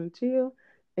and I'm finna chill,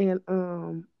 and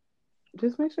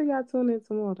just make sure y'all tune in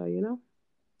tomorrow, you know?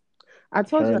 I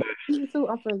told you, season 2,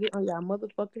 I'm finna get on y'all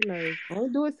motherfucking nerves. I only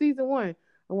do it season 1.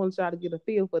 I want y'all to get a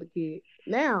feel for the kid.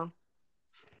 Now,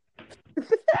 put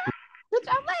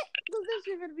y'all lit, because this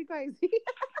shit gonna be crazy.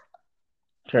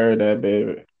 Carry that,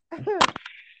 baby.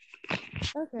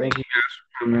 Okay. Thank you guys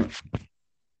for coming.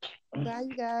 Bye,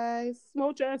 you guys.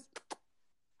 Smoochers.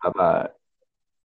 Bye-bye.